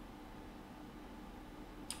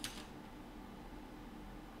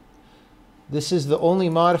this is the only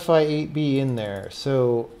modify 8B in there.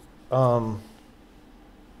 So,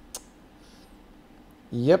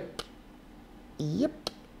 yep.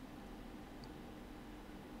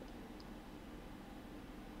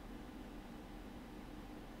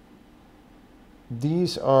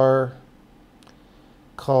 These are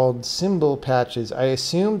called symbol patches. I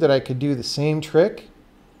assumed that I could do the same trick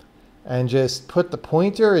and just put the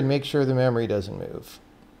pointer and make sure the memory doesn't move.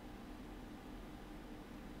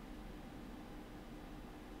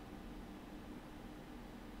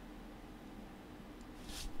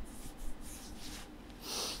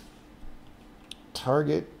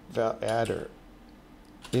 Target adder,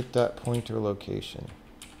 it.pointer location.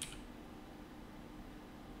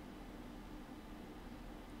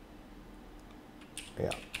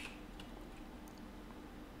 Yeah.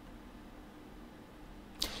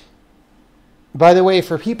 By the way,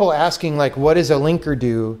 for people asking, like, what does a linker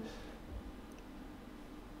do?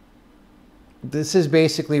 This is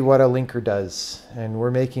basically what a linker does, and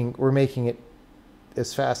we're making it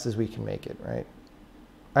as fast as we can make it, right?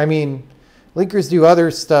 I mean, linkers do other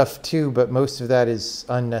stuff too, but most of that is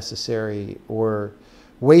unnecessary or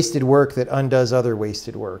wasted work that undoes other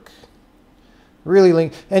wasted work.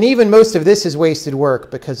 Really, and even most of this is wasted work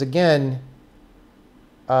because, again,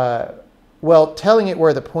 well, telling it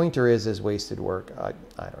where the pointer is wasted work. I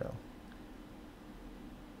don't know.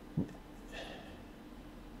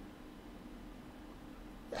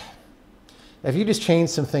 If you just change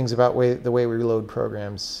some things about the way we load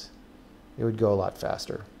programs, it would go a lot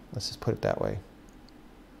faster. Let's just put it that way.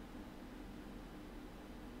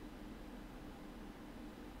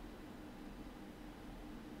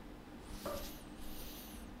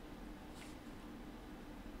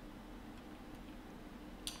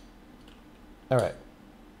 All right.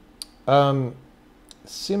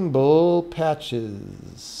 Symbol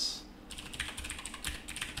patches.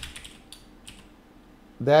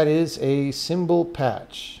 That is a symbol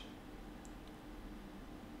patch.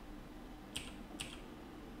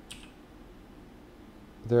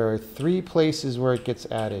 There are 3 places where it gets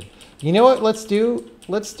added. You know what? Let's do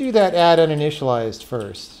that add uninitialized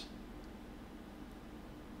first.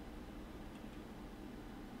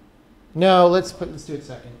 No, let's do it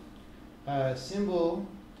second. Symbol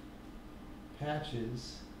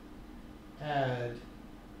patches add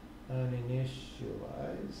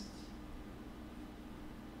uninitialized.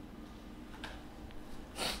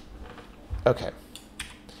 Okay.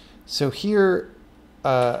 So here,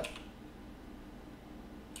 we're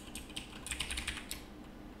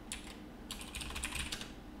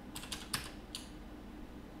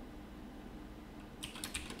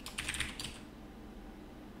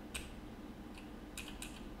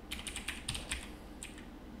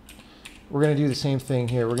going to do the same thing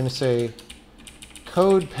here. We're going to say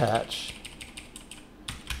code patch.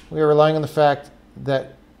 We are relying on the fact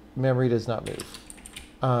that memory does not move.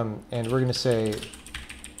 And we're going to say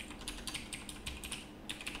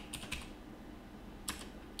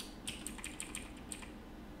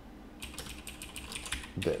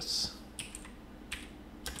this.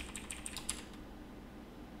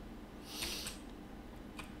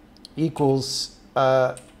 Equals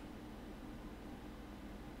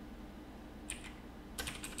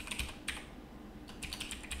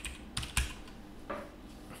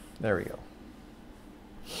there we go.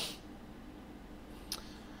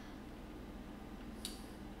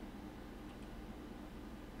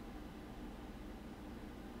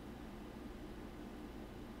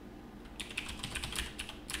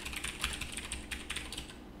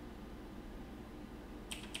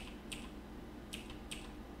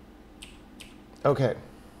 Okay.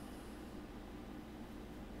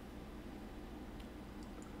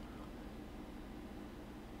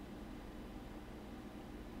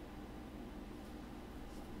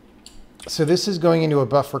 So this is going into a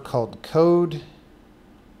buffer called code,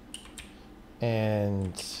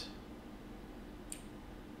 and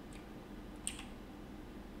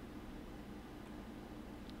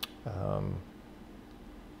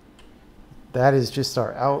that is just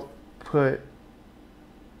our output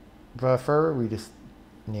buffer. We just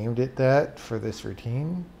named it that for this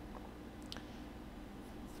routine.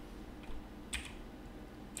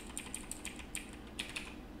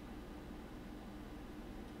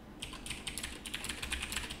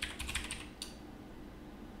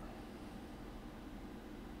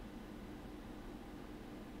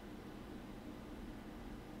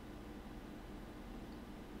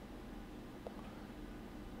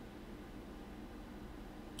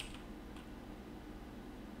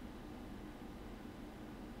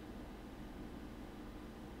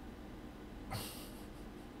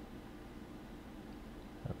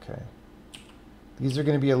 Okay. These are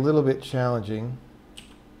going to be a little bit challenging.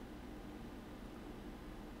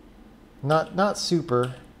 Not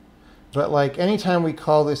super, but like anytime we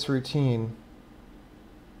call this routine,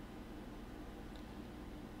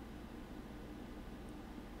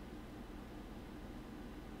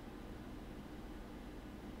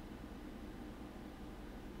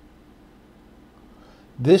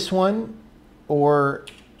 this one or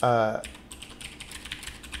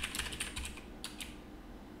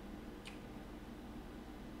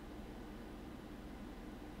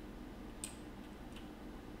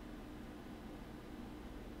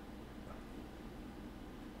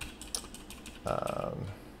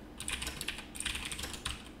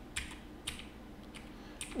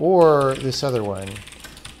or this other one,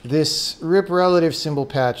 this rip relative symbol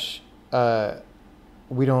patch,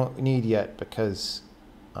 we don't need yet because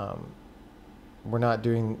we're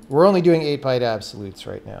only doing 8-byte absolutes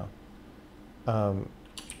right now.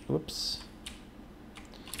 Whoops.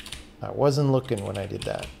 I wasn't looking when I did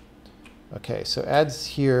that. Okay, so adds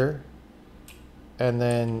here, and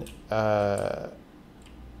then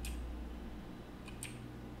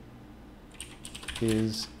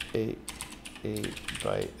is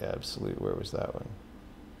 8-byte absolute. Where was that one?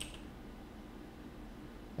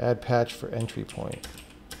 Add patch for entry point.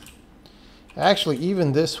 Actually,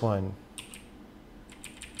 even this one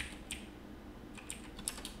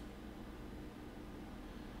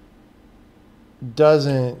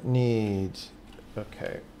doesn't need,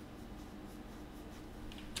 okay.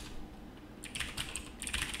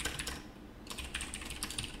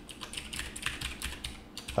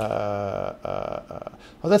 Oh,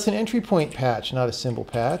 that's an entry point patch, not a symbol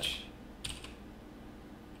patch.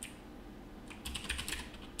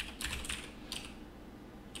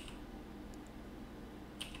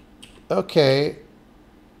 Okay.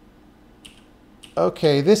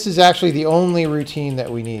 Okay, this is actually the only routine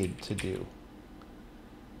that we need to do.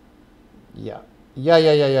 Yeah. Yeah,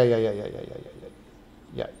 yeah, yeah, yeah, yeah, yeah, yeah, yeah,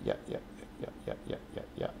 yeah, yeah, yeah, yeah, yeah, yeah, yeah,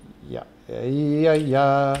 yeah, yeah, yeah, yeah,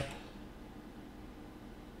 yeah.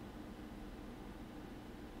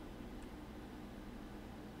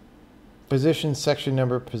 Position, section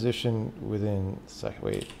number, position within,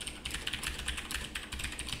 wait.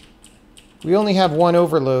 We only have one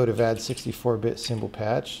overload of add 64-bit symbol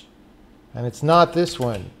patch, and it's not this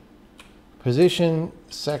one. Position,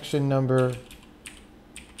 section number,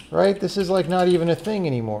 right? This is like not even a thing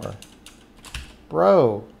anymore.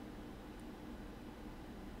 Bro.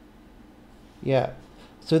 Yeah.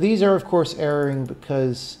 So these are, of course, erroring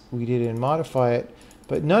because we didn't modify it,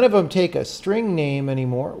 but none of them take a string name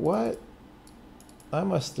anymore. What? That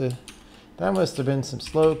must have been some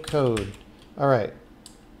slow code. All right.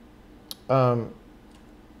 Add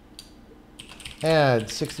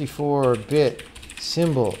 64-bit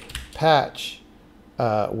symbol patch.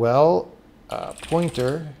 Pointer.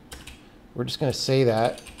 We're just going to say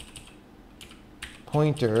that.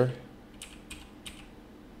 Pointer.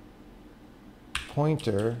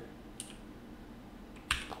 Pointer.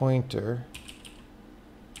 Pointer.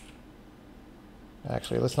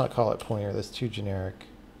 Actually, let's not call it pointer. That's too generic.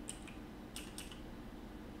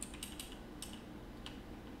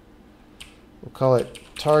 We'll call it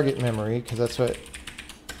target memory because that's what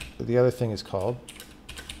the other thing is called.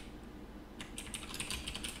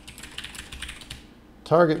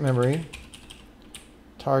 Target memory.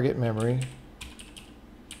 Target memory.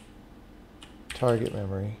 Target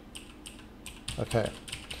memory. Okay.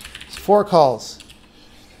 It's 4 calls.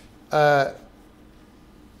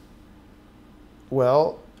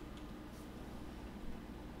 Well,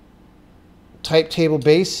 type table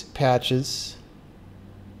base patches.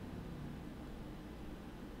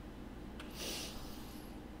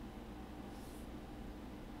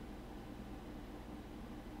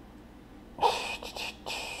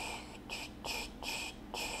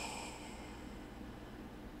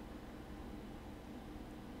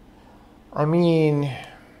 I mean,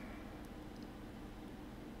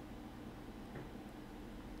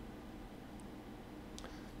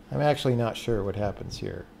 I'm actually not sure what happens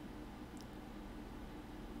here.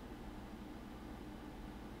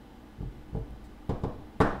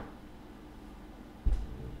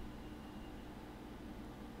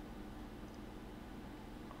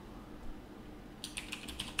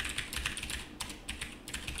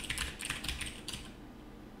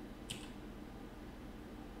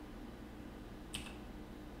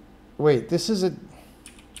 Wait, this is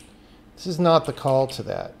not the call to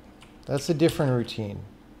that. That's a different routine.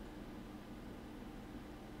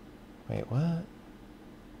 Wait, what?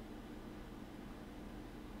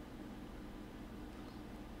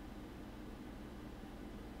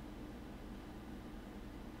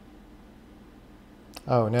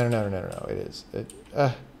 Oh, no, no, no, no, no, no, it is.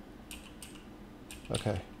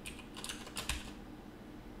 Okay.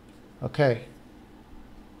 Okay.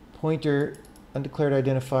 Pointer, undeclared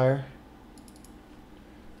identifier.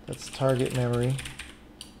 That's target memory.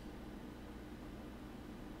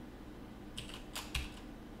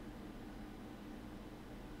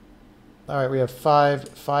 All right, we have five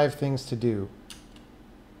things to do.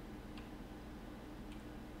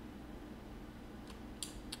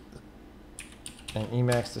 And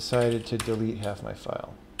Emacs decided to delete half my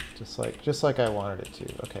file, just like I wanted it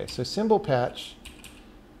to. Okay, so symbol patch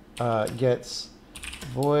gets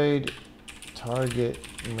void target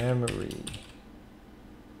memory.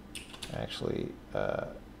 Actually,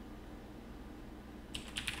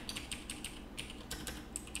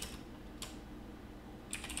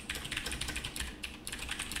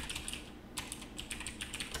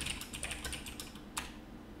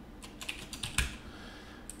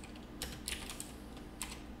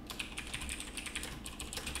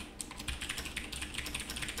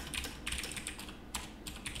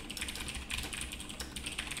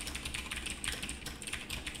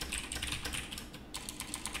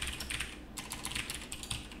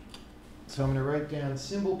 so I'm going to write down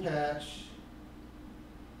symbol patch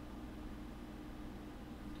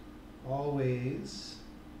always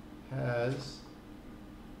has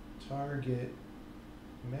target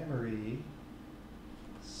memory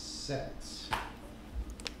set.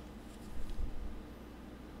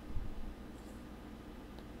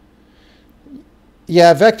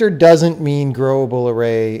 Yeah, vector doesn't mean growable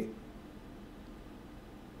array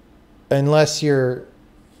unless you're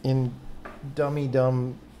in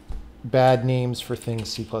dumb bad names for things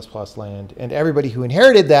C++ land. And everybody who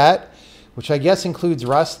inherited that, which I guess includes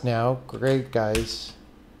Rust now. Great, guys.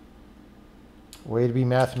 Way to be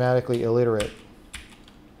mathematically illiterate.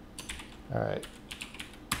 All right.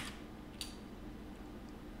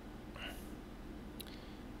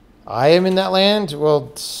 I am in that land.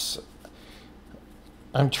 Well,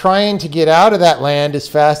 I'm trying to get out of that land as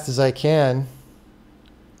fast as I can.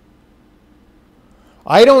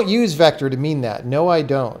 I don't use vector to mean that. No, I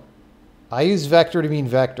don't. I use vector to mean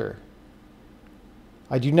vector.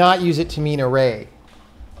 I do not use it to mean array.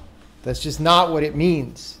 That's just not what it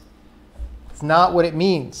means. It's not what it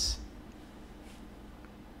means.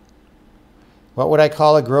 What would I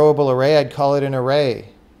call a growable array? I'd call it an array.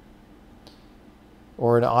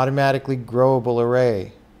 Or an automatically growable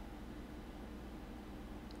array.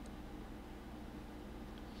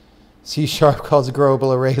 C# calls a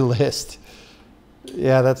growable array list.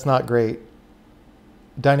 Yeah, that's not great.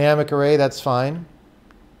 Dynamic array, that's fine.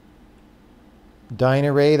 Dyne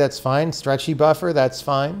array, that's fine. Stretchy buffer, that's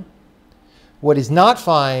fine. What is not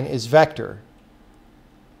fine is vector.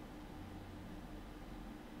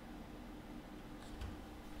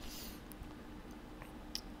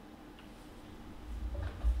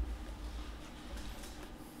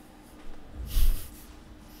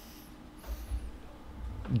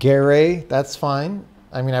 Gare, that's fine.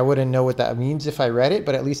 I mean, I wouldn't know what that means if I read it,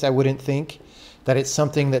 but at least I wouldn't think that it's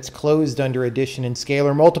something that's closed under addition and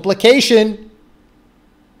scalar multiplication.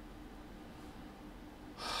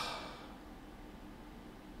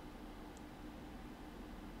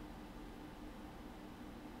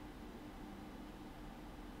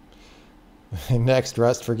 Next,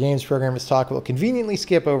 Rust for games programmers talk will conveniently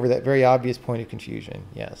skip over that very obvious point of confusion.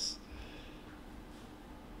 Yes.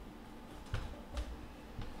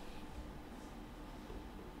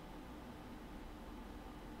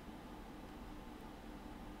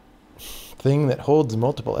 Thing that holds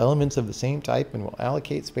multiple elements of the same type and will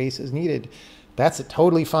allocate space as needed. That's a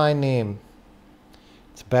totally fine name.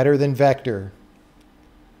 It's better than vector.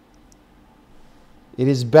 It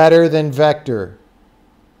is better than vector.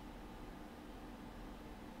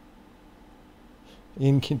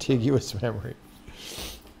 In contiguous memory.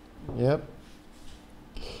 Yep.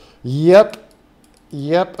 Yep.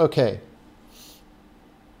 Yep. Okay.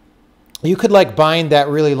 You could like bind that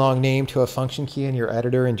really long name to a function key in your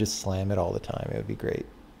editor and just slam it all the time. It would be great.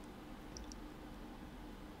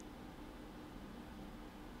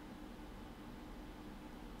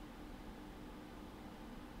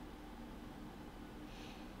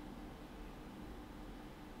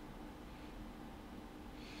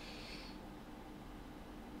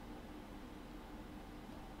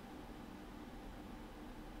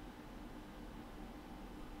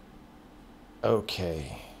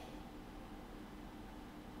 Okay.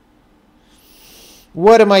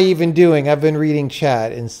 What am I even doing? I've been reading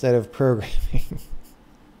chat instead of programming.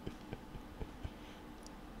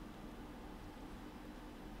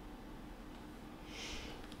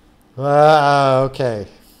 Okay.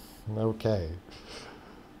 Okay.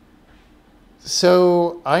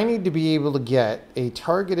 So I need to be able to get a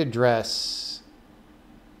target address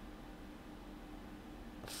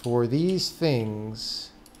for these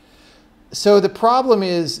things. So the problem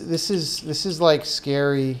is this is like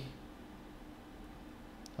scary.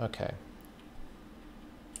 Okay.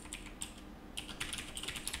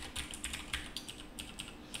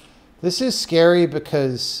 This is scary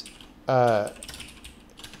because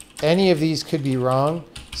any of these could be wrong.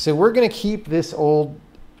 So we're going to keep this old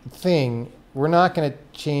thing. We're not going to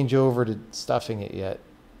change over to stuffing it yet.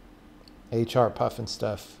 HR puff and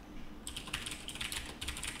stuff.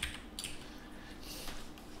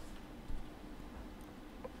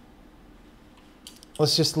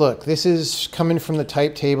 Let's just look. This is coming from the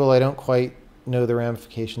type table. I don't quite know the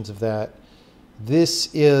ramifications of that. This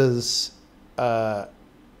is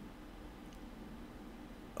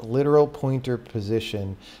literal pointer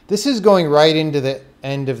position. This is going right into the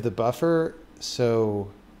end of the buffer, so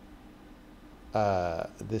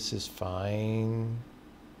this is fine.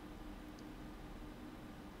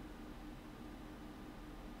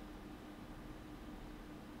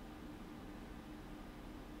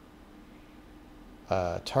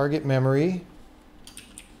 Target memory.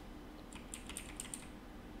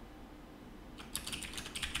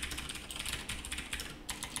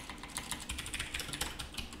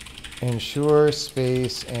 Ensure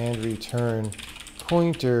space and return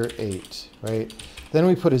pointer 8, right? Then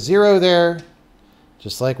we put a 0 there,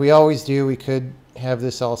 just like we always do. We could have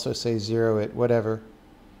this also say 0 at whatever.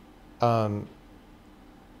 Oh,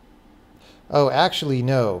 actually,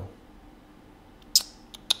 no.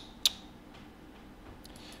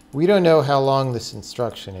 We don't know how long this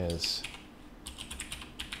instruction is.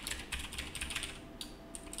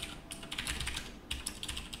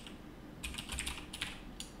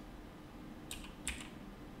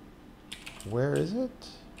 Where is it?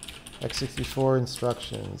 x64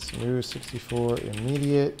 instructions. Move 64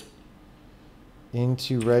 immediate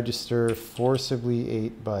into register forcibly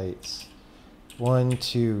 8 bytes. 1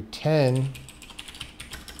 to 10.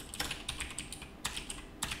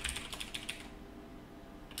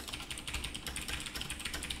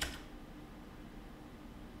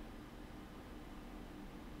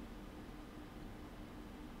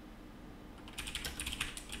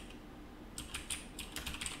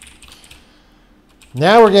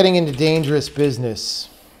 Now we're getting into dangerous business.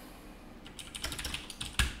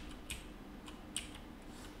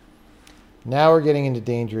 Now we're getting into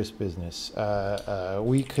dangerous business.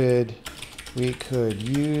 We could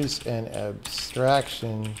use an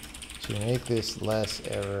abstraction to make this less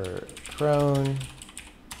error prone.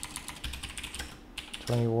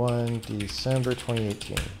 21 December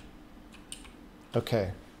 2018.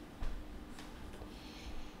 Okay.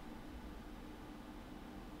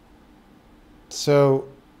 So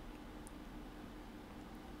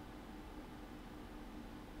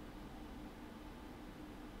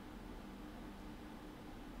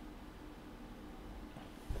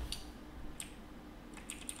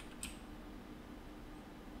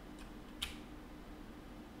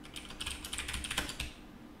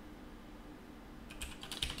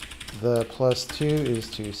the +2 is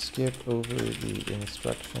to skip over the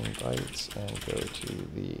instruction bytes and go to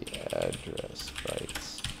the address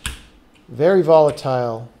bytes. Very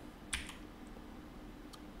volatile.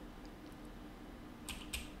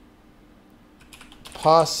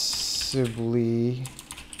 Possibly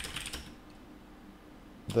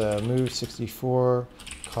the move 64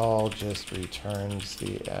 call just returns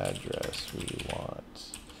the address we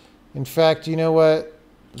want. In fact, you know what?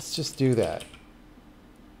 Let's just do that.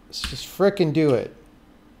 Let's just frickin' do it.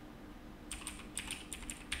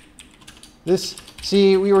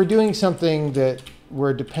 See, we were doing something that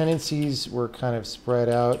where dependencies were kind of spread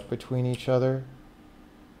out between each other.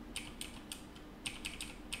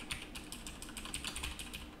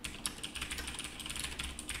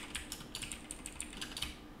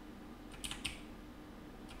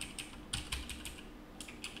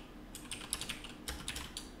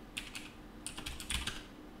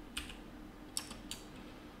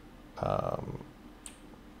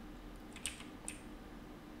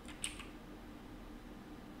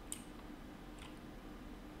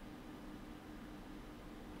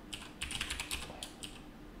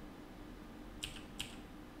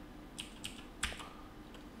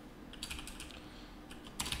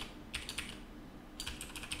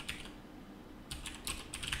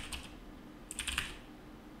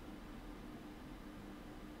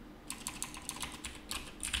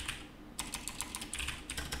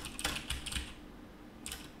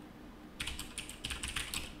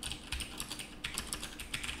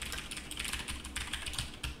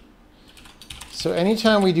 So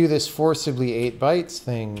anytime we do this forcibly 8 bytes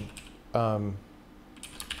thing,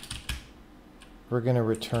 we're going to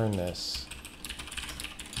return this.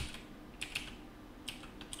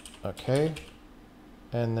 Okay.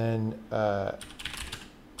 And then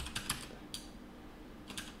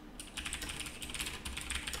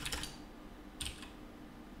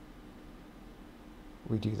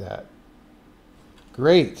we do that.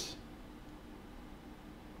 Great.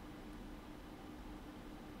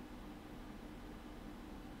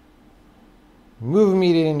 Move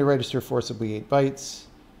immediate into register forcibly 8 bytes.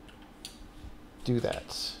 Do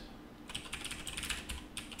that.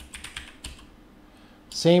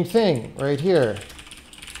 Same thing right here.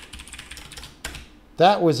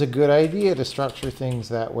 That was a good idea to structure things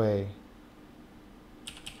that way.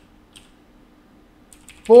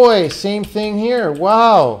 Boy, same thing here.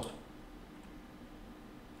 Wow.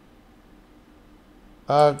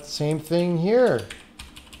 Same thing here.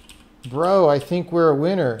 Bro, I think we're a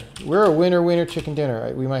winner. We're a winner, winner, chicken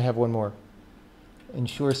dinner. We might have one more.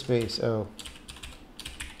 Ensure space. Oh.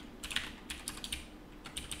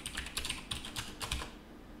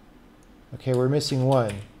 Okay, we're missing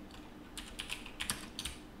one.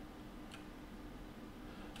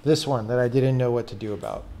 This one that I didn't know what to do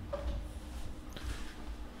about.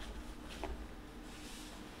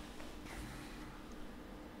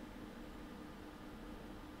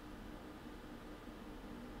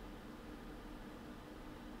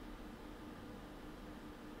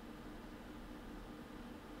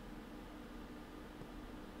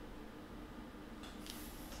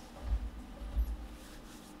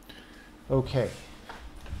 Okay.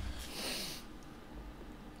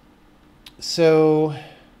 So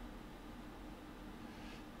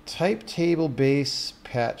type table base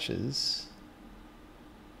patches.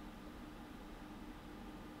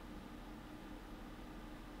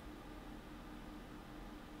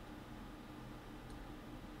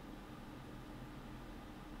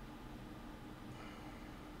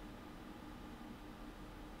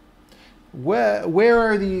 Where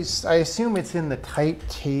are these? I assume it's in the type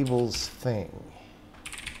tables thing.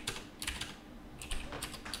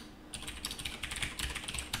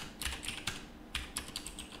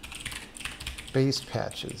 Base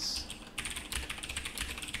patches.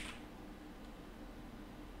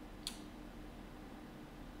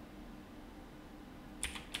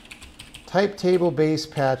 Type table base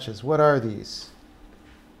patches. What are these?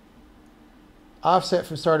 Offset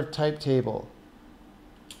from start of type table.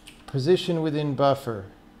 Position within buffer.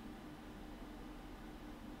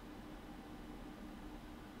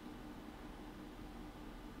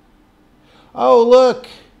 Oh, look.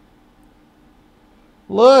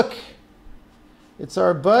 Look. It's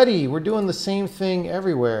our buddy. We're doing the same thing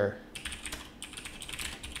everywhere.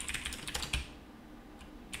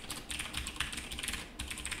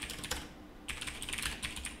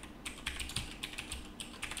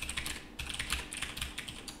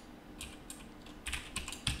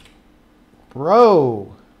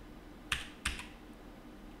 Bro.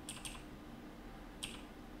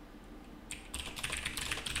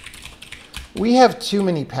 We have too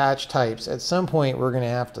many patch types. At some point, we're going to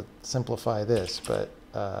have to simplify this, but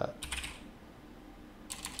okay,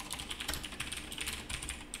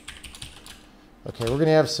 we're going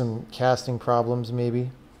to have some casting problems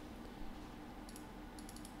maybe.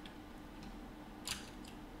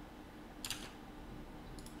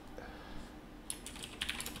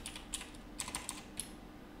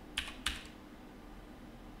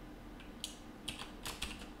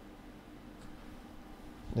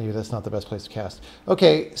 Maybe that's not the best place to cast.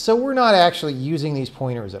 Okay, so we're not actually using these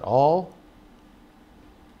pointers at all.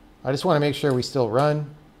 I just want to make sure we still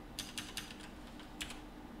run.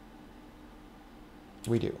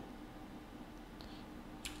 We do.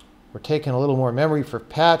 We're taking a little more memory for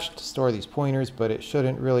patch to store these pointers, but it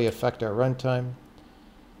shouldn't really affect our runtime.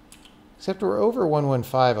 Except we're over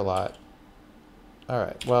 115 a lot. All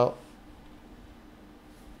right, well.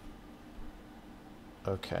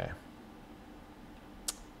 Okay.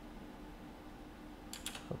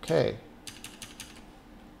 Okay.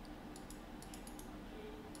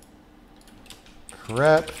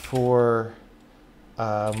 Prep for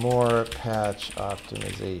more patch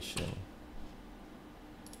optimization.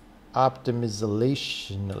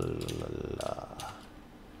 Optimization.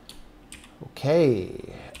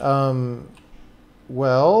 Okay.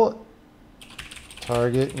 Well,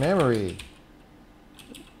 target memory.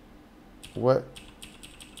 What?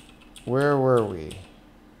 Where were we?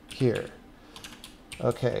 Here.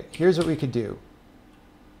 Okay, here's what we could do.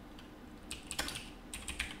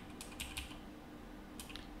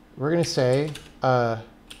 We're going to say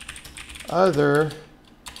other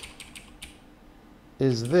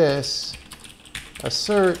is this,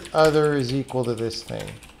 assert other is equal to this thing.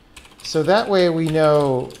 So that way we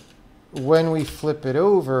know when we flip it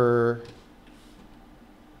over,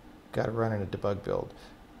 got to run in a debug build,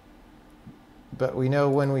 but we know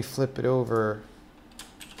when we flip it over,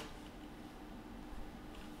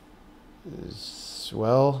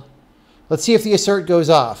 well, let's see if the assert goes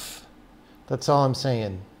off. That's all I'm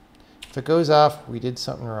saying. If it goes off, we did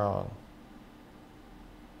something wrong.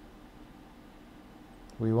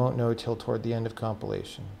 We won't know till toward the end of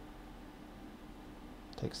compilation.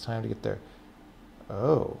 Takes time to get there.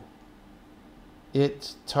 Oh.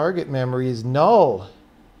 Its target memory is null.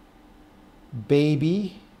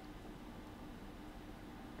 Baby.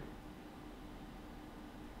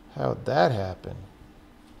 How'd that happen?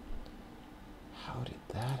 How did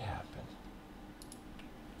that happen?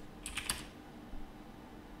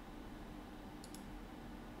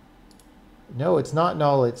 No, it's not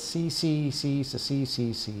null. It's C, C, C, C, C,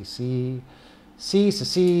 C, C, C, C, C,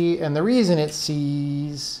 C. And the reason it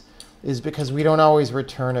C's is because we don't always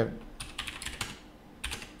return a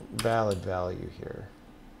valid value here.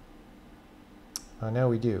 Oh, no,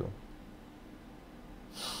 we do.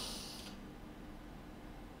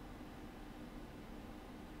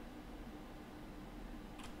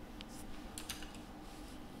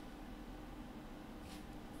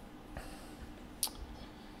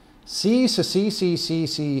 C, so C, C, C,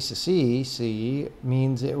 C, C, C, C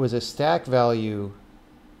means it was a stack value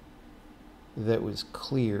that was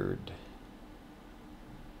cleared,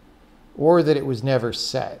 or that it was never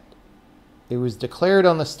set. It was declared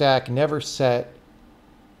on the stack, never set.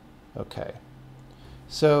 Okay.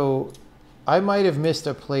 So I might have missed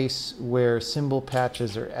a place where symbol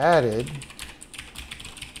patches are added.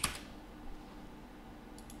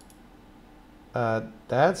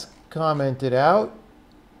 That's commented out.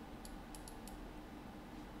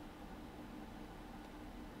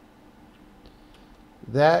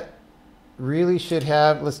 That really should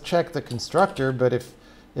have, let's check the constructor, but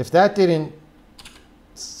if that didn't,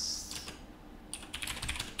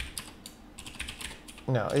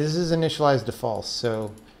 no, this is initialized to false,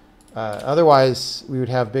 so otherwise we would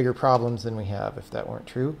have bigger problems than we have if that weren't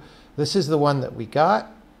true. This is the one that we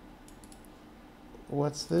got.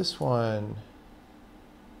 What's this one?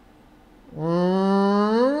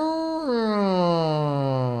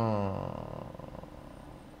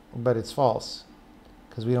 But it's false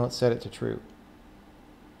because we don't set it to true.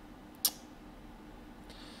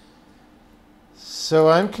 So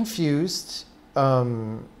I'm confused.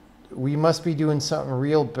 We must be doing something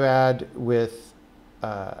real bad with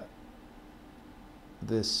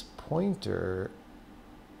this pointer.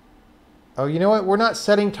 Oh, you know what? We're not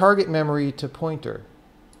setting target memory to pointer.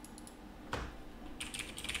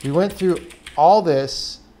 We went through all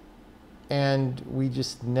this and we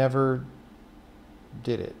just never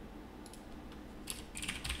did it.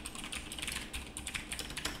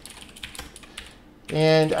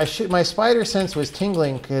 And my spider sense was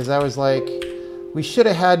tingling because I was like, we should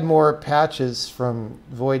have had more patches from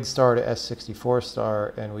Void Star to S64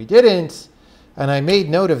 Star, and we didn't. And I made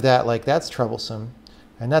note of that, like, that's troublesome.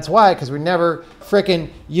 And that's why, because we never frickin'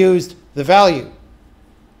 used the value.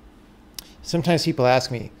 Sometimes people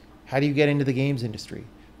ask me, how do you get into the games industry,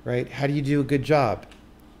 right? How do you do a good job?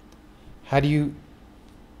 How do you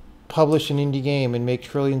publish an indie game and make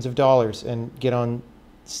trillions of dollars and get on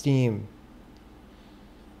Steam?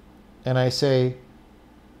 And I say,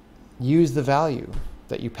 use the value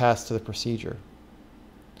that you pass to the procedure.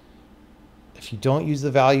 If you don't use the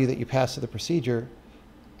value that you pass to the procedure,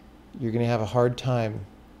 you're going to have a hard time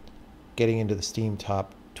getting into the Steam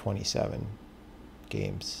top 27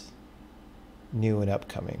 games, new and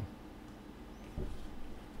upcoming.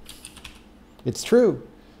 It's true.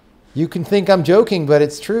 You can think I'm joking, but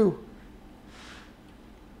it's true.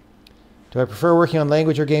 Do I prefer working on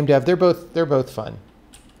language or game dev? They're both fun.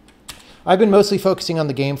 I've been mostly focusing on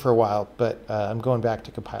the game for a while, but I'm going back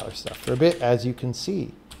to compiler stuff for a bit, as you can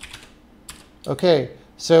see. Okay,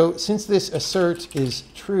 so since this assert is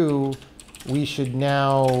true, we should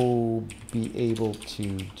now be able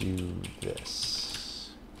to do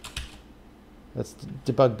this. Let's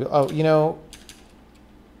debug build. Oh, you know,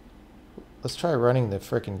 let's try running the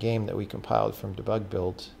frickin' game that we compiled from debug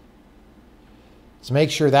build. Let's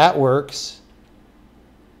make sure that works.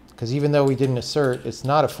 Because even though we didn't assert, it's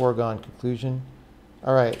not a foregone conclusion.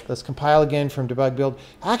 All right, let's compile again from debug build.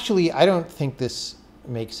 Actually, I don't think this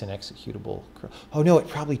makes an executable. Oh no, it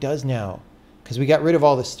probably does now. Because we got rid of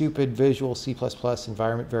all the stupid visual C++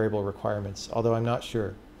 environment variable requirements. Although I'm not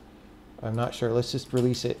sure. I'm not sure. Let's just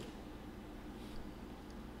release it.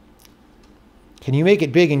 Can you make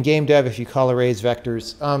it big in game dev if you call arrays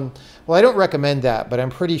vectors? Well, I don't recommend that, but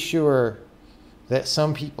I'm pretty sure that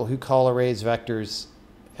some people who call arrays vectors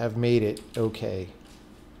have made it okay.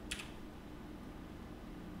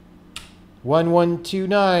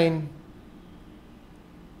 1129.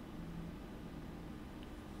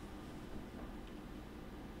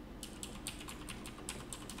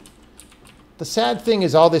 The sad thing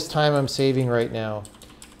is all this time I'm saving right now.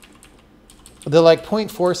 The like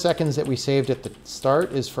 0.4 seconds that we saved at the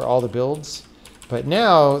start is for all the builds. But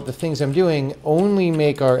now the things I'm doing only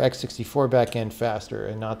make our x64 backend faster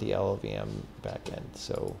and not the LLVM backend.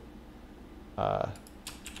 So,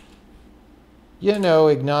 you know,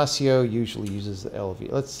 Ignacio usually uses the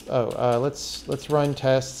LV. Let's run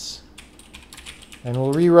tests, and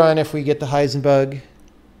we'll rerun if we get the Heisenbug.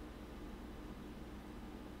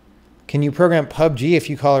 Can you program PUBG if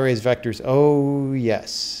you call arrays vectors? Oh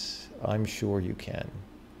yes, I'm sure you can.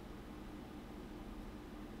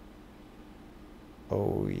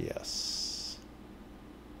 Oh, yes.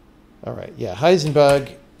 All right. Yeah,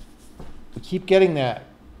 Heisenbug. We keep getting that.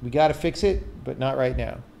 We got to fix it, but not right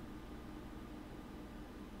now.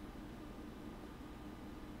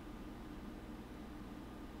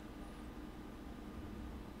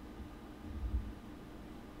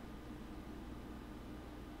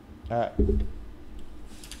 All right.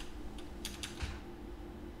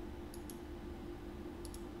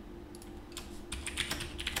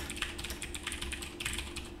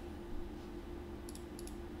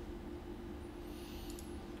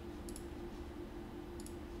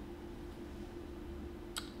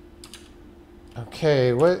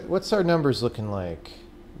 Okay, what's our numbers looking like?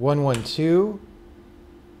 112,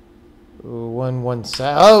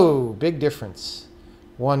 117. Oh, big difference.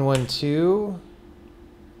 112,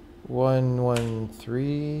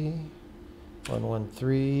 113,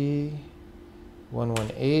 113,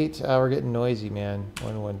 118. We're getting noisy, man.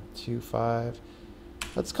 1125.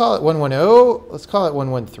 Let's call it 110. Let's call it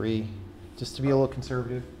 113, just to be a little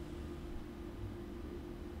conservative.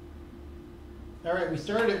 All right, we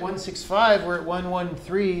started at 165. We're at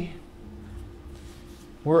 113.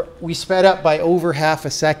 We sped up by over half a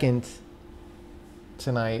second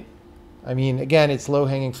tonight. I mean, again, it's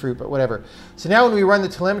low-hanging fruit, but whatever. So now when we run the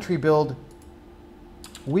telemetry build,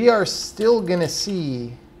 we are still going to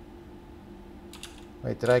see...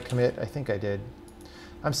 Wait, did I commit? I think I did.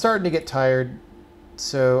 I'm starting to get tired,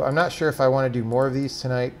 so I'm not sure if I want to do more of these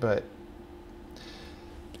tonight, but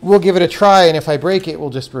we'll give it a try, and if I break it,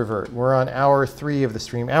 we'll just revert. We're on hour 3 of the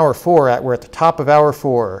stream. Hour 4, we're at the top of hour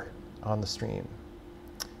 4 on the stream.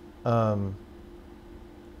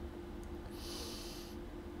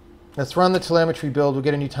 Let's run the telemetry build. We'll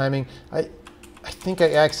get a new timing. I think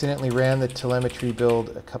I accidentally ran the telemetry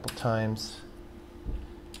build a couple times.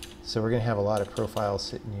 So we're going to have a lot of profiles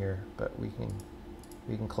sitting here, but we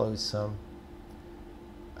can close some.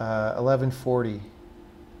 1140.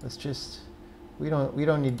 Let's just we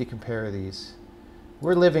don't need to compare these.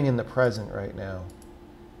 We're living in the present right now.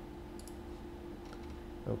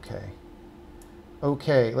 Okay.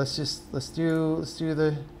 Okay, let's do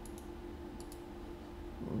the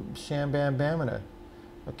sham bam bamina.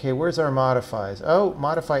 Okay, where's our modifies? Oh,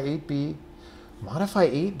 modify 8B. Modify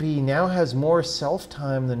 8B now has more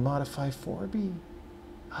self-time than modify 4B.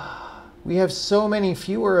 We have so many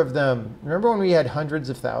fewer of them. Remember when we had hundreds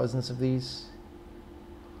of thousands of these?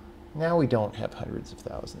 Now we don't have hundreds of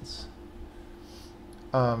thousands.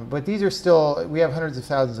 But these are still, we have hundreds of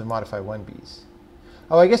thousands of modify 1Bs.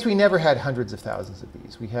 Oh, I guess we never had hundreds of thousands of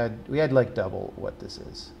these. We had like double what this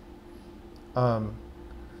is.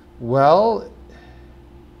 Well,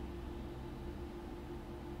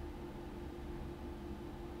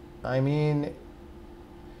 I mean,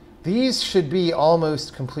 these should be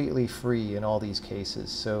almost completely free in all these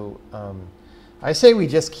cases. So I say we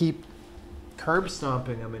just keep curb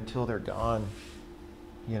stomping them until they're gone,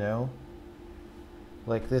 you know?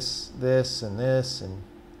 Like this, and this, and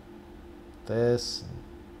this. And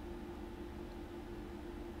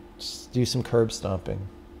just do some curb stomping.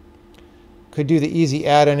 Could do the easy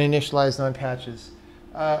add uninitialized non-patches.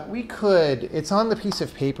 We could. It's on the piece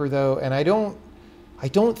of paper though, and I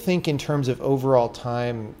don't think in terms of overall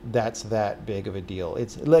time that's that big of a deal.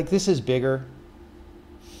 It's like this is bigger.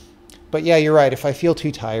 But yeah, you're right. If I feel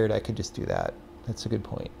too tired, I could just do that. That's a good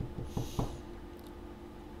point.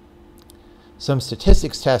 Some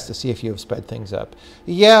statistics test to see if you have sped things up.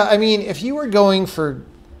 Yeah, I mean, if you were going for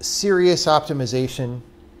serious optimization,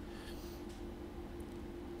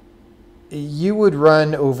 you would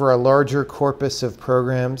run over a larger corpus of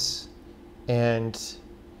programs, and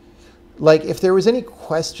like if there was any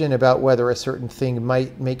question about whether a certain thing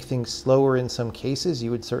might make things slower in some cases,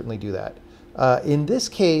 you would certainly do that. In this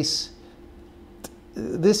case,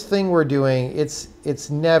 this thing we're doing, it's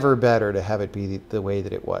never better to have it be the way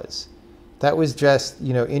that it was. That was just,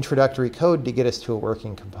 you know, introductory code to get us to a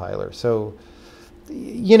working compiler. So,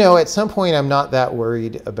 you know, at some point I'm not that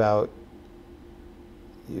worried about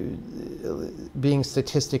being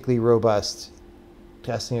statistically robust,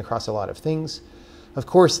 testing across a lot of things. Of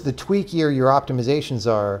course, the tweakier your optimizations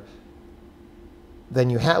are, then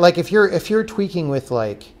you have, like if you're tweaking with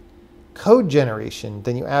like code generation,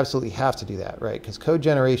 then you absolutely have to do that, right? Because code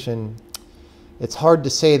generation, it's hard to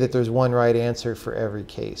say that there's one right answer for every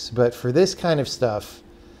case. But for this kind of stuff,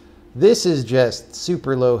 this is just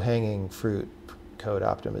super low-hanging fruit code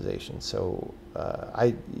optimization. So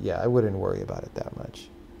I wouldn't worry about it that much.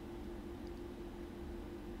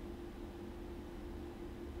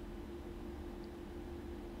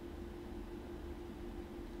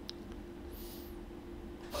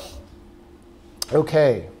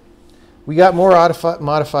 Okay, we got more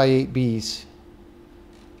modify 8Bs.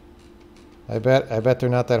 I bet they're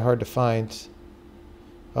not that hard to find.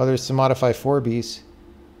 Oh, there's some modify 4Bs.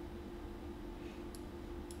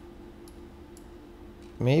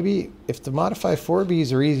 Maybe if the modify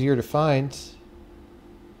 4Bs are easier to find,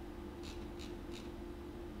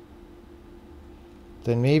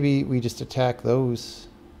 then maybe we just attack those.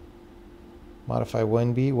 Modify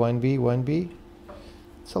 1B, 1B, 1B.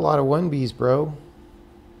 It's a lot of 1Bs, bro.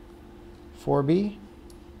 4B.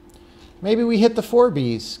 Maybe we hit the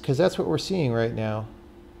 4Bs, because that's what we're seeing right now.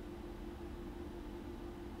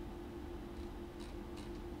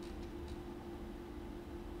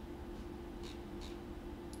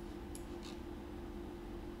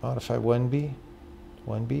 Modify 1B,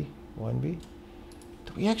 1B, 1B.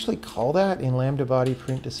 Do we actually call that in lambda body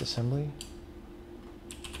print disassembly?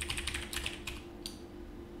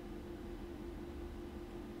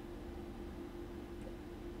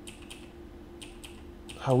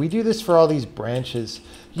 Oh, we do this for all these branches.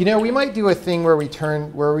 You know, we might do a thing where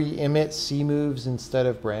we emit C moves instead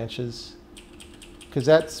of branches, because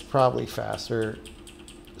that's probably faster,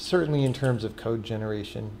 certainly in terms of code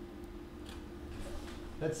generation.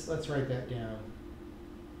 Let's write that down.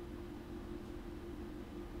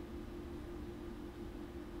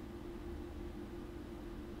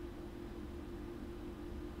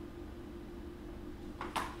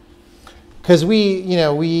 Because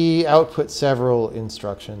we output several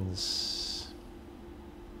instructions.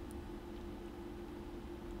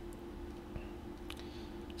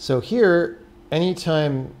 So here,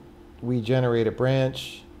 anytime we generate a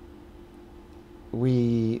branch,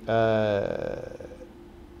 we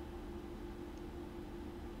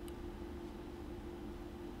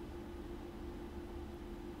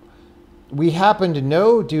happen to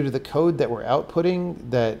know, due to the code that we're outputting,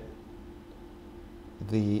 that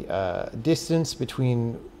the distance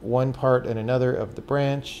between one part and another of the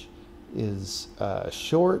branch is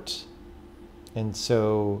short, and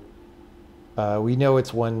so we know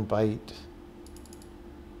it's 1 byte.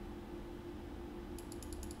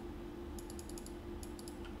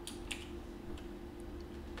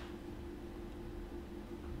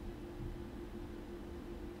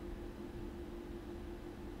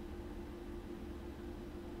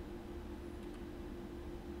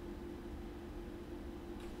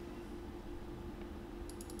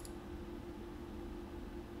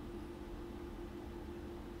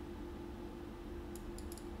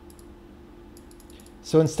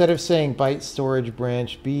 So instead of saying byte storage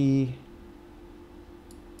branch B,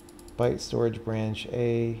 byte storage branch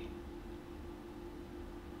A,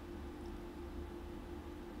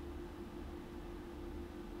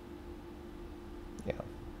 yeah.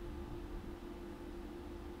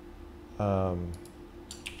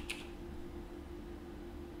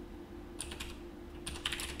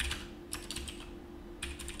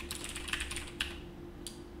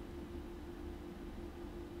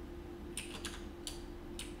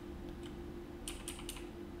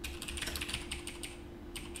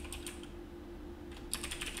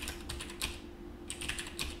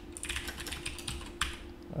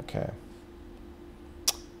 Okay.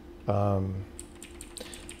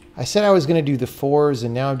 I said I was going to do the 4s,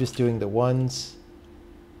 and now I'm just doing the 1s.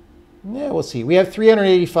 Yeah, we'll see. We have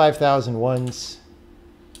 385,000 ones.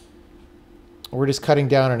 We're just cutting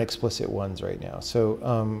down on explicit ones right now.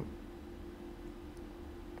 So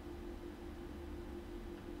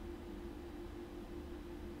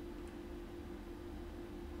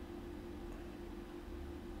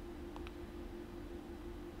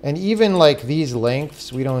and even like these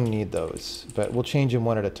lengths, we don't need those, but we'll change them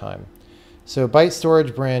one at a time. So byte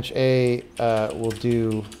storage branch A will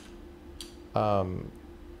do oh.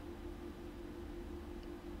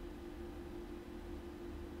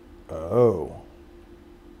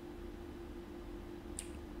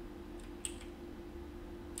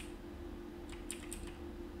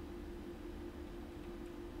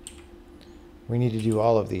 We need to do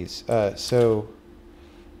all of these. Char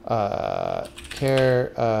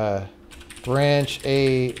branch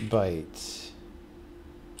A byte.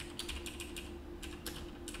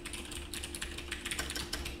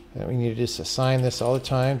 And we need to just assign this all the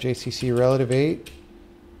time. JCC relative 8.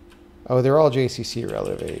 Oh, they're all JCC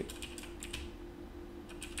relative 8.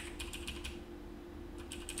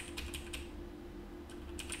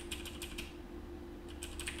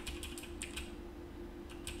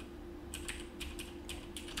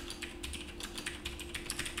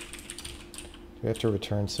 Do we have to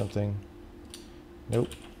return something? Nope.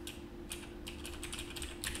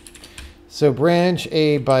 So branch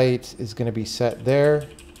A byte is going to be set there.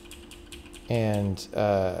 And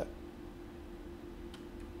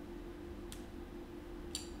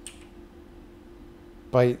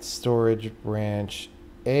byte storage branch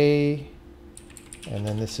A. And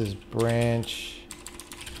then this is branch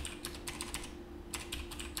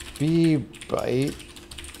B byte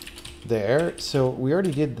there. So we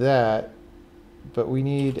already did that. But we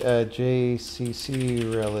need a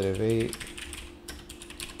JCC relative 8.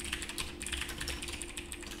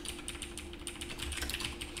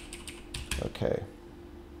 Okay.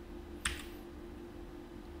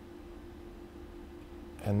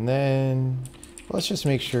 And then let's just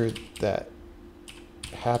make sure that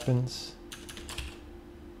happens.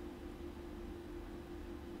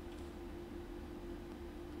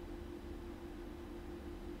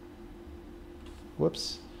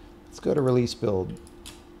 Whoops. Let's go to release build.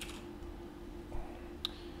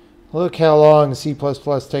 Look how long C++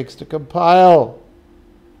 takes to compile.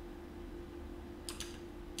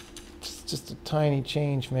 It's just a tiny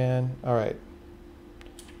change, man. All right.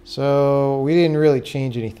 So we didn't really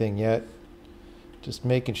change anything yet. Just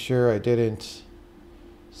making sure I didn't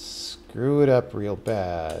screw it up real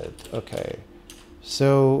bad. Okay.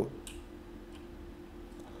 So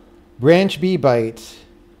branch B byte,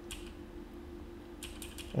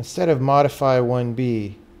 instead of modify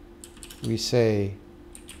 1B, we say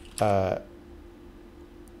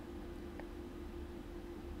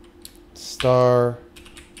star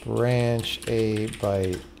branch A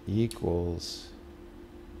byte equals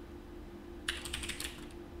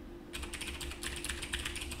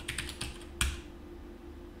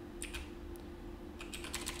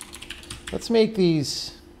let's make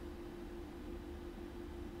these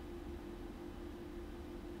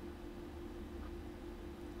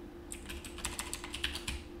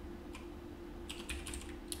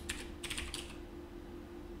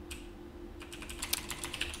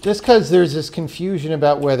just because there's this confusion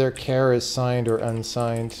about whether char is signed or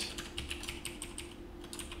unsigned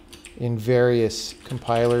in various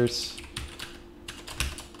compilers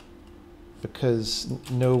because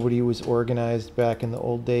nobody was organized back in the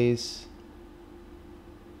old days.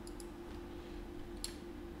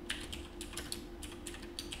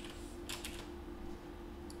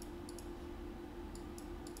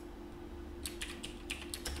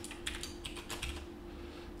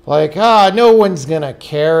 Like, no one's going to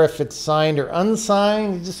care if it's signed or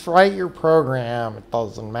unsigned. You just write your program. It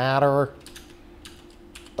doesn't matter.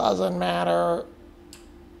 Doesn't matter.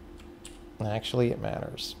 Actually, it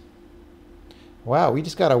matters. Wow, we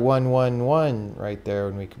just got a 111 right there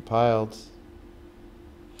when we compiled.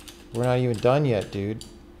 We're not even done yet, dude.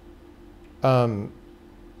 Okay,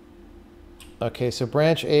 so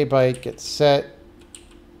branch A byte gets set.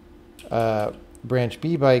 Branch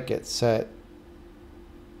B byte gets set.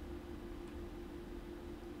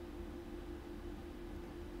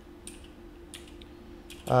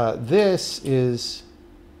 This is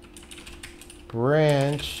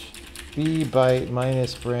branch B byte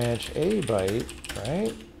minus branch A byte,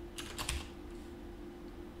 right?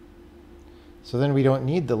 So then we don't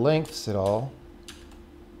need the lengths at all.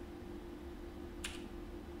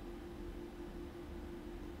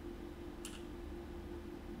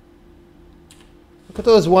 Look at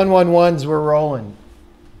those 111s we're rolling.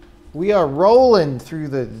 We are rolling through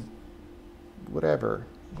the whatever.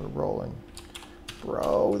 We're rolling.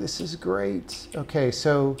 Bro, this is great. Okay,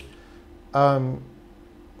 so we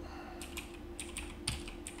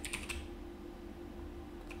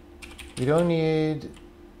don't need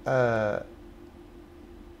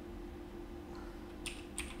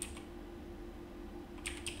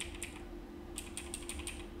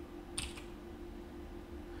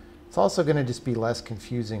it's also going to just be less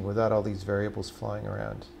confusing without all these variables flying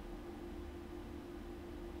around.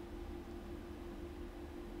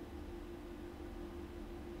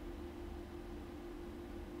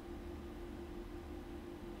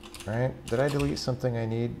 All right, did I delete something I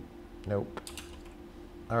need? Nope.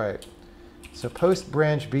 All right, so post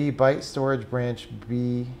branch B, byte storage branch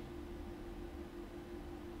B.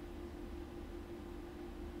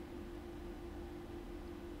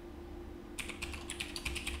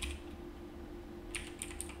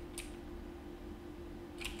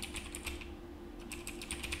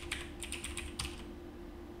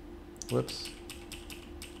 Whoops.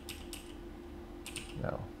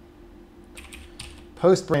 No.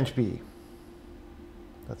 Post branch B.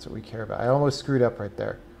 That's what we care about. I almost screwed up right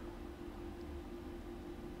there.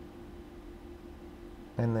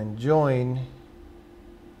 And then join.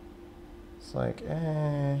 It's like,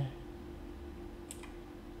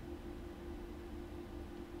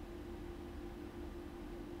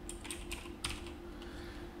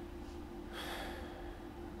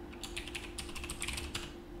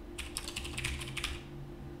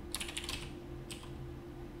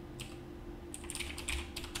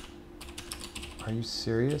 Are you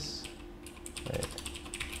serious? Wait.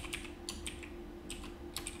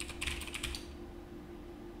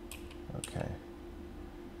 Okay.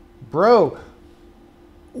 Bro,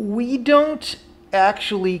 we don't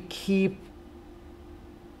actually keep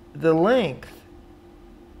the length.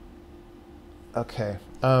 Okay.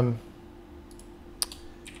 All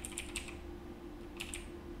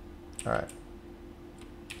right.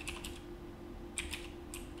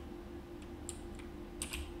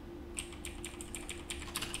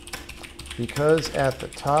 Because at the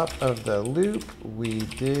top of the loop, we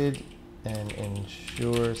did an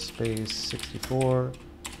ensure space 64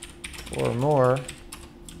 or more.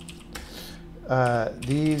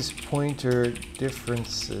 These pointer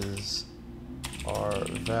differences are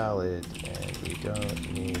valid, and we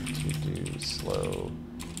don't need to do slow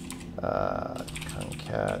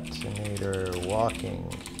concatenator walking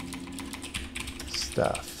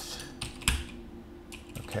stuff.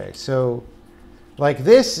 Okay, so Like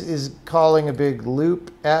this is calling a big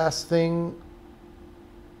loop ass thing.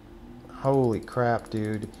 Holy crap,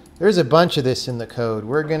 dude. There's a bunch of this in the code.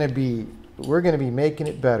 We're gonna be making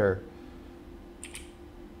it better.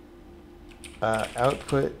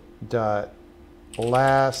 Output dot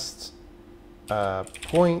last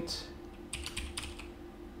point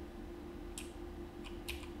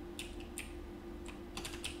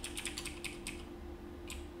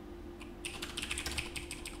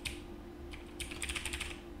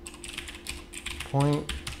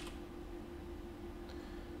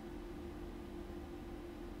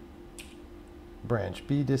branch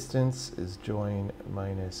B distance is join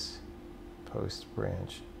minus post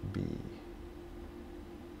branch B.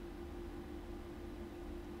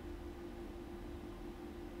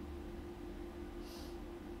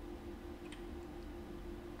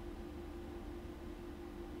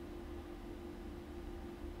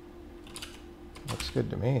 Looks good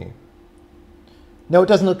to me. No, it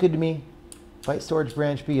doesn't look good to me. Byte storage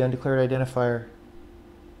branch B, undeclared identifier.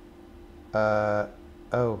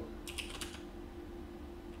 Oh.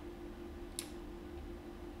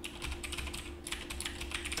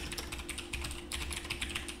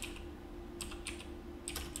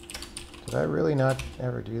 Did I really not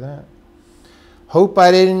ever do that? Hope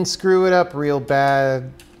I didn't screw it up real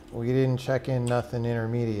bad. We didn't check in nothing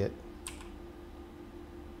intermediate.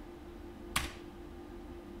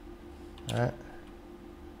 All right.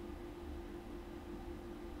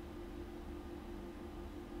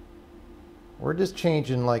 We're just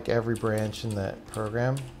changing like every branch in that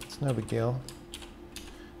program. It's no big deal.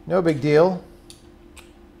 No big deal.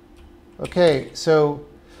 Okay, so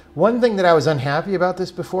one thing that I was unhappy about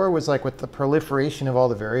this before was like with the proliferation of all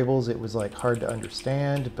the variables, it was like hard to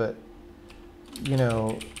understand, but you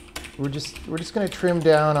know, we're just going to trim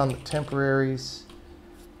down on the temporaries,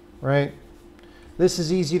 right? This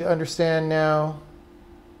is easy to understand now.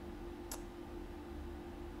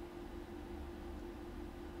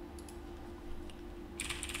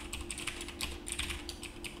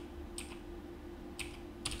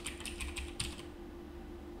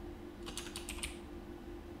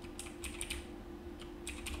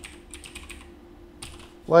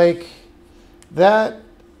 Like that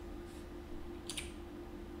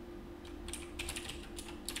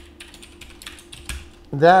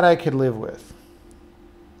I could live with.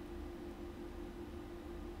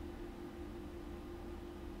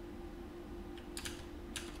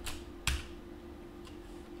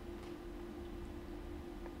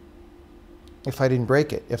 If I didn't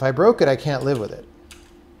break it. If I broke it, I can't live with it.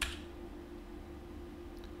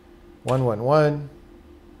 111,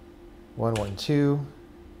 112,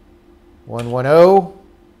 110,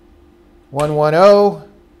 110,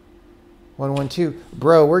 112.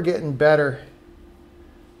 Bro, we're getting better.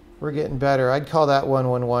 We're getting better. I'd call that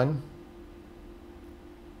 111.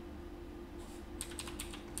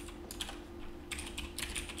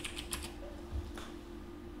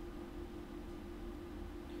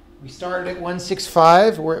 We started at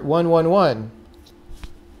 165. We're at 111.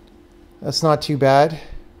 That's not too bad.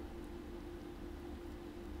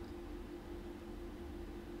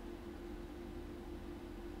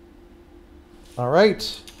 All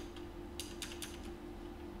right.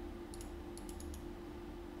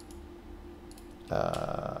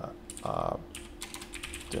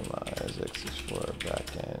 Optimize x64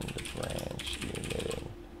 backend branch emitting.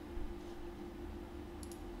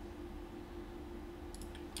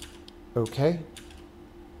 Okay.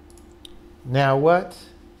 Now what?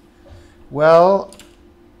 Well,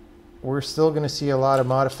 we're still going to see a lot of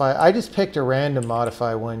modify. I just picked a random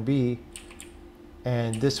modify 1B,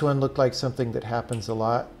 and this one looked like something that happens a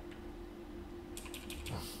lot.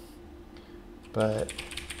 But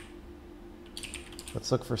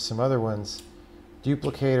let's look for some other ones.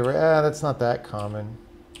 Duplicate array, that's not that common.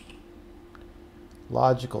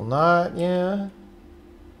 Logical not, yeah.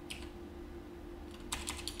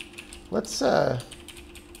 Let's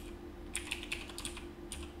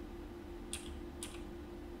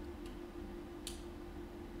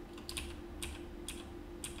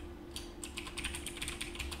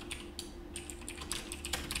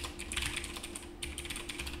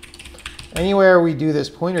anywhere we do this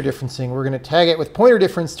pointer differencing, we're going to tag it with pointer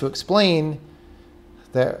difference to explain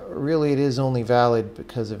that really it is only valid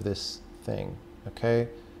because of this thing, okay?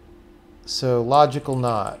 So logical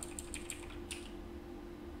not.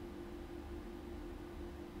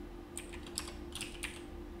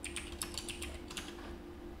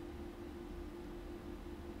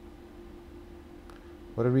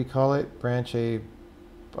 What did we call it? Branch A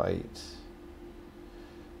byte.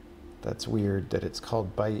 That's weird that it's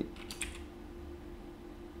called byte.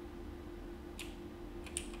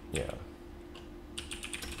 Yeah.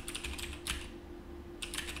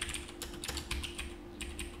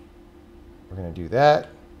 We're going to do that.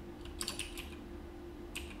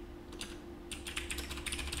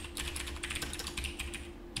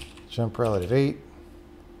 Jump relative 8.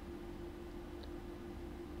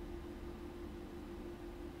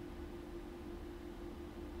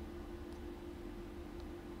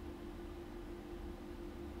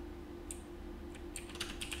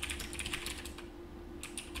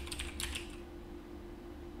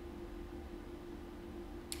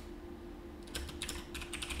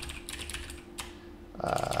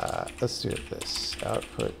 Let's do it this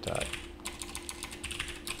output dot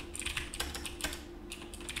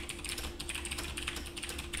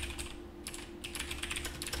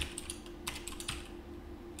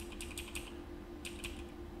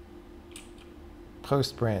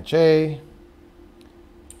post branch A.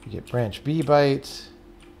 You get branch B byte,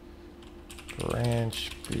 branch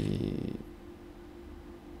B.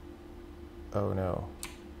 Oh no!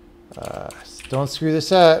 Don't screw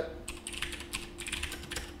this up.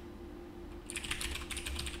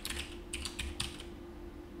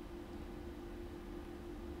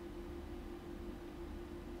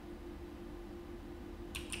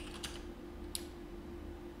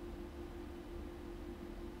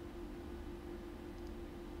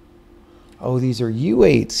 Oh, these are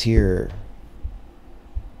U8s here,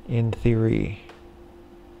 in theory.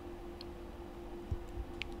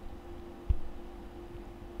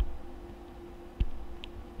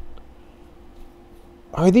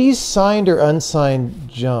 Are these signed or unsigned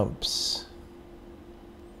jumps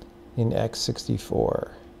in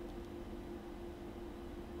x64?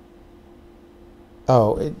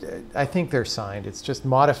 Oh, I think they're signed. It's just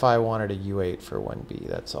modify wanted a U8 for 1B,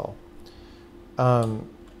 that's all.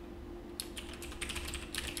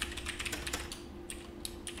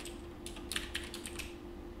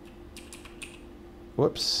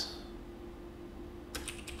 Whoops.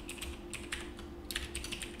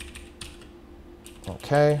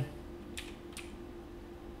 Okay.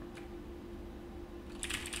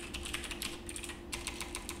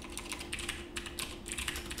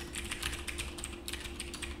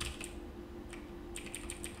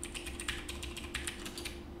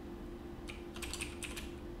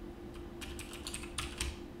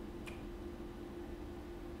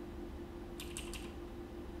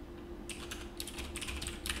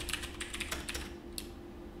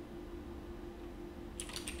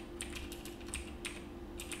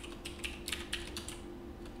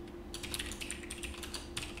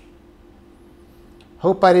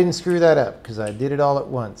 Hope I didn't screw that up, because I did it all at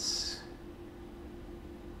once.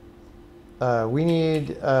 We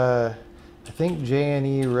need, I think,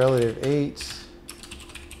 JNE relative 8.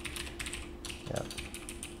 Yeah.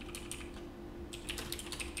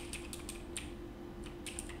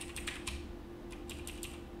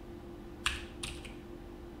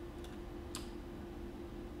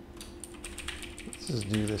 Let's just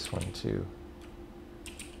do this one, too.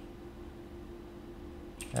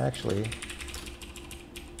 Actually,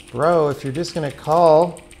 bro, if you're just going to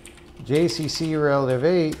call JCC relative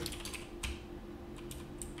 8,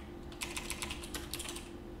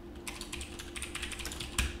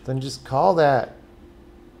 then just call that.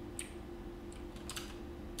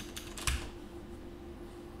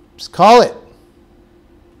 Just call it.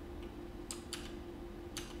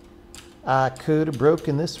 I could have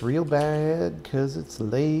broken this real bad because it's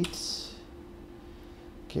late.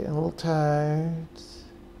 Getting a little tired.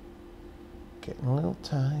 Getting a little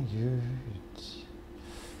tired.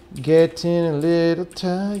 Getting a little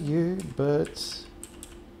tired, but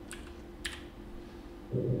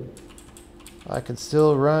I could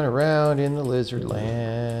still run around in the lizard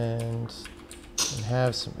land and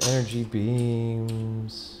have some energy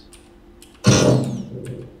beams. All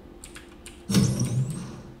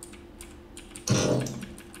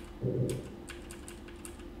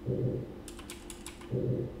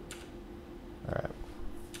right.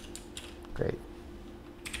 Great.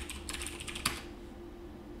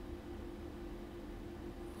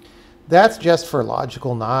 That's just for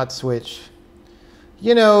logical knots, which,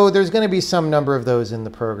 you know, there's going to be some number of those in the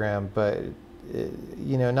program, but,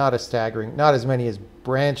 you know, not as staggering, not as many as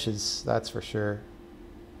branches, that's for sure.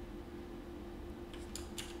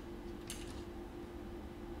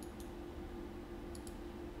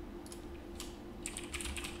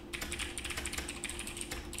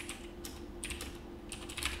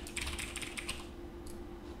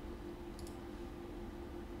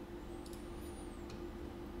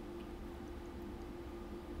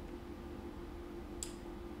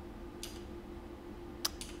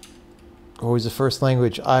 What was the first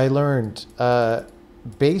language I learned?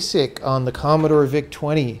 Basic on the Commodore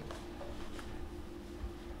VIC-20.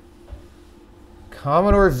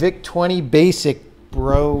 Commodore VIC-20 Basic,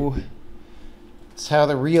 bro. It's how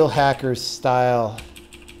the real hackers style.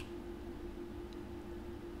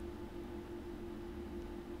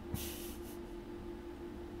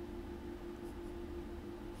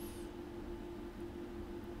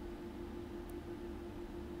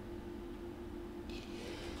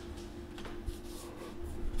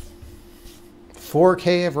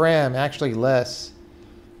 $4K of RAM, actually less.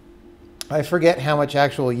 I forget how much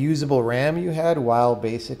actual usable RAM you had while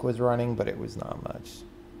BASIC was running, but it was not much.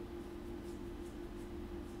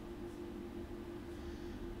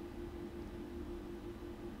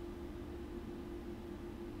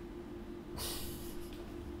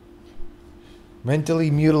 Mentally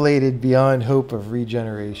mutilated beyond hope of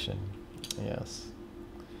regeneration. Yes.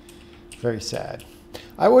 Very sad.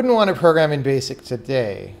 I wouldn't want to program in BASIC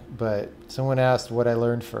today, but someone asked what I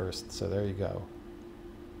learned first, so there you go.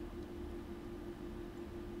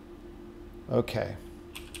 Okay.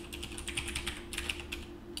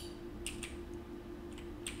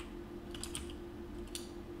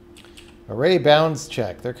 Array bounds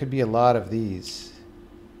check. There could be a lot of these.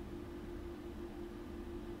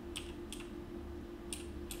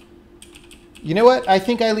 You know what? I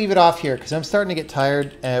think I leave it off here because I'm starting to get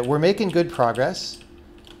tired. We're making good progress.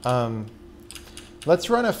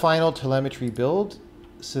 Let's run a final telemetry build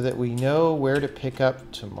so that we know where to pick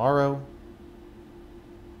up tomorrow.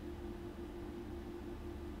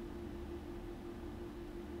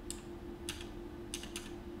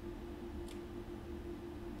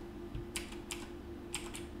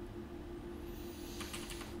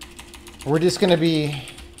 We're just going to be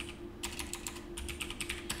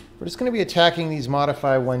attacking these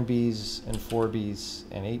modify 1Bs and 4Bs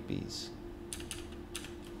and 8Bs.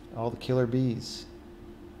 All the killer bees.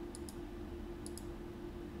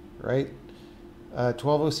 Right?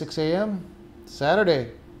 12:06 a.m.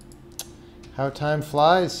 Saturday. How time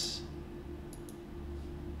flies.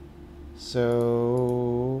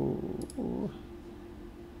 So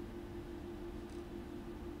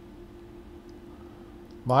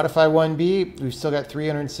modify 1B, we've still got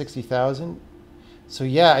 360,000. So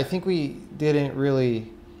yeah, I think we didn't really,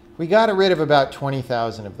 we got rid of about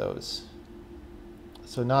 20,000 of those.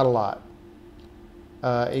 So not a lot.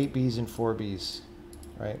 8Bs and 4Bs,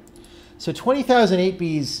 right? So 20,000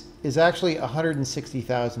 8Bs is actually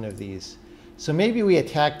 160,000 of these. So maybe we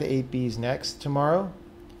attack the 8Bs next tomorrow.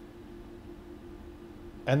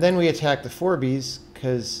 And then we attack the 4Bs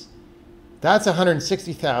because that's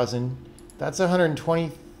 160,000. That's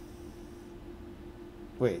 120.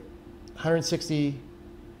 Wait, 160.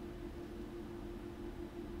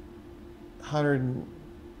 100.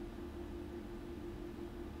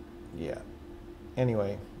 Yeah.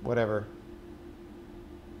 Anyway, whatever.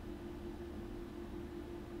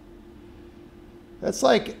 That's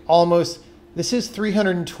like almost, this is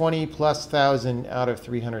 320 plus thousand out of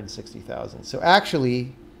 360,000. So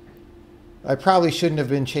actually, I probably shouldn't have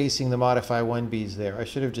been chasing the modify 1Bs there. I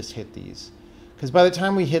should have just hit these. Because by the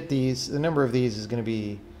time we hit these, the number of these is going to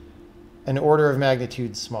be an order of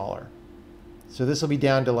magnitude smaller. So this will be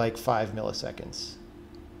down to like 5 milliseconds,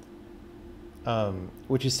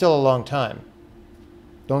 which is still a long time.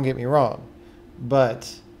 Don't get me wrong.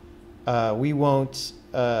 But we won't,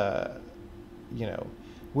 you know,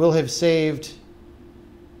 we'll have saved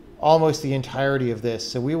almost the entirety of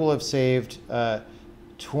this. So we will have saved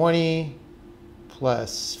 20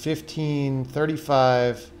 plus 15,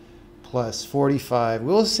 35 plus 45.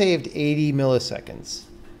 We'll have saved 80 milliseconds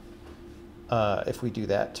if we do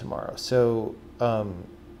that tomorrow. So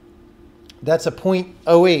that's a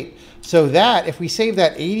 0.08. So that, if we save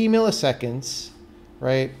that 80 milliseconds,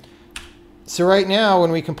 right? So right now,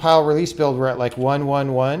 when we compile release build, we're at like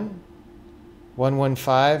 111,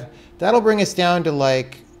 115. That'll bring us down to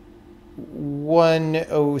like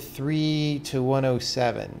 103 to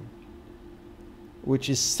 107, which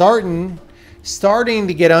is starting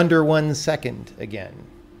to get under 1 second again.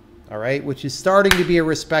 All right, which is starting to be a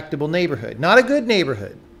respectable neighborhood. Not a good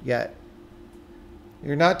neighborhood yet.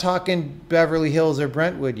 You're not talking Beverly Hills or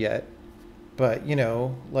Brentwood yet, but you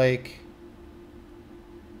know, like,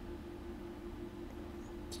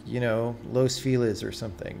 you know, Los Feliz or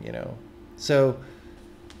something, you know. So,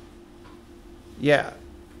 yeah.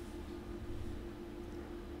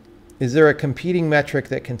 Is there a competing metric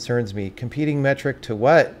that concerns me? Competing metric to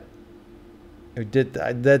what?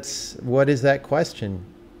 What is that question?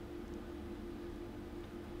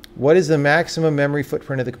 What is the maximum memory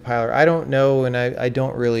footprint of the compiler? I don't know, and I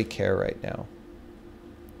don't really care right now.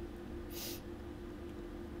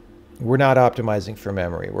 We're not optimizing for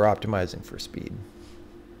memory. We're optimizing for speed.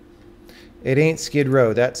 It ain't Skid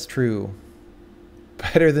Row. That's true.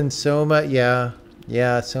 Better than Soma? Yeah.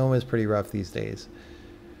 Yeah, Soma is pretty rough these days.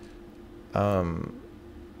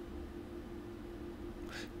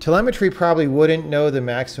 Telemetry probably wouldn't know the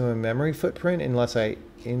maximum memory footprint unless I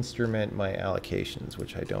instrument my allocations,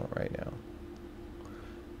 which I don't right now.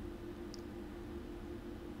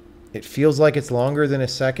 It feels like it's longer than a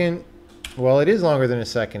second. Well, it is longer than a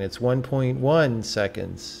second. It's 1.1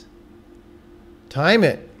 seconds. Time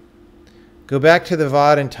it. Go back to the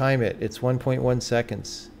VOD and time it. It's 1.1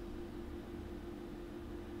 seconds.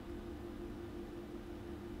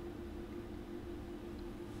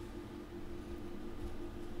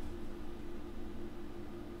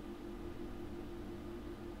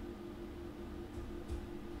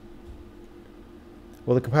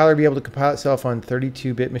 Will the compiler be able to compile itself on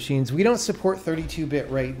 32-bit machines? We don't support 32-bit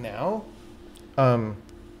right now.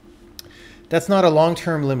 That's not a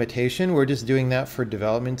long-term limitation. We're just doing that for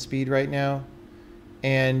development speed right now.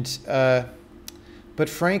 And, but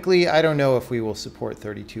frankly, I don't know if we will support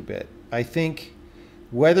 32-bit. I think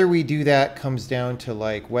whether we do that comes down to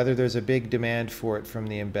like whether there's a big demand for it from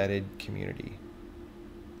the embedded community.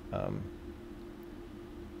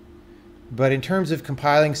 But in terms of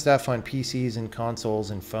compiling stuff on PCs and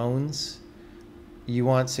consoles and phones, you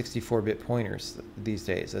want 64-bit pointers these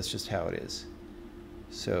days. That's just how it is.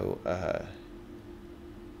 So,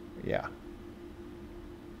 yeah.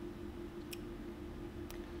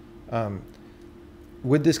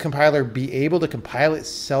 Would this compiler be able to compile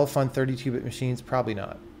itself on 32-bit machines? Probably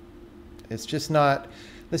not. It's just not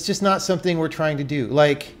something we're trying to do.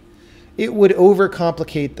 Like, it would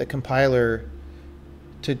overcomplicate the compiler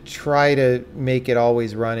to try to make it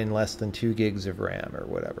always run in less than 2 gigs of RAM or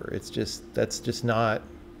whatever. It's just, that's not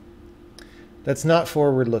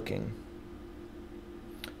forward looking.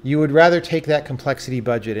 You would rather take that complexity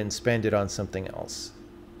budget and spend it on something else.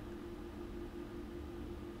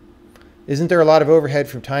 Isn't there a lot of overhead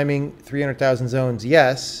from timing 300,000 zones?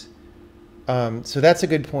 Yes. So that's a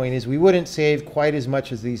good point, is we wouldn't save quite as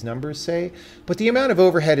much as these numbers say, but the amount of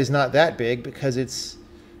overhead is not that big because it's,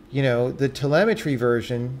 you know, the telemetry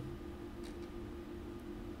version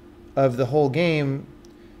of the whole game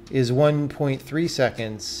is 1.3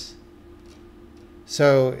 seconds.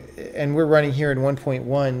 So, and we're running here in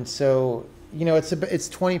 1.1. So, you know, it's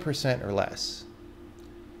 20% or less.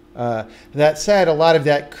 That said, a lot of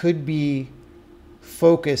that could be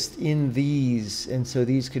focused in these, and so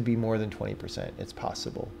these could be more than 20%. It's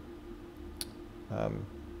possible.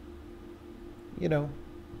 You know,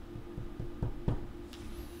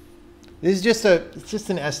 this is just it's just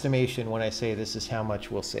an estimation when I say this is how much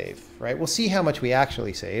we'll save, right? We'll see how much we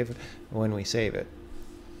actually save when we save it.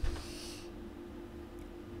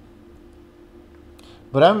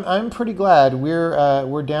 But I'm pretty glad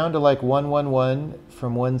we're down to like 111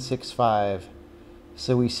 from 165.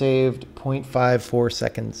 So we saved 0.54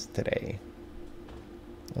 seconds today.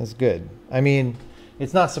 That's good. I mean,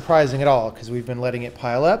 it's not surprising at all because we've been letting it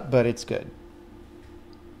pile up, but it's good.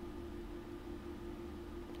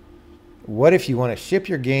 What if you want to ship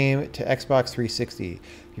your game to Xbox 360?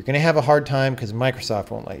 You're going to have a hard time because Microsoft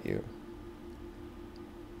won't let you.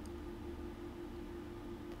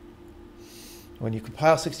 When you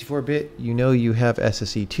compile 64-bit, you know you have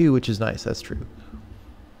SSE too, which is nice. That's true.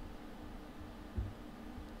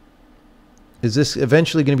 Is this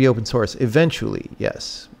eventually going to be open source? Eventually,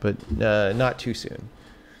 yes, but not too soon.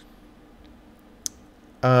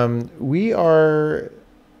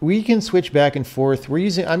 We can switch back and forth.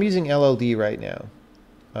 I'm using LLD right now.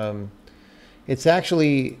 It's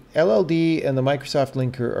actually LLD and the Microsoft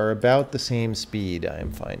linker are about the same speed,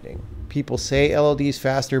 I'm finding. People say LLD is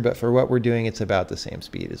faster, but for what we're doing, it's about the same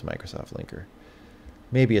speed as Microsoft linker.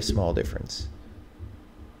 Maybe a small difference.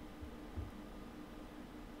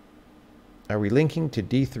 Are we linking to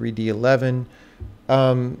D3D11?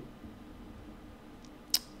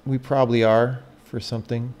 We probably are for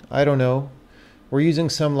something. I don't know. We're using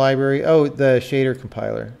some library. Oh, the shader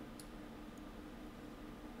compiler.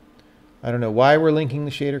 I don't know why we're linking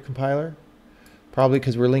the shader compiler. Probably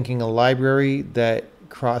because we're linking a library that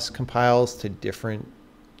cross compiles to different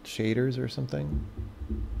shaders or something.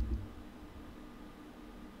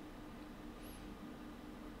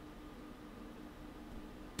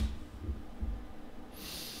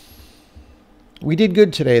 We did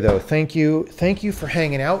good today, though. Thank you. Thank you for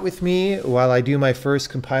hanging out with me while I do my first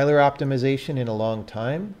compiler optimization in a long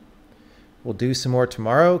time. We'll do some more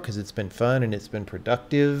tomorrow because it's been fun and it's been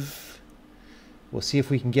productive. We'll see if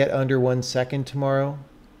we can get under 1 second tomorrow.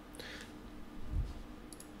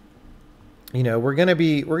 You know, we're gonna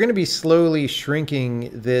be slowly shrinking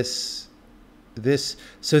this.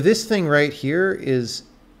 So this thing right here is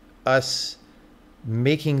us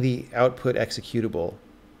making the output executable.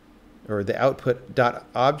 or the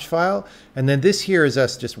output.obj file. And then this here is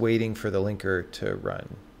us just waiting for the linker to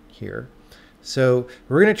run here. So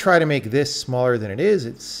we're going to try to make this smaller than it is.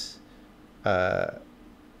 It's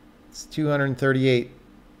 238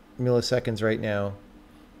 milliseconds right now.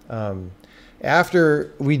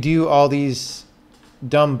 After we do all these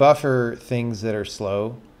dumb buffer things that are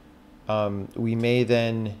slow, we may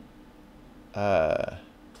then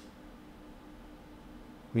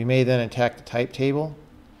attack the type table,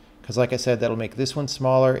 because like I said, that'll make this one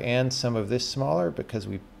smaller and some of this smaller because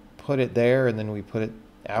we put it there and then we put it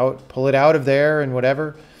out, pull it out of there and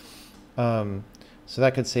whatever. So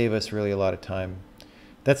that could save us really a lot of time.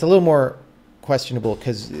 That's a little more questionable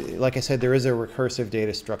because, like I said, there is a recursive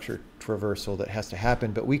data structure traversal that has to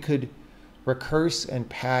happen, but we could recurse and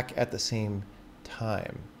pack at the same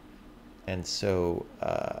time. And so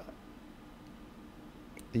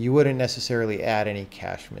you wouldn't necessarily add any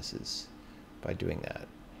cache misses by doing that.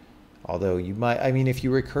 Although you might, I mean, if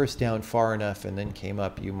you recurse down far enough and then came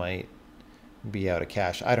up, you might be out of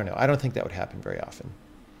cache. I don't know. I don't think that would happen very often.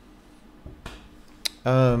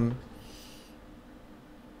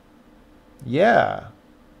 Yeah.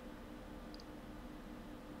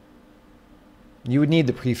 You would need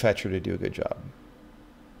the prefetcher to do a good job.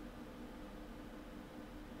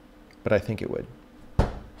 But I think it would.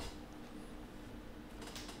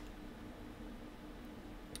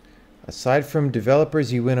 Aside from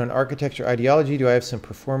developers, you win on architecture ideology. Do I have some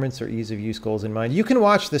performance or ease of use goals in mind? You can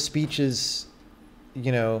watch the speeches,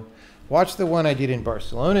 you know, watch the one I did in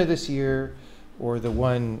Barcelona this year or the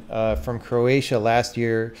one from Croatia last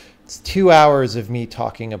year. It's 2 hours of me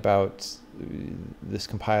talking about this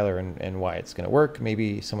compiler and why it's going to work.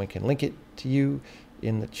 Maybe someone can link it to you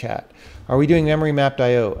in the chat. Are we doing memory mapped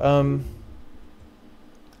I/O?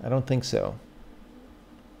 I don't think so.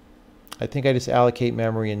 I think I just allocate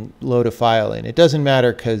memory and load a file in. It doesn't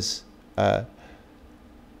matter because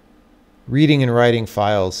reading and writing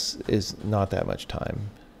files is not that much time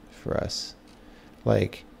for us.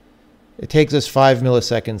 Like, it takes us 5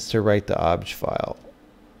 milliseconds to write the obj file.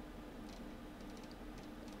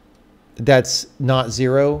 That's not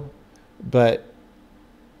 0, but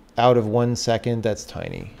out of 1 second, that's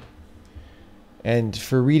tiny. And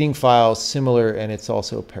for reading files, similar, and it's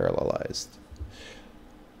also parallelized.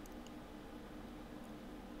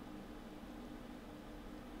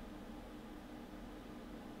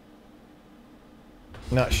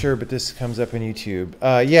 Not sure, but this comes up in YouTube.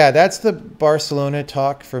 Yeah, that's the Barcelona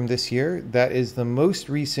talk from this year. That is the most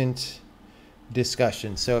recent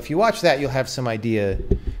discussion. So if you watch that, you'll have some idea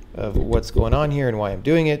of what's going on here and why I'm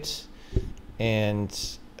doing it. And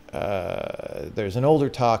there's an older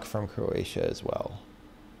talk from Croatia as well.